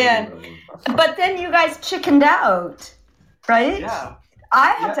one. Yeah. But then you guys chickened out, right? Yeah.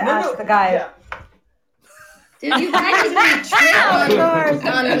 I had to ask the guy. Yeah. Dude, you practically tripped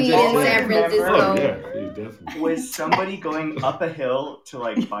on me in San Francisco. Oh, yeah, you definitely. Was somebody going up a hill to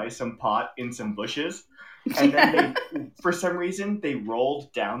like buy some pot in some bushes, and then they, for some reason, they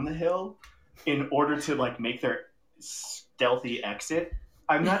rolled down the hill in order to like make their stealthy exit.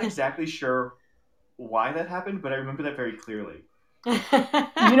 I'm not exactly sure why that happened, but I remember that very clearly.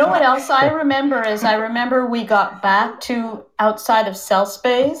 You know what else I remember is I remember we got back to outside of cell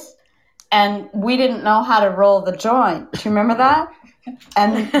space and we didn't know how to roll the joint. Do you remember that?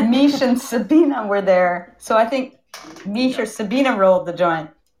 And Mish and Sabina were there. So I think Mish or Sabina rolled the joint.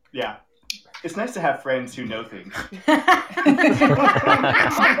 Yeah. It's nice to have friends who know things.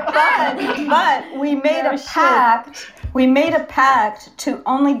 But we made a pact. We made a pact to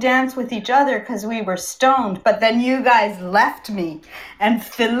only dance with each other because we were stoned. But then you guys left me, and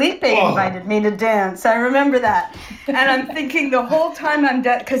Felipe invited me to dance. I remember that, and I'm thinking the whole time I'm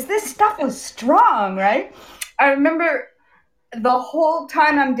because this stuff was strong, right? I remember the whole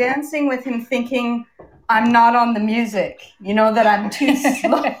time I'm dancing with him, thinking I'm not on the music. You know that I'm too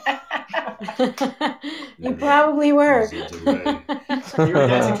slow. You probably were. You were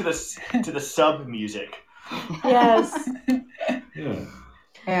dancing to the sub music. Yes.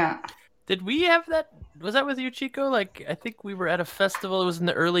 Yeah. Did we have that? Was that with you, Chico? Like, I think we were at a festival. It was in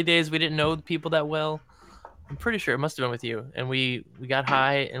the early days. We didn't know the people that well. I'm pretty sure it must have been with you. And we got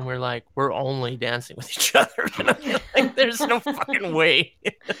high, and we're like, we're only dancing with each other. And I'm like, there's no fucking way.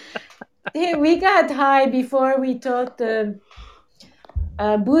 Yeah, we got high before we taught the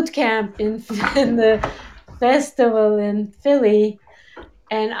boot camp in the festival in Philly,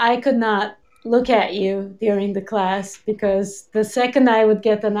 and I could not look at you during the class because the second I would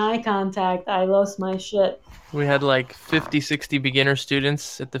get an eye contact, I lost my shit. We had like 50, 60 beginner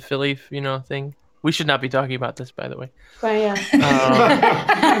students at the Philly, thing. We should not be talking about this, by the way. But yeah.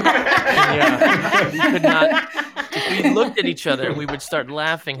 We could not. If we looked at each other, we would start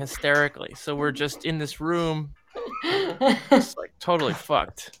laughing hysterically. So we're just in this room, just like totally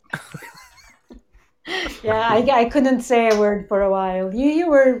fucked. Yeah, I couldn't say a word for a while. You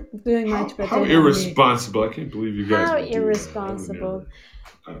were doing much better. How irresponsible! I can't believe you guys. How would do that. irresponsible!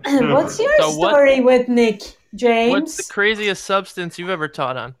 Never. What's your story with Nick, James? What's the craziest substance you've ever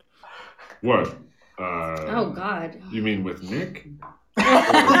taught on? What? Oh God! You mean with Nick?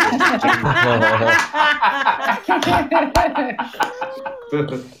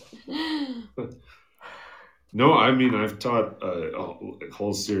 No, I mean I've taught a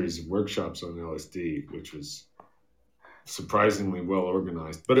whole series of workshops on LSD, which was surprisingly well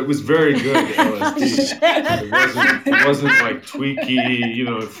organized, but it was very good LSD. It wasn't like tweaky,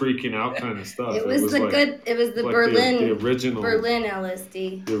 freaking out kind of stuff. It was the Berlin, the original Berlin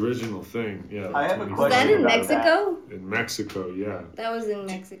LSD. The original thing, yeah. I have a question. Was that in Mexico? In Mexico, yeah. That was in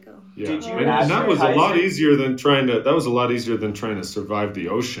Mexico. Yeah, Did you and that was a lot easier than trying to survive the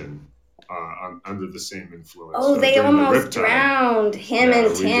ocean under the same influence. Oh, they during the almost riptide. drowned him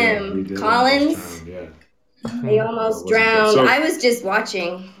and Tim we did Collins. almost drown, yeah. They almost drowned. So- I was just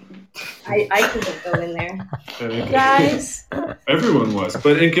watching. I couldn't go in there. Guys, everyone was,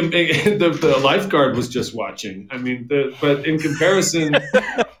 but the lifeguard was just watching. I mean, but in comparison,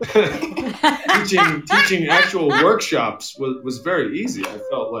 teaching actual workshops was very easy. I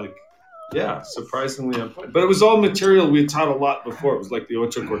felt like, yeah, surprisingly, but it was all material we taught a lot before. It was like the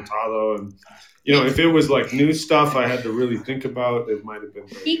Ocho Cortado, and if it was like new stuff I had to really think about, it might have been.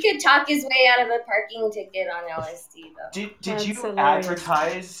 He could talk his way out of a parking ticket on LSD, though. Did you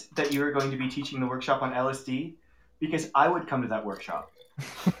advertise that you were going to be teaching the workshop on LSD? Because I would come to that workshop.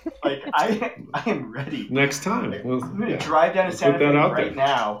 Like I am ready. Next time, I'm gonna drive down to Santa Fe right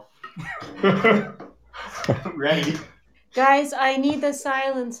now. I'm ready. guys, I need a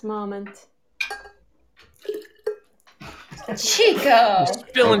silence moment. Chico! You're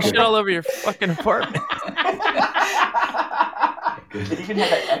spilling shit all over your fucking apartment.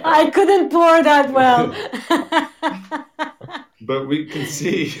 I couldn't pour that well. But we can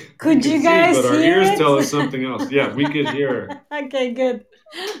see. Could you guys but our hear ears it? tell us something else. Yeah, we could hear. Okay, good.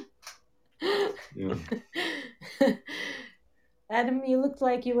 Yeah. Adam, you looked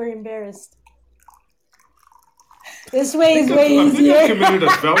like you were embarrassed. This way is way I think I easier. committed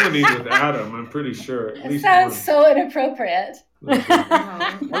a felony with Adam. I'm pretty sure. At It least sounds one. so inappropriate.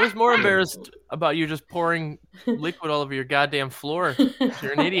 I was more embarrassed about you just pouring liquid all over your goddamn floor.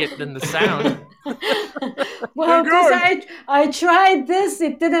 You're an idiot than the sound. Well, because I tried this,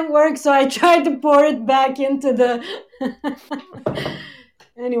 it didn't work, so I tried to pour it back into the...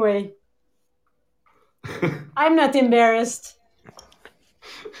 Anyway. I'm not embarrassed.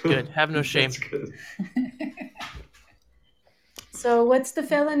 Good. Have no shame. So what's the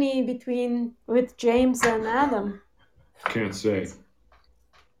felony with James and Adam? Can't say.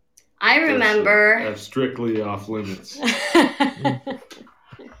 I remember. That's strictly off limits.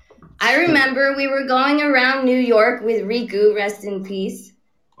 I remember we were going around New York with Riku, rest in peace,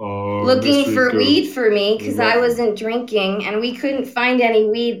 looking for weed for me because I wasn't drinking, and we couldn't find any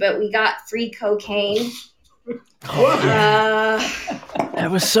weed, but we got free cocaine. That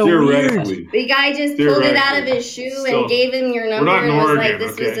was so weird. The guy just pulled it out of his shoe and gave him your number and was like,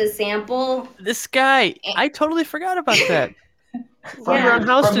 this was a sample. This guy, I totally forgot about that. We're on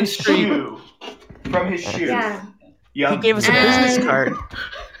Houston Street. From his shoe. Yeah. He gave us a business card.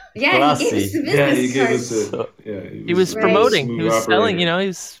 Yeah, he gave us a business card. He was promoting. He was selling,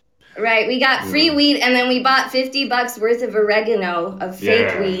 he's... Right, we got free weed, and then we bought $50 worth of oregano of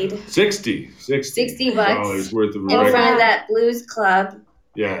fake weed. $60 worth of oregano. In front of that blues club.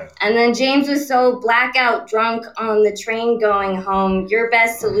 Yeah. And then James was so blackout drunk on the train going home, your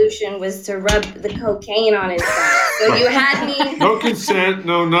best solution was to rub the cocaine on his back. So you had me... No consent,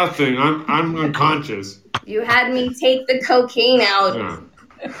 no nothing. I'm unconscious. You had me take the cocaine out,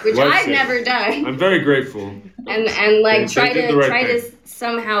 which I've never done. I'm very grateful. And like try thing. to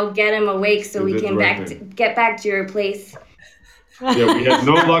somehow get him awake so we can get back to your place. Yeah, we had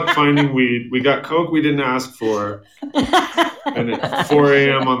no luck finding weed. We got coke we didn't ask for. And at 4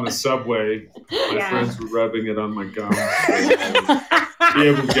 a.m. on the subway, my friends were rubbing it on my gum. So be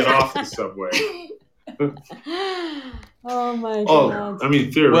able to get off the subway. Oh my God. I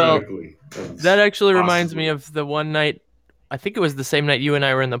mean, theoretically. Well, that actually reminds me of the one night, I think it was the same night you and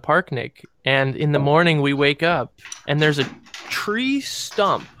I were in the park, Nick. And in the morning we wake up and there's a tree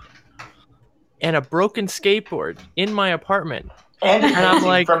stump and a broken skateboard in my apartment. And I'm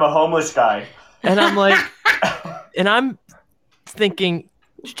like, from a homeless guy. And I'm like, and I'm thinking,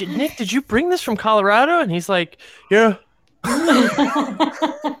 Nick, did you bring this from Colorado? And he's like, yeah.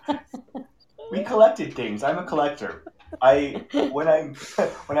 We collected things. I'm a collector. When I'm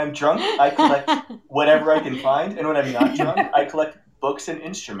drunk, I collect whatever I can find, and when I'm not drunk, I collect books and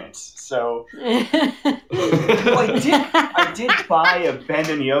instruments. So I did buy a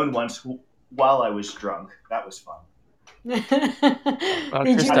bandoneon once while I was drunk. That was fun. Did you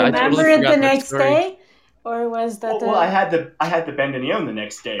remember it the next day, or was that? Well, I had the bandoneon the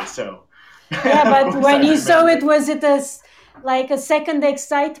next day, so. Yeah, but when you saw it, was it like a second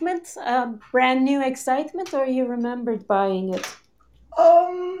excitement, brand new excitement, or you remembered buying it?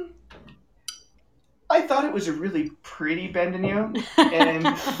 I thought it was a really pretty bandoneon,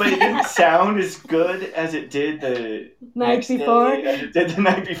 but it didn't sound as good as it did the night before.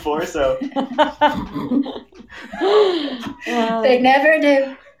 So they never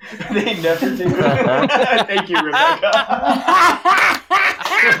do. They never do. Thank you, Rebecca.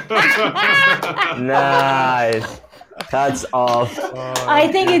 Nice. Hats off. I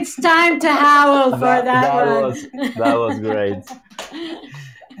think it's time to howl for that one. That was great.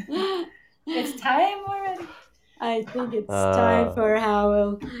 It's time already. I think it's time for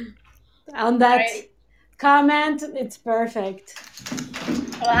howl. On that comment, it's perfect.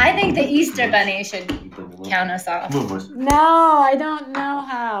 Well, I think the Easter Bunny should count us off. No, I don't know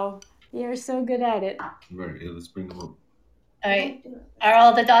how. You're so good at it. Right, yeah, let's bring them up. All right. Are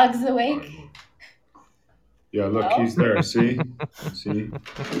all the dogs awake? Yeah, look, he's there. See? He's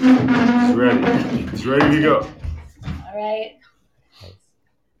ready. He's ready to go. All right.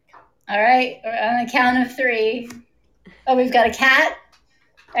 All right. We're on the count of 3. Oh, we've got a cat.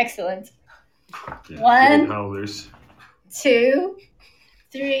 Excellent. Yeah, 1, howlers. 2,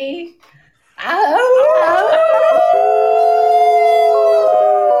 3. Ow!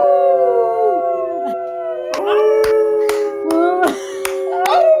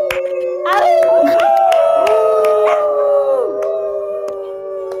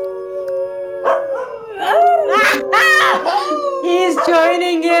 He's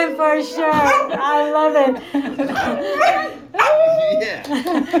joining in for sure. I love it.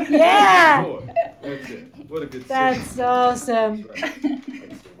 Yeah. That's it. What a good That's awesome.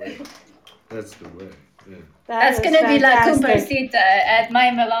 That's the way. Yeah. That's going to be La Cupercita at my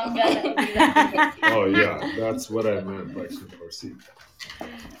Malonga. Oh, yeah. That's what I meant by Cupercita.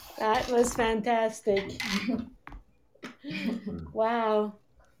 That was fantastic. Wow.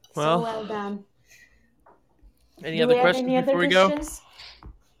 Well, So well done. Any Do other we have questions any other before we go? questions?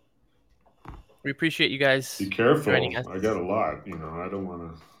 We appreciate you guys. Be careful. joining us. I got a lot. I don't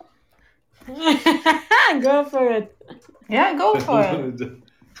want to. Go for it. Yeah, go for it.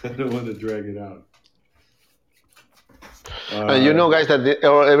 I don't want to drag it out. You know, guys, that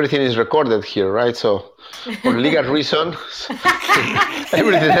everything is recorded here, right? So, for legal reasons,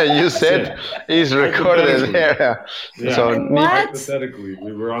 everything that you said is recorded there. Yeah. So, hypothetically,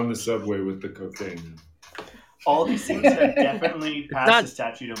 we were on the subway with the cocaine. All these things have definitely passed the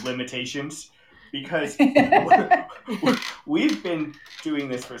statute of limitations because we've been doing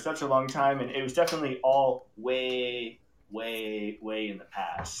this for such a long time, and it was definitely all way in the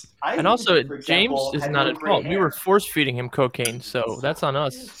past. And also, for James example, is had not no at gray fault. We hair. were force feeding him cocaine, so that's on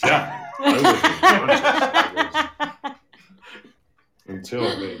us. Yeah. Until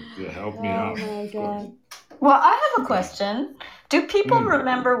they helped me out. Oh my god. Well, I have a question. Do people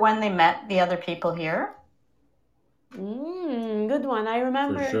remember when they met the other people here? Good one. I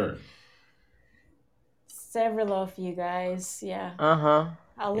remember For sure. several of you guys. Yeah.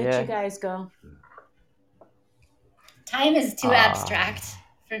 I'll let Yeah. you guys go. Time is too abstract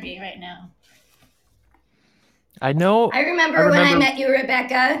for me right now. I know. I remember when I met you,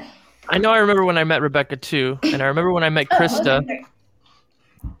 Rebecca. I know. I remember when I met Rebecca too, and I remember when I met Krista,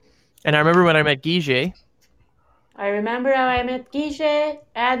 and I remember when I met Guige. I remember how I met Guige,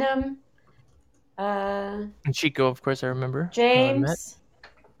 Adam, And Chico, of course, I remember. how I met. James,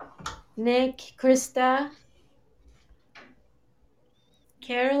 Nick, Krista,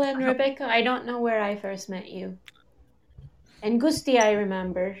 Carol, and Rebecca. I don't know where I first met you. And Gusti, I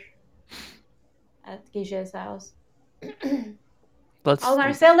remember at Guige's house.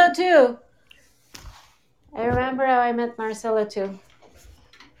 Marcelo too. I remember how I met Marcelo too.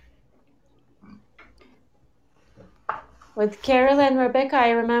 With Carol and Rebecca, I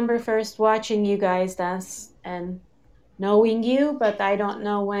remember first watching you guys dance and knowing you, but I don't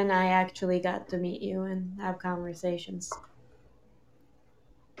know when I actually got to meet you and have conversations.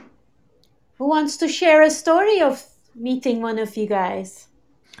 Who wants to share a story of meeting one of you guys?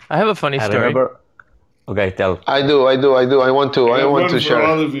 I have a funny I story. remember. Okay, tell. I do. I want to share.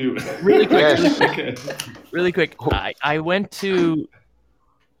 all of you. Really quick. Yes. Really quick. I went to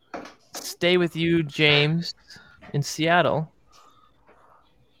stay with you, James, in Seattle,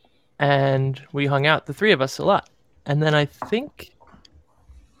 and we hung out, the three of us, a lot. And then I think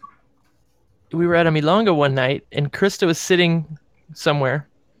we were at a Milonga one night, and Krista was sitting somewhere,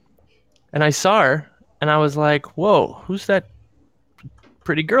 and I saw her, and I was like, "Whoa, who's that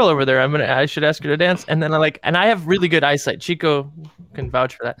pretty girl over there? I should ask her to dance." And then I have really good eyesight. Chico can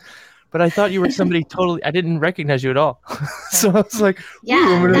vouch for that. But I thought you were somebody totally. I didn't recognize you at all. So I was like, Yeah,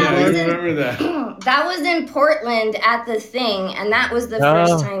 "Ooh, I remember that. That was in Portland at the thing, and that was the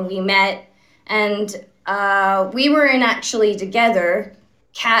first time we met. And we weren't actually together.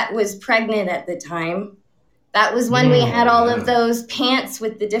 Kat was pregnant at the time. That was when we had all of those pants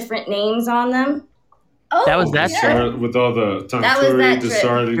with the different names on them. Oh, That was that trip. With all the That was that Tanturi, trip.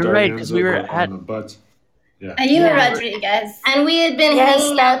 Desardi, You're right, 'cause we were on the butts. Yeah. And you were Yeah. Rodriguez. And we had been Yes,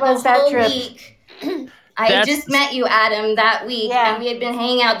 hanging that out was the that whole trip. week. I had just met you, Adam, that week, Yeah. and we had been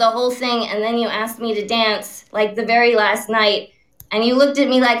hanging out the whole thing, and then you asked me to dance, like the very last night, and you looked at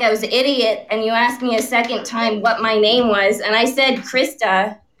me like I was an idiot, and you asked me a second time what my name was, and I said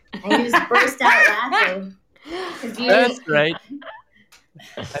Krista, and you just burst out laughing. 'Cause you That's didn't- right."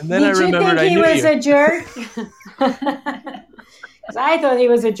 And then Did I remembered you I think he knew was you. a jerk? 'Cause I thought he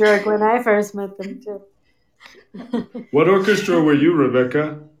was a jerk when I first met him too. What orchestra were you,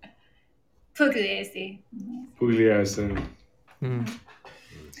 Rebecca? Pugliese. Pugliese.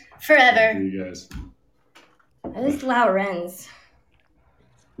 Forever. You guys. That was Lauren's.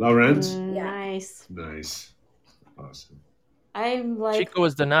 Lawrence? Nice. Nice. Awesome. I'm like Chico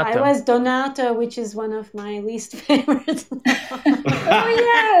was Donato. I was Donato, which is one of my least favorites. Oh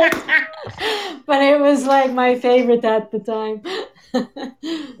yeah, but it was like my favorite at the time.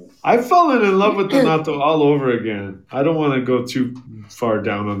 I've fallen in love with Donato all over again. I don't want to go too far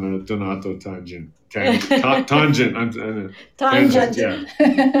down on the Donato tangent. Tangent. Tangent.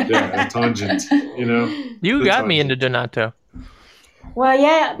 Yeah, a tangent. You know. You The got me tangent. into Donato. Well,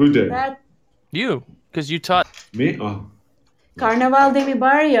 yeah. Who did? You, because you taught Me? Oh. Carnaval de mi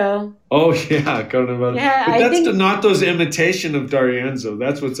Barrio. Oh yeah, Carnaval. Yeah, but I that's think- Donato's imitation of D'Arienzo.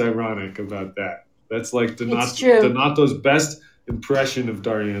 That's what's ironic about that. That's like It's true. Donato's best impression of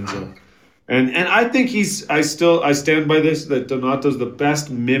D'Arienzo. And I think I stand by this, that Donato's the best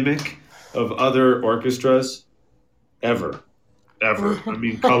mimic of other orchestras ever. I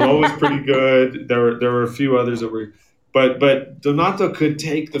mean, Calo was pretty good. There were a few others that were But Donato could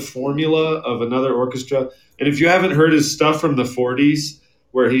take the formula of another orchestra. And if you haven't heard his stuff from the 40s,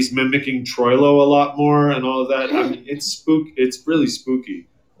 where he's mimicking Troilo a lot more and all of that, I mean, it's really spooky.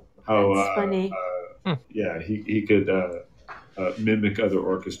 How That's funny. Yeah, he could mimic other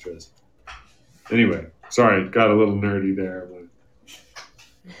orchestras. Anyway, sorry, got a little nerdy there. But,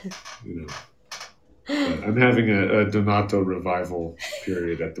 but I'm having a Donato revival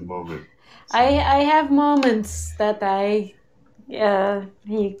period at the moment. I have moments that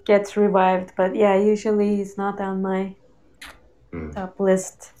he gets revived, but yeah, usually he's not on my top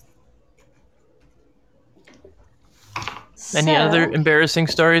list. Any other embarrassing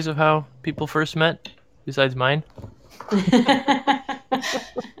stories of how people first met besides mine?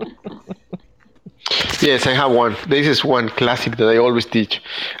 Yes, I have one. This is one classic that I always teach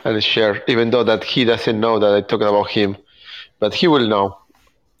and share, even though that he doesn't know that I'm talking about him, but he will know.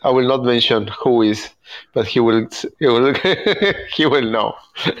 I will not mention who is, but he will he will know.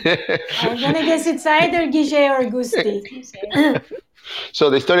 I'm gonna guess it's either Guille or Gusti. So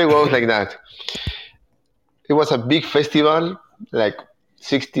the story goes like that. It was a big festival, like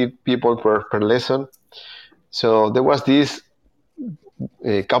 60 people per lesson. So there was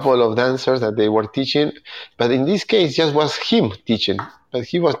a couple of dancers that they were teaching, but in this case, just was him teaching. But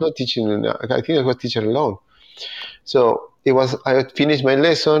he was not teaching. I think he was teaching alone. So I finished my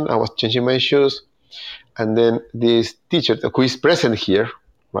lesson. I was changing my shoes, and then this teacher, who is present here,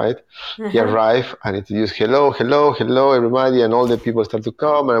 right? He arrived and introduced, hello, everybody, and all the people started to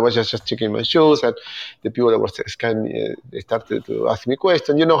come, and I was just checking my shoes, and the people that were scanning, they started to ask me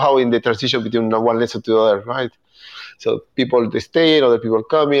questions. You know how in the transition between one lesson to the other, right? So people, they stay, other people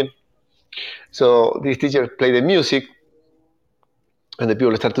come in. So this teacher played the music, and the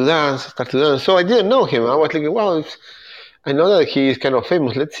people start to dance. So I didn't know him. I was thinking, wow, I know that he is kind of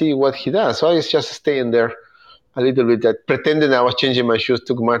famous. Let's see what he does. So I was just staying there a little bit, pretending I was changing my shoes.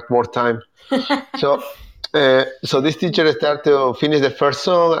 Took much more time. So this teacher started to finish the first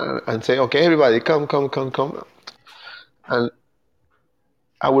song and say, okay, everybody, come. And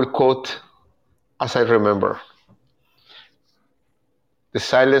I will quote as I remember. The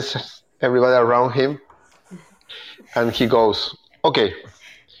silence, everybody around him, and he goes, okay,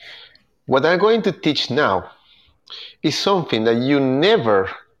 what I'm going to teach now is something that you never,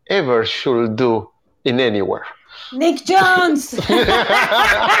 ever should do in anywhere. Nick Jones!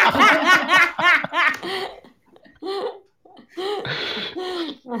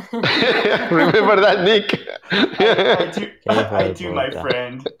 Remember that, Nick? I do, my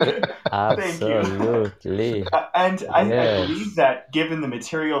friend. Absolutely. And I believe that, given the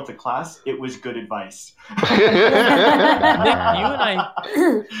material of the class, it was good advice. Nick,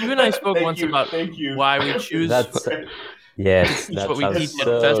 you and I spoke once about why we choose. That's what we teach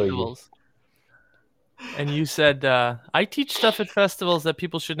at festivals. And you said, I teach stuff at festivals that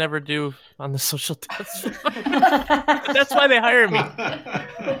people should never do on the social dance. That's why they hire me.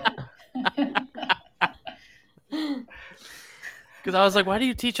 Because I was like, why do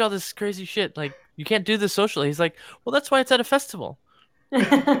you teach all this crazy shit? Like, you can't do this socially. He's like, well, that's why it's at a festival. He's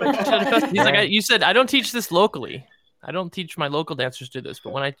like, you said, I don't teach this locally. I don't teach my local dancers do this.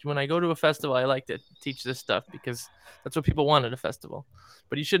 But when I go to a festival, I like to teach this stuff because that's what people want at a festival.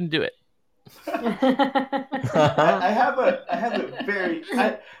 But you shouldn't do it. I have a very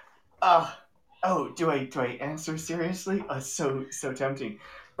do I answer seriously? So tempting,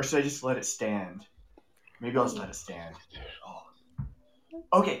 or should I just let it stand? Maybe I'll just let it stand.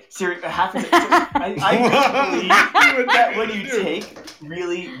 Okay, seriously, I believe that when you take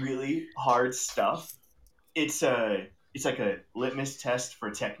really, really hard stuff, it's like a litmus test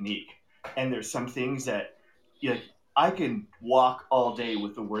for technique, and there's some things that I can walk all day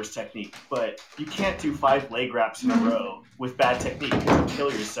with the worst technique, but you can't do 5 leg wraps in a row with bad technique because you'll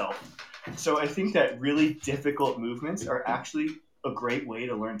kill yourself. So I think that really difficult movements are actually a great way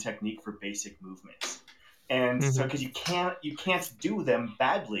to learn technique for basic movements. And so because you can't do them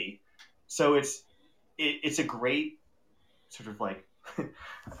badly. So it's a great sort of like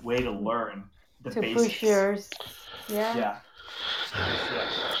way to learn the basics. Push yours. Yeah.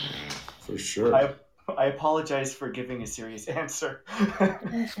 For sure. I apologize for giving a serious answer.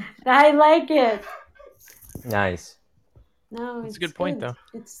 I like it. Nice. No, it's a good point, though.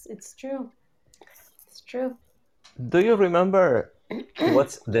 It's true. It's true. Do you remember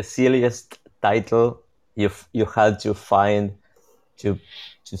what's the silliest title you had to find to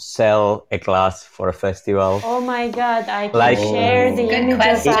sell a class for a festival? Oh my God! I can share the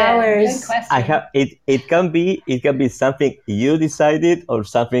image of ours. I have it. It can be something you decided or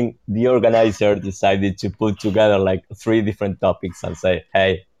something the organizer decided to put together, like 3 different topics and say,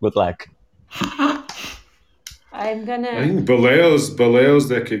 "Hey, good luck." I'm gonna. I think Baleos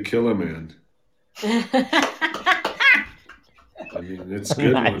that could kill a man. I mean, it's a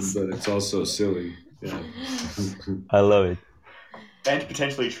good Nice. one, but it's also silly. Yeah. I love it. And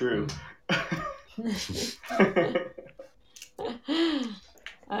potentially true.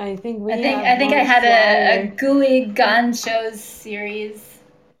 I think we. I think I had a Gooey Gun Shows series.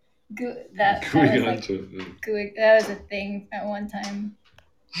 That was like gooey, that was a thing at one time.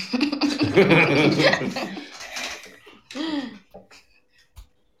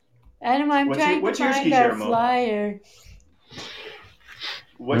 Adam, I'm trying to find our flyer.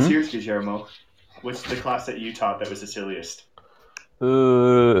 What's yours, Guillermo? What's the class that you taught that was the silliest?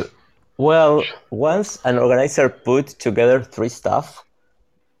 Well, once an organizer put together 3 stuff.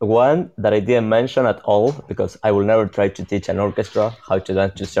 One that I didn't mention at all because I will never try to teach an orchestra how to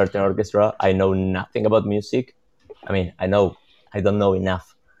dance to certain orchestra. I know nothing about music. I mean, I don't know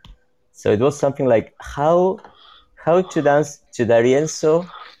enough. So it was something like how to dance to D'Arienzo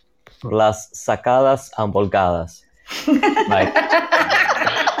las sacadas and volcadas. And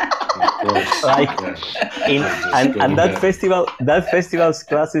that festival's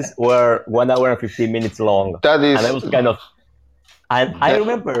classes were 1 hour and 15 minutes long. That is, and I was kind of. And I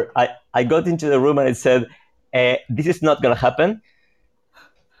remember I got into the room and I said, this is not going to happen.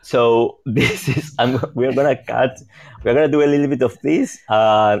 So we're going to do a little bit of this.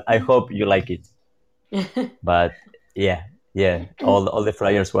 And I hope you like it. But yeah. All the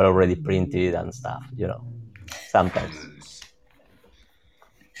flyers were already printed and stuff, sometimes.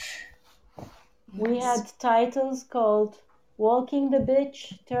 We had titles called Walking the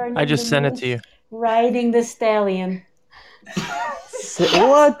Bitch, Turning I just the sent it Moose, to you. Riding the Stallion.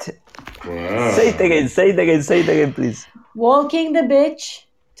 What? Wow. Say it again, please. Walking the Bitch,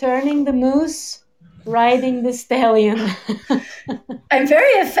 Turning the Moose, Riding the Stallion. I'm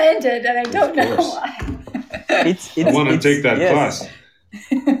very offended, and I don't know why. I want to take that class.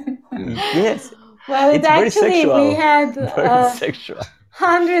 Yes. Well, It's very actually, sexual. we had Very sexual.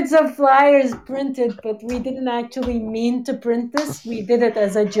 hundreds of flyers printed, but we didn't actually mean to print this. We did it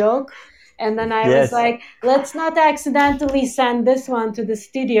as a joke. And then I was like, let's not accidentally send this one to the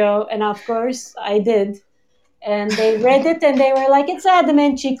studio. And of course, I did. And they read it and they were like, it's Adam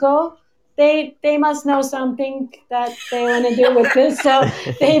and Chico. They must know something that they want to do with this. So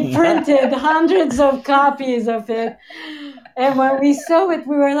they printed hundreds of copies of it. And when we saw it,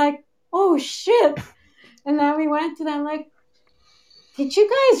 we were like, oh, shit. And then we went to them like, did you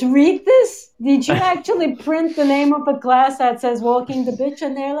guys read this? Did you actually print the name of a class that says Walking the Bitch?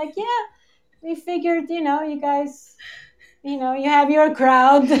 And they're like, yeah, we figured, you guys, you have your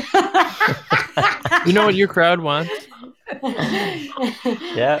crowd. You know what your crowd wants?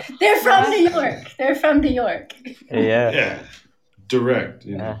 Yeah. They're from New York. Yeah. Yeah. Direct.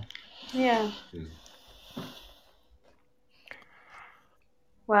 Yeah.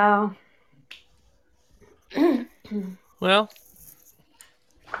 Wow. Well.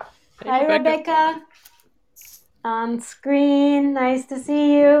 Hi, Rebecca. On screen. Nice to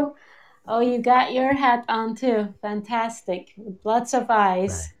see you. Oh, you got your hat on too. Fantastic. With lots of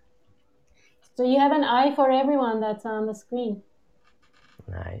eyes. So you have an eye for everyone that's on the screen.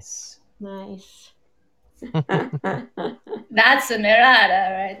 Nice. That's a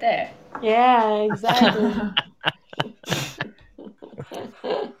Mirada right there. Yeah, exactly.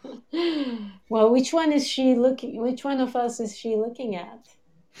 Well, which one of us is she looking at?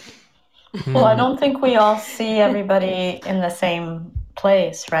 Well, I don't think we all see everybody in the same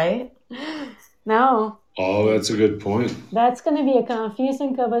place, right? No. Oh, that's a good point. That's going to be a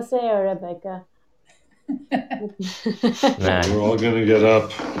confusing cabecera, Rebecca. We're all gonna get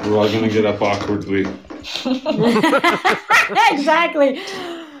up. We're all gonna get up awkwardly. Exactly.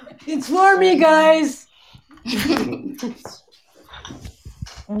 It's for me, guys.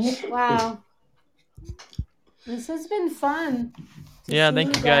 Wow. This has been fun. Yeah,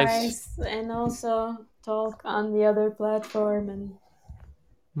 thank you guys. And also talk on the other platform and.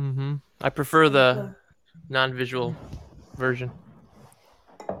 I prefer the non-visual version.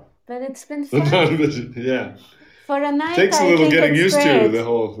 But it's been fun. Yeah. For a night, takes a little getting used great. to the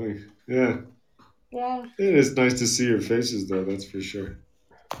whole thing. Yeah. Yeah. It is nice to see your faces, though. That's for sure.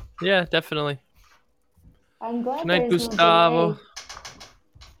 Yeah, definitely. I'm glad. Good night, there's no Gustavo. delay.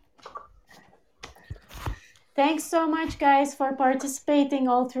 Thanks so much, guys, for participating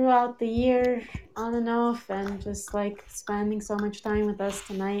all throughout the year, on and off, and just like spending so much time with us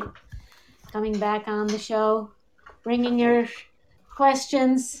tonight. Coming back on the show, bringing your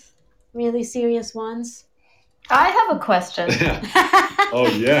questions, really serious ones. I have a question. Oh,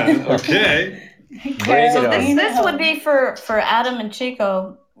 yeah. Okay. So this would be for Adam and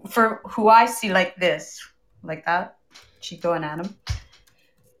Chico, for who I see like this. like that, Chico and Adam.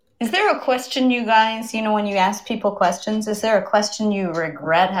 Is there a question, you guys, when you ask people questions, is there a question you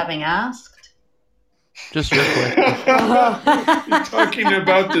regret having asked? Just your question. You're talking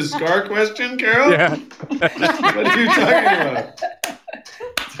about the scar question, Carol? Yeah. What are you talking about?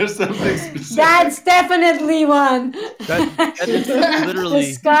 There's something specific. That's definitely one. That is literally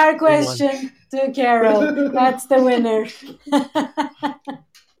the scar question to Carol. That's the winner.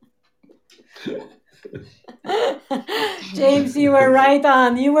 James, you were right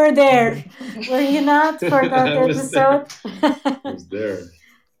on. You were there. Were you not for that episode? I was there.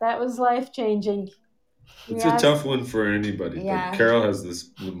 That was life-changing. It's a tough one for anybody, Yeah. but Carol has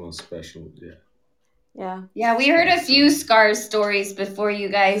the most special, Yeah. Yeah, we heard a few scar stories before you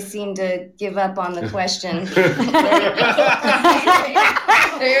guys seemed to give up on the question.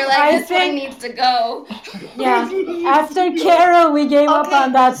 You're like, this one needs to go. Yeah. After Carol, we gave up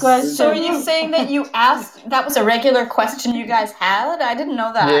on that question. So are you saying that you asked, that was a regular question you guys had? I didn't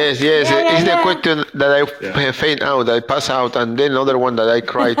know that. Yes. It's the question that I faint out, I pass out, and then another one that I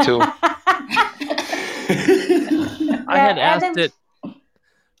cry too. I had asked it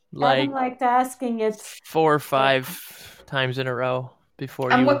Adam liked asking it 4 or 5 times in a row before.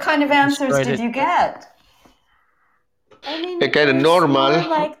 And you what kind of answers destroyed did it. you get? I mean, A kind of normal.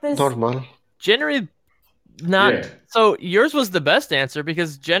 like this. Normal. Generally, not. Yeah. So yours was the best answer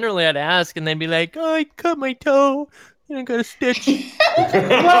because generally I'd ask and they'd be like, "Oh, I cut my toe and I got a stitch."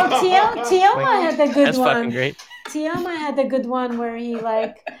 Well, Tioma had a good That's one. fucking great. Tioma had a good one where he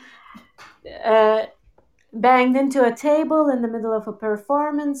banged into a table in the middle of a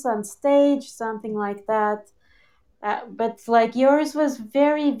performance on stage, something like that. But like yours was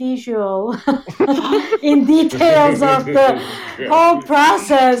very visual in details of the whole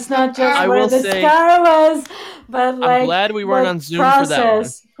process, not just I where will the say, scar was, but like I'm glad we weren't the on Zoom for that one.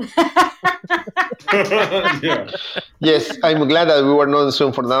 Yeah. Yes, I'm glad that we were not on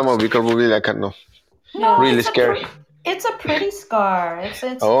Zoom for that one because we'll be like, no, really it's scary. It's a pretty scar. It's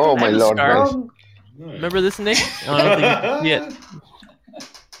Oh my lord! Scars. Nice. Remember this, Nick? I don't think you see it.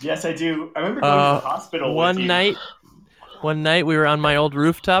 Yes, I do. I remember going to the hospital One with you. night we were on my old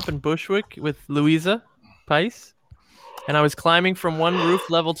rooftop in Bushwick with Louisa Pice, and I was climbing from one roof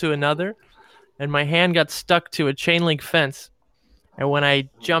level to another, and my hand got stuck to a chain link fence. And when I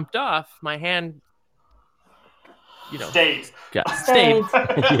jumped off, my hand, Stayed. Stayed.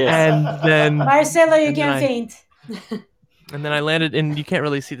 And then Marcelo, you and then can I- faint. And then I landed, and you can't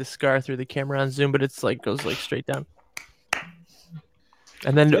really see the scar through the camera on Zoom, but it's like goes like straight down. And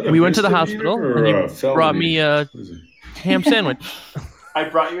Is that then a we went to the misdemeanor hospital, or and you a felony? brought me a What is it? ham sandwich. I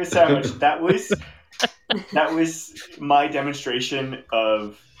brought you a sandwich. That was my demonstration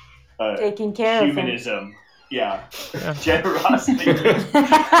of Taking care of him. humanism. Yeah. Generosity.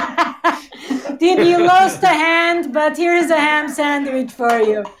 Did you lost a hand? But here's a ham sandwich for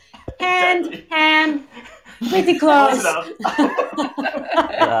you. Hand, pretty close. That's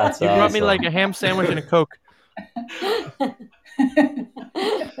You brought me awesome. like a ham sandwich and a Coke.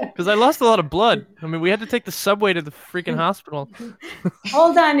 Because I lost a lot of blood. I mean, we had to take the subway to the freaking hospital.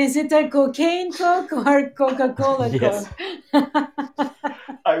 Hold on, is it a cocaine Coke or Coca-Cola Yes. Coke?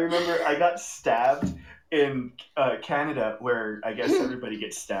 I remember I got stabbed in Canada, where I guess everybody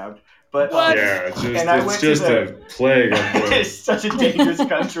gets stabbed. But Yeah, it's just a plague up there. It's such a dangerous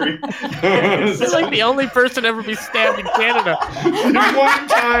country. It's like the only person to ever be stabbed in Canada. The one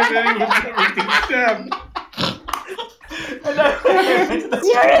time anyone's ever been stabbed.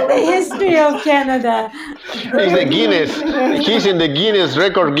 You're in the history of Canada. He's the Guinness. He's in the Guinness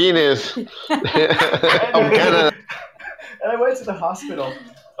record Guinness of Canada. And I went to the hospital,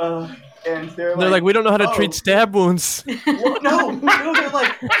 and They're like, we don't know how to treat stab wounds. Well, no, they're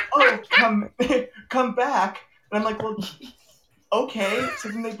like, oh, come back. And I'm like, well, okay. So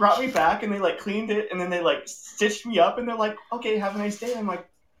then they brought me back, and they like cleaned it, and then they like stitched me up, and they're like, okay, have a nice day. I'm like,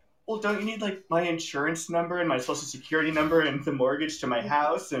 well, don't you need like my insurance number and my social security number and the mortgage to my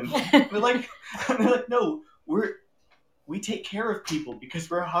house? And they're like, no, we take care of people because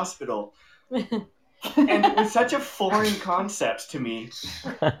we're a hospital. And it was such a foreign concept to me.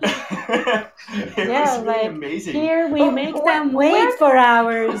 It was really amazing. Here we make them wait for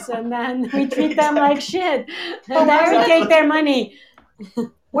hours, and then we treat them like shit, and then we take their money.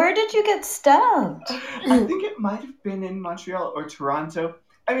 Where did you get stabbed? I think it might have been in Montreal or Toronto.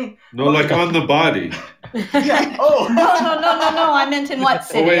 I mean, No, like on the body. yeah. Oh No. I meant in what Oh,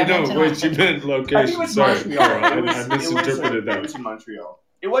 city? wait, I meant in no, what wait, you city? meant I think it location. was Sorry, Montreal. I misinterpreted It that. was in Montreal.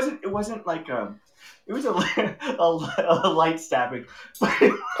 It wasn't like it was a light stabbing, but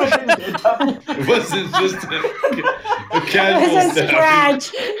it wasn't just a casual It was a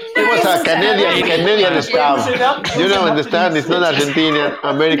scratch. It was a Canadian stab. You don't understand. It's not Argentinian,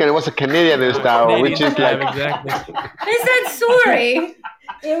 American. It was a Canadian stab, which is like exactly. I said sorry.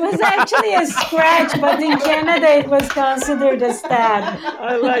 It was actually a scratch, but in Canada it was considered a stab.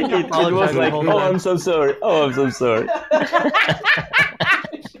 I like it. It was like, oh, I'm so sorry. Oh, I'm so sorry.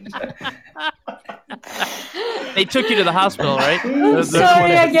 They took you to the hospital, right?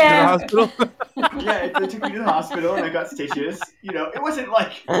 Sorry again. Yeah, they took me to the hospital and I got stitches. You know, it wasn't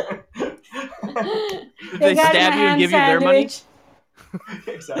like Did they stab you and give you their money?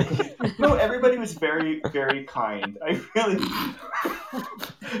 Exactly. No, everybody was very, very kind. I really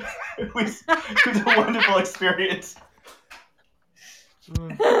it was a wonderful experience.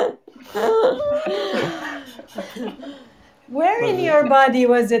 Where in your body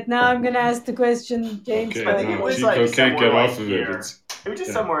was it? Now I'm gonna ask the question, James. Okay, I think it was Chico like can't somewhere get like off of here. it. It was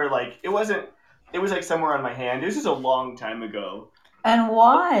just somewhere like it was like somewhere on my hand. It was just a long time ago. And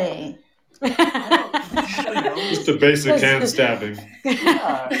why? Just the basic hand stabbing.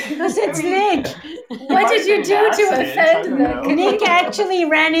 Because it's Nick. What did you do to offend them? Nick actually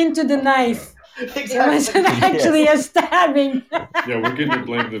ran into the knife. Exactly. It wasn't actually a stabbing. Yeah, we're going to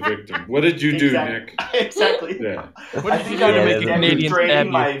blame the victim. What did you do, Nick? Exactly. Yeah. What did you do to make a Canadian stab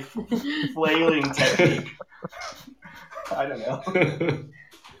you? My flailing technique. I don't know.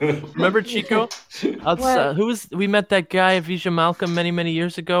 Remember Chico? We met that guy, Vijay Malcolm, many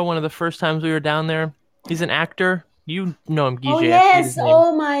years ago. One of the first times we were down there. He's an actor. You know him, Gijay. Oh yes!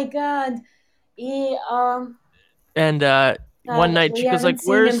 Oh my God. He And one night we Chico's haven't like, seen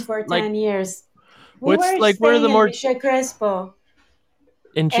 "Where's him for like 10 years?" where are the more?" Misha Crespo.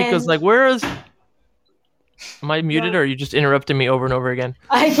 And Chico's like, "Where is?" Am I muted, or are you just interrupting me over and over again?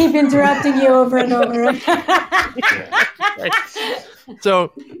 I keep interrupting you over and over.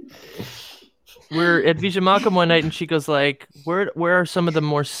 So we're at Vijay Malcolm one night, and Chico's like, where are some of the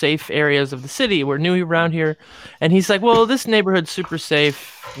more safe areas of the city? We're new around here. And he's like, well, this neighborhood's super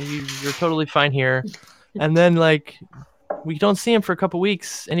safe. You're totally fine here. And then, like, we don't see him for a couple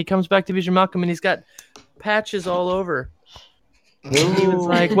weeks, and he comes back to Vijay Malcolm, and he's got patches all over. And he was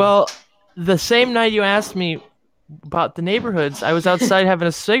like, well, the same night you asked me about the neighborhoods, I was outside having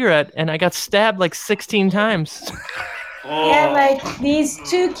a cigarette, and I got stabbed like 16 times. Yeah, like these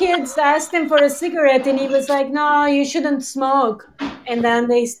two kids asked him for a cigarette and he was like, no, you shouldn't smoke. And then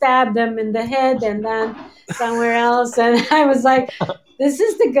they stabbed him in the head and then somewhere else. And I was like, this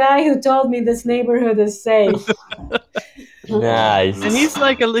is the guy who told me this neighborhood is safe. Nice. And he's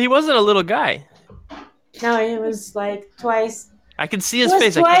like, he wasn't a little guy. No, he was like twice. I can see his He was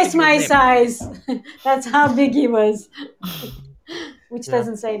face. twice my size. That's how big he was. Which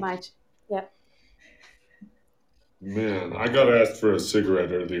doesn't say much. Yeah. Man, I got asked for a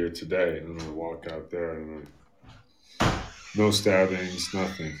cigarette earlier today, and I walk out there, and no stabbings,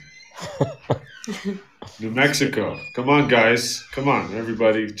 nothing. New Mexico. Come on, guys. Come on,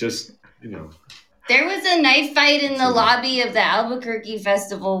 everybody. Just, There was a knife fight in the lobby of the Albuquerque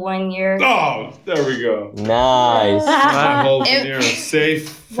Festival one year. Oh, there we go. Nice. My whole veneer, safe,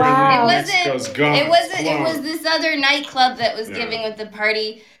 friendly Mexico's gone. It was this other nightclub that was giving with the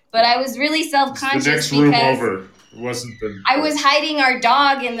party, but I was really self-conscious the next because room over. It wasn't the. I was hiding our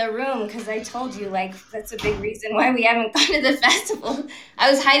dog in the room because I told you, like, that's a big reason why we haven't gone to the festival. I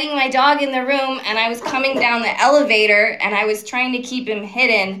was hiding my dog in the room, and I was coming down the elevator, and I was trying to keep him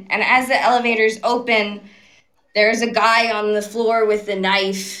hidden. And as the elevator's open, there's a guy on the floor with a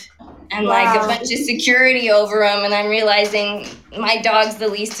knife and like a bunch of security over him. And I'm realizing my dog's the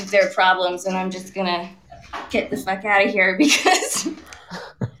least of their problems, and I'm just gonna get the fuck out of here because,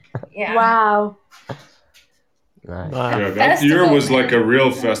 yeah. Wow. Nice. Yeah, that year was like a real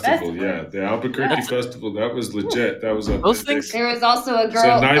festival. Yeah, the Albuquerque Festival, that was legit. That was a those things. There was also a girl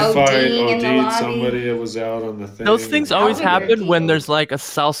So a knife fight, ODing in the lobby. somebody that was out on the thing. Those things always happen when there's like a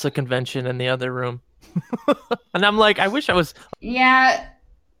salsa convention in the other room. And I'm like, I wish I was. Yeah.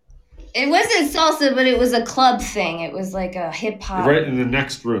 It wasn't salsa, but it was a club thing. It was like a hip hop. Right in the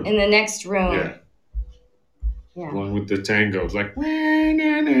next room. In the next room. Yeah. Yeah. Along with the tango. It's like.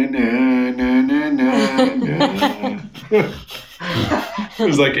 It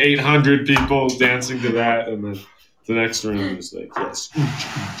was like 800 people dancing to that, and then the next room was like, yes.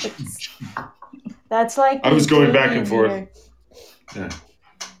 That's like. I was going back and forth. Yeah.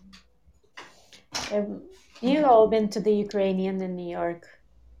 You've all been to the Ukrainian in New York.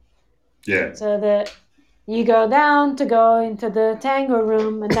 Yeah. So you go down to go into the tango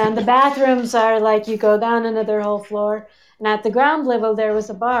room, and then the bathrooms are like you go down another whole floor, And at the ground level, there was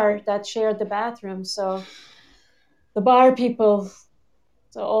a bar that shared the bathroom. So the bar people,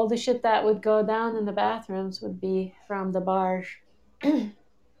 so all the shit that would go down in the bathrooms would be from the bar. The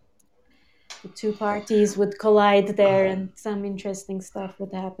two parties would collide there and some interesting stuff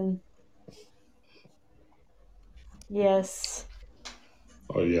would happen. Yes.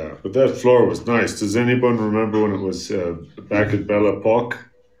 Oh yeah, but that floor was nice. Does anyone remember when it was back at Belle Epoque?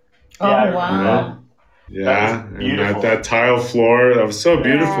 Oh, Yeah, wow. Yeah, and beautiful. that tile floor, that was so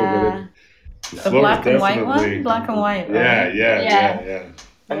beautiful. But the The floor black was and white definitely one? Black and white, Yeah, right? yeah.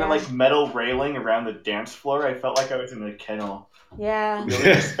 And then like metal railing around the dance floor. I felt like I was in a kennel. Yeah.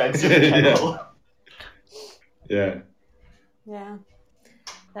 Really expensive kennel. Yeah. Yeah.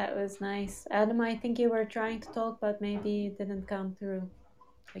 That was nice. Adam, I think you were trying to talk, but maybe it didn't come through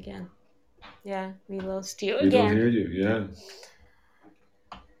again. Yeah, we lost you We again. don't hear you, yeah.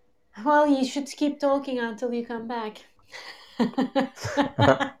 Well, you should keep talking until you come back.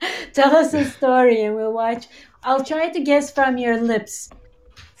 Tell us a story and we'll watch. I'll try to guess from your lips.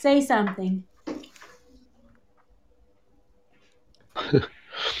 Say something.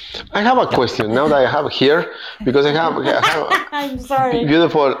 I have a question now that I have here, because I have I'm sorry.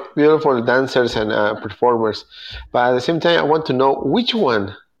 beautiful dancers and performers, but at the same time I want to know which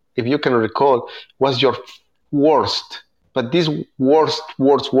one, if you can recall, was your worst, but this worst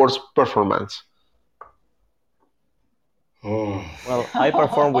performance. Oh. Well, I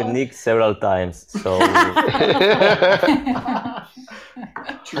performed with Nick several times, so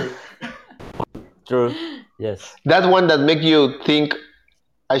True. Yes. That one that make you think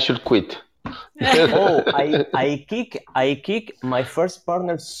I should quit. Oh, I kick my first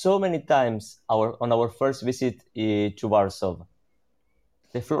partner so many times on our first visit to Warsaw.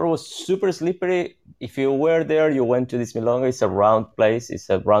 The floor was super slippery. If you were there, you went to this Milonga. It's a round place. It's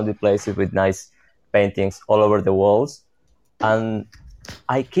a rounded place with nice paintings all over the walls. And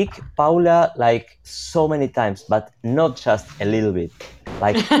I kick Paula like so many times, but not just a little bit.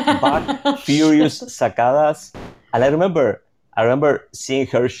 Like back furious sacadas. And I remember seeing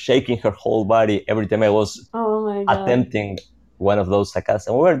her shaking her whole body every time I was Oh my God. attempting one of those sacadas.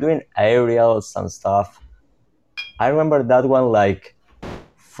 And we were doing aerials and stuff. I remember that one like,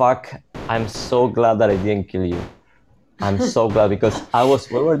 fuck, I'm so glad that I didn't kill you. I'm so glad because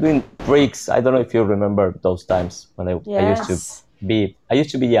we were doing tricks. I don't know if you remember those times when I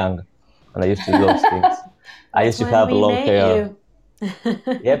used to be young and I used to do those things. I used to have long hair.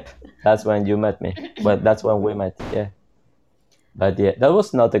 Yep, that's when you met me. But that's when we met, yeah. But yeah, that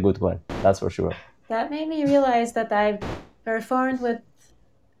was not a good one, that's for sure. That made me realize that I've performed with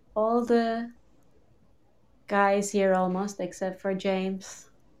all the guys here almost, except for James,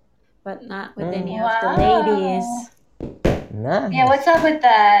 but not with any of the ladies. Nice. Yeah, what's up with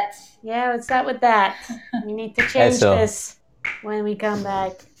that? Yeah, what's up with that? We need to change this when we come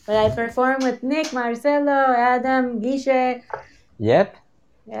back. But I perform with Nick, Marcelo, Adam, Guiche. Yep.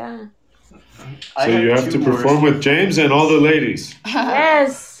 Yeah. So you have to perform with James and all the ladies.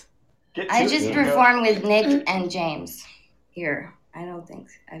 Yes. I just performed with Nick and James here. I don't think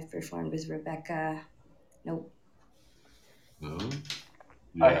I've performed with Rebecca. Nope. No.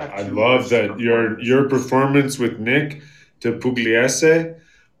 Yeah, I love that your performance with Nick to Pugliese.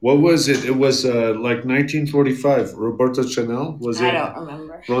 What was it? It was like 1945. Roberto Chanel was it? I don't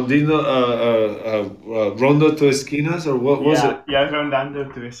remember. Rondo to Esquinas, or what was it? Yeah,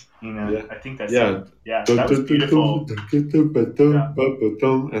 Rondando to Esquinas. Yeah. I think that's it. Yeah, that was beautiful.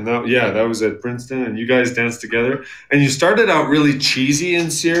 And that was at Princeton, and you guys danced together. And you started out really cheesy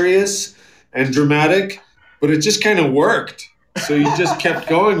and serious and dramatic, but it just kind of worked. So you just kept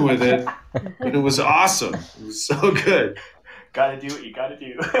going with it, and it was awesome. It was so good. Gotta do what you gotta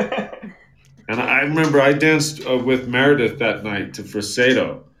do. And I remember I danced with Meredith that night to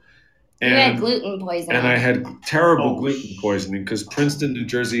Fresedo. You had gluten poisoning. And I had terrible gluten poisoning because Princeton, New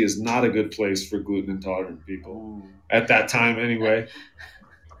Jersey is not a good place for gluten intolerant people. At that time, anyway.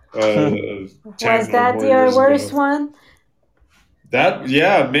 Was that your worst one?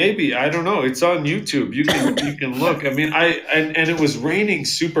 Maybe. I don't know. It's on YouTube. You can look. I mean, and it was raining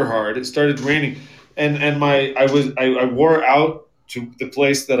super hard. It started raining. And I wore out to the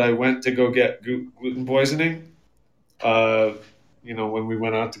place that I went to go get gluten poisoning. When we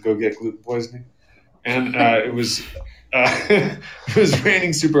went out to go get gluten poisoning, and it was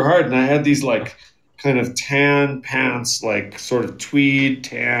raining super hard, and I had these like kind of tan pants, like sort of tweed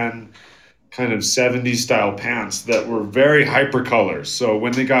tan, kind of 70s style pants that were very hypercolor. So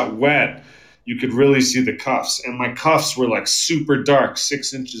when they got wet, you could really see the cuffs, and my cuffs were like super dark,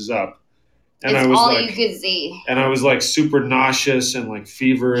 6 inches up. And it's I was all like, you could see. And I was like super nauseous and like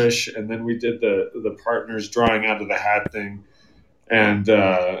feverish. And then we did the partners drawing out of the hat thing, and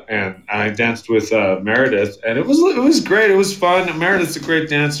I danced with Meredith, and it was great. It was fun. Meredith's a great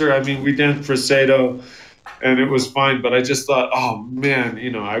dancer. I mean, we danced Fresedo, and it was fine. But I just thought, oh man,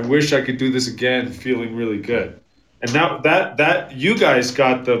 I wish I could do this again, feeling really good. And now that you guys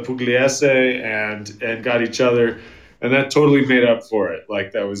got the Pugliese and got each other. And that totally made up for it.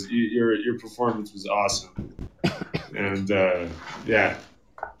 Like that was your performance was awesome, and yeah.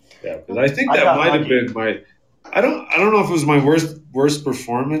 But I think that might have been my. I don't know if it was my worst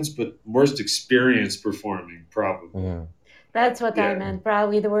performance, but worst experience performing probably. Yeah. That's what I meant.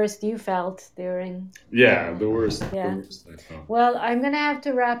 Probably the worst you felt during. Yeah, the worst. Yeah. The worst I felt. Well, I'm gonna have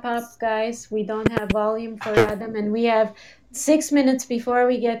to wrap up, guys. We don't have volume for Adam, and we have 6 minutes before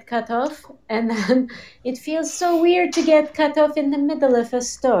we get cut off, and then it feels so weird to get cut off in the middle of a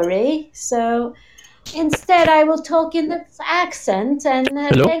story. So instead, I will talk in the accent, and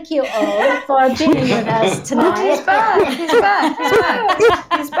thank you all for being with us tonight. He's back. He's back. He's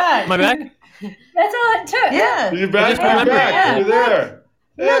back. He's back. Am I back? That's all it took. Yeah. You're back. Yeah. Yeah. You're there.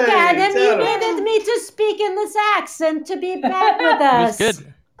 Look, Hey, Adam, you Tara. needed me to speak in this accent to be back with us. It was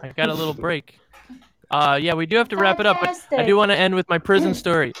good. I got a little break. Yeah, we do have to wrap it up, but I Fantastic. do want to end with my prison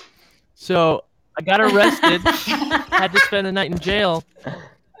story. So I got arrested, had to spend the night in jail,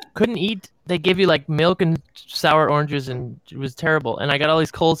 couldn't eat. They gave you like milk and sour oranges, and it was terrible. And I got all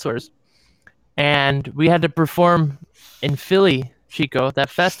these cold sores. And we had to perform in Philly, Chico, that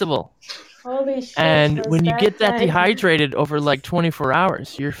festival. Holy shit. And was when you get that bad? dehydrated over like 24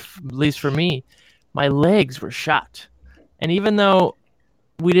 hours, at least for me, my legs were shot. And even though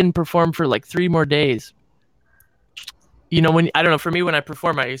we didn't perform for like 3 more days, I don't know, for me, when I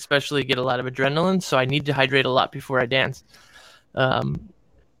perform, I especially get a lot of adrenaline, so I need to hydrate a lot before I dance.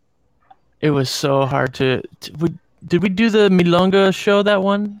 It was so hard did we do the Milonga show, that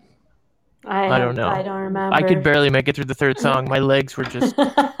one? I don't know. I don't remember. I could barely make it through the 3rd song. My legs were just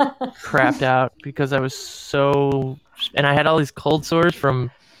crapped out because I was and I had all these cold sores from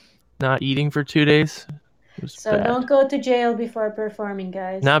not eating for 2 days. It was So bad. don't go to jail before performing,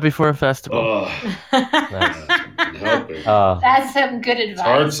 guys. Not before a festival. That's some good advice. It's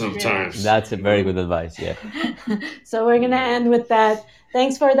hard sometimes. That's a very good advice, yeah. So we're going to end with that.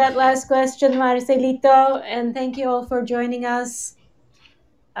 Thanks for that last question, Marcelito. And thank you all for joining us.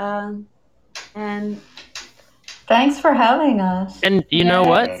 And thanks for having us. And you know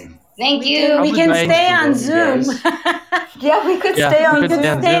what? Thank you. We can stay on Zoom. Yeah, we could stay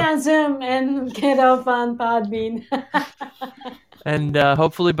on Zoom and get off on Podbean. And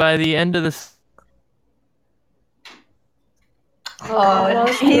hopefully by the end of this.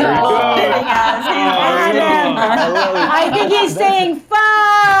 I think he's saying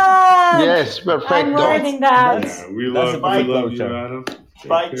fun. Yes, perfect. I'm wording that. We love you, Adam.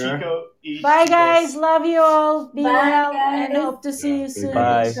 Bye, Chico. Bye, guys. Love you all. Be Bye, well, guys. and hope to see you soon.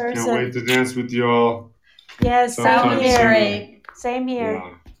 Bye. in person. Can't wait to dance with you all. Yes, Sometime same here. soon. Great. Same here.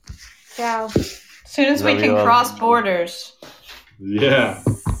 Yeah. Ciao. As soon as we Love can you all. cross borders. Yeah.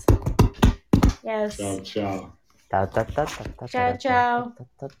 Yes. Ciao, ciao. Ciao, ciao.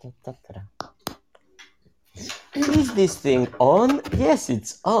 Is this thing on? Yes,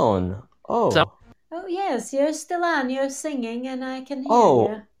 it's on. Oh. Oh, yes, you're still on. You're singing, and I can hear Oh.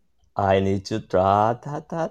 you. I need to try.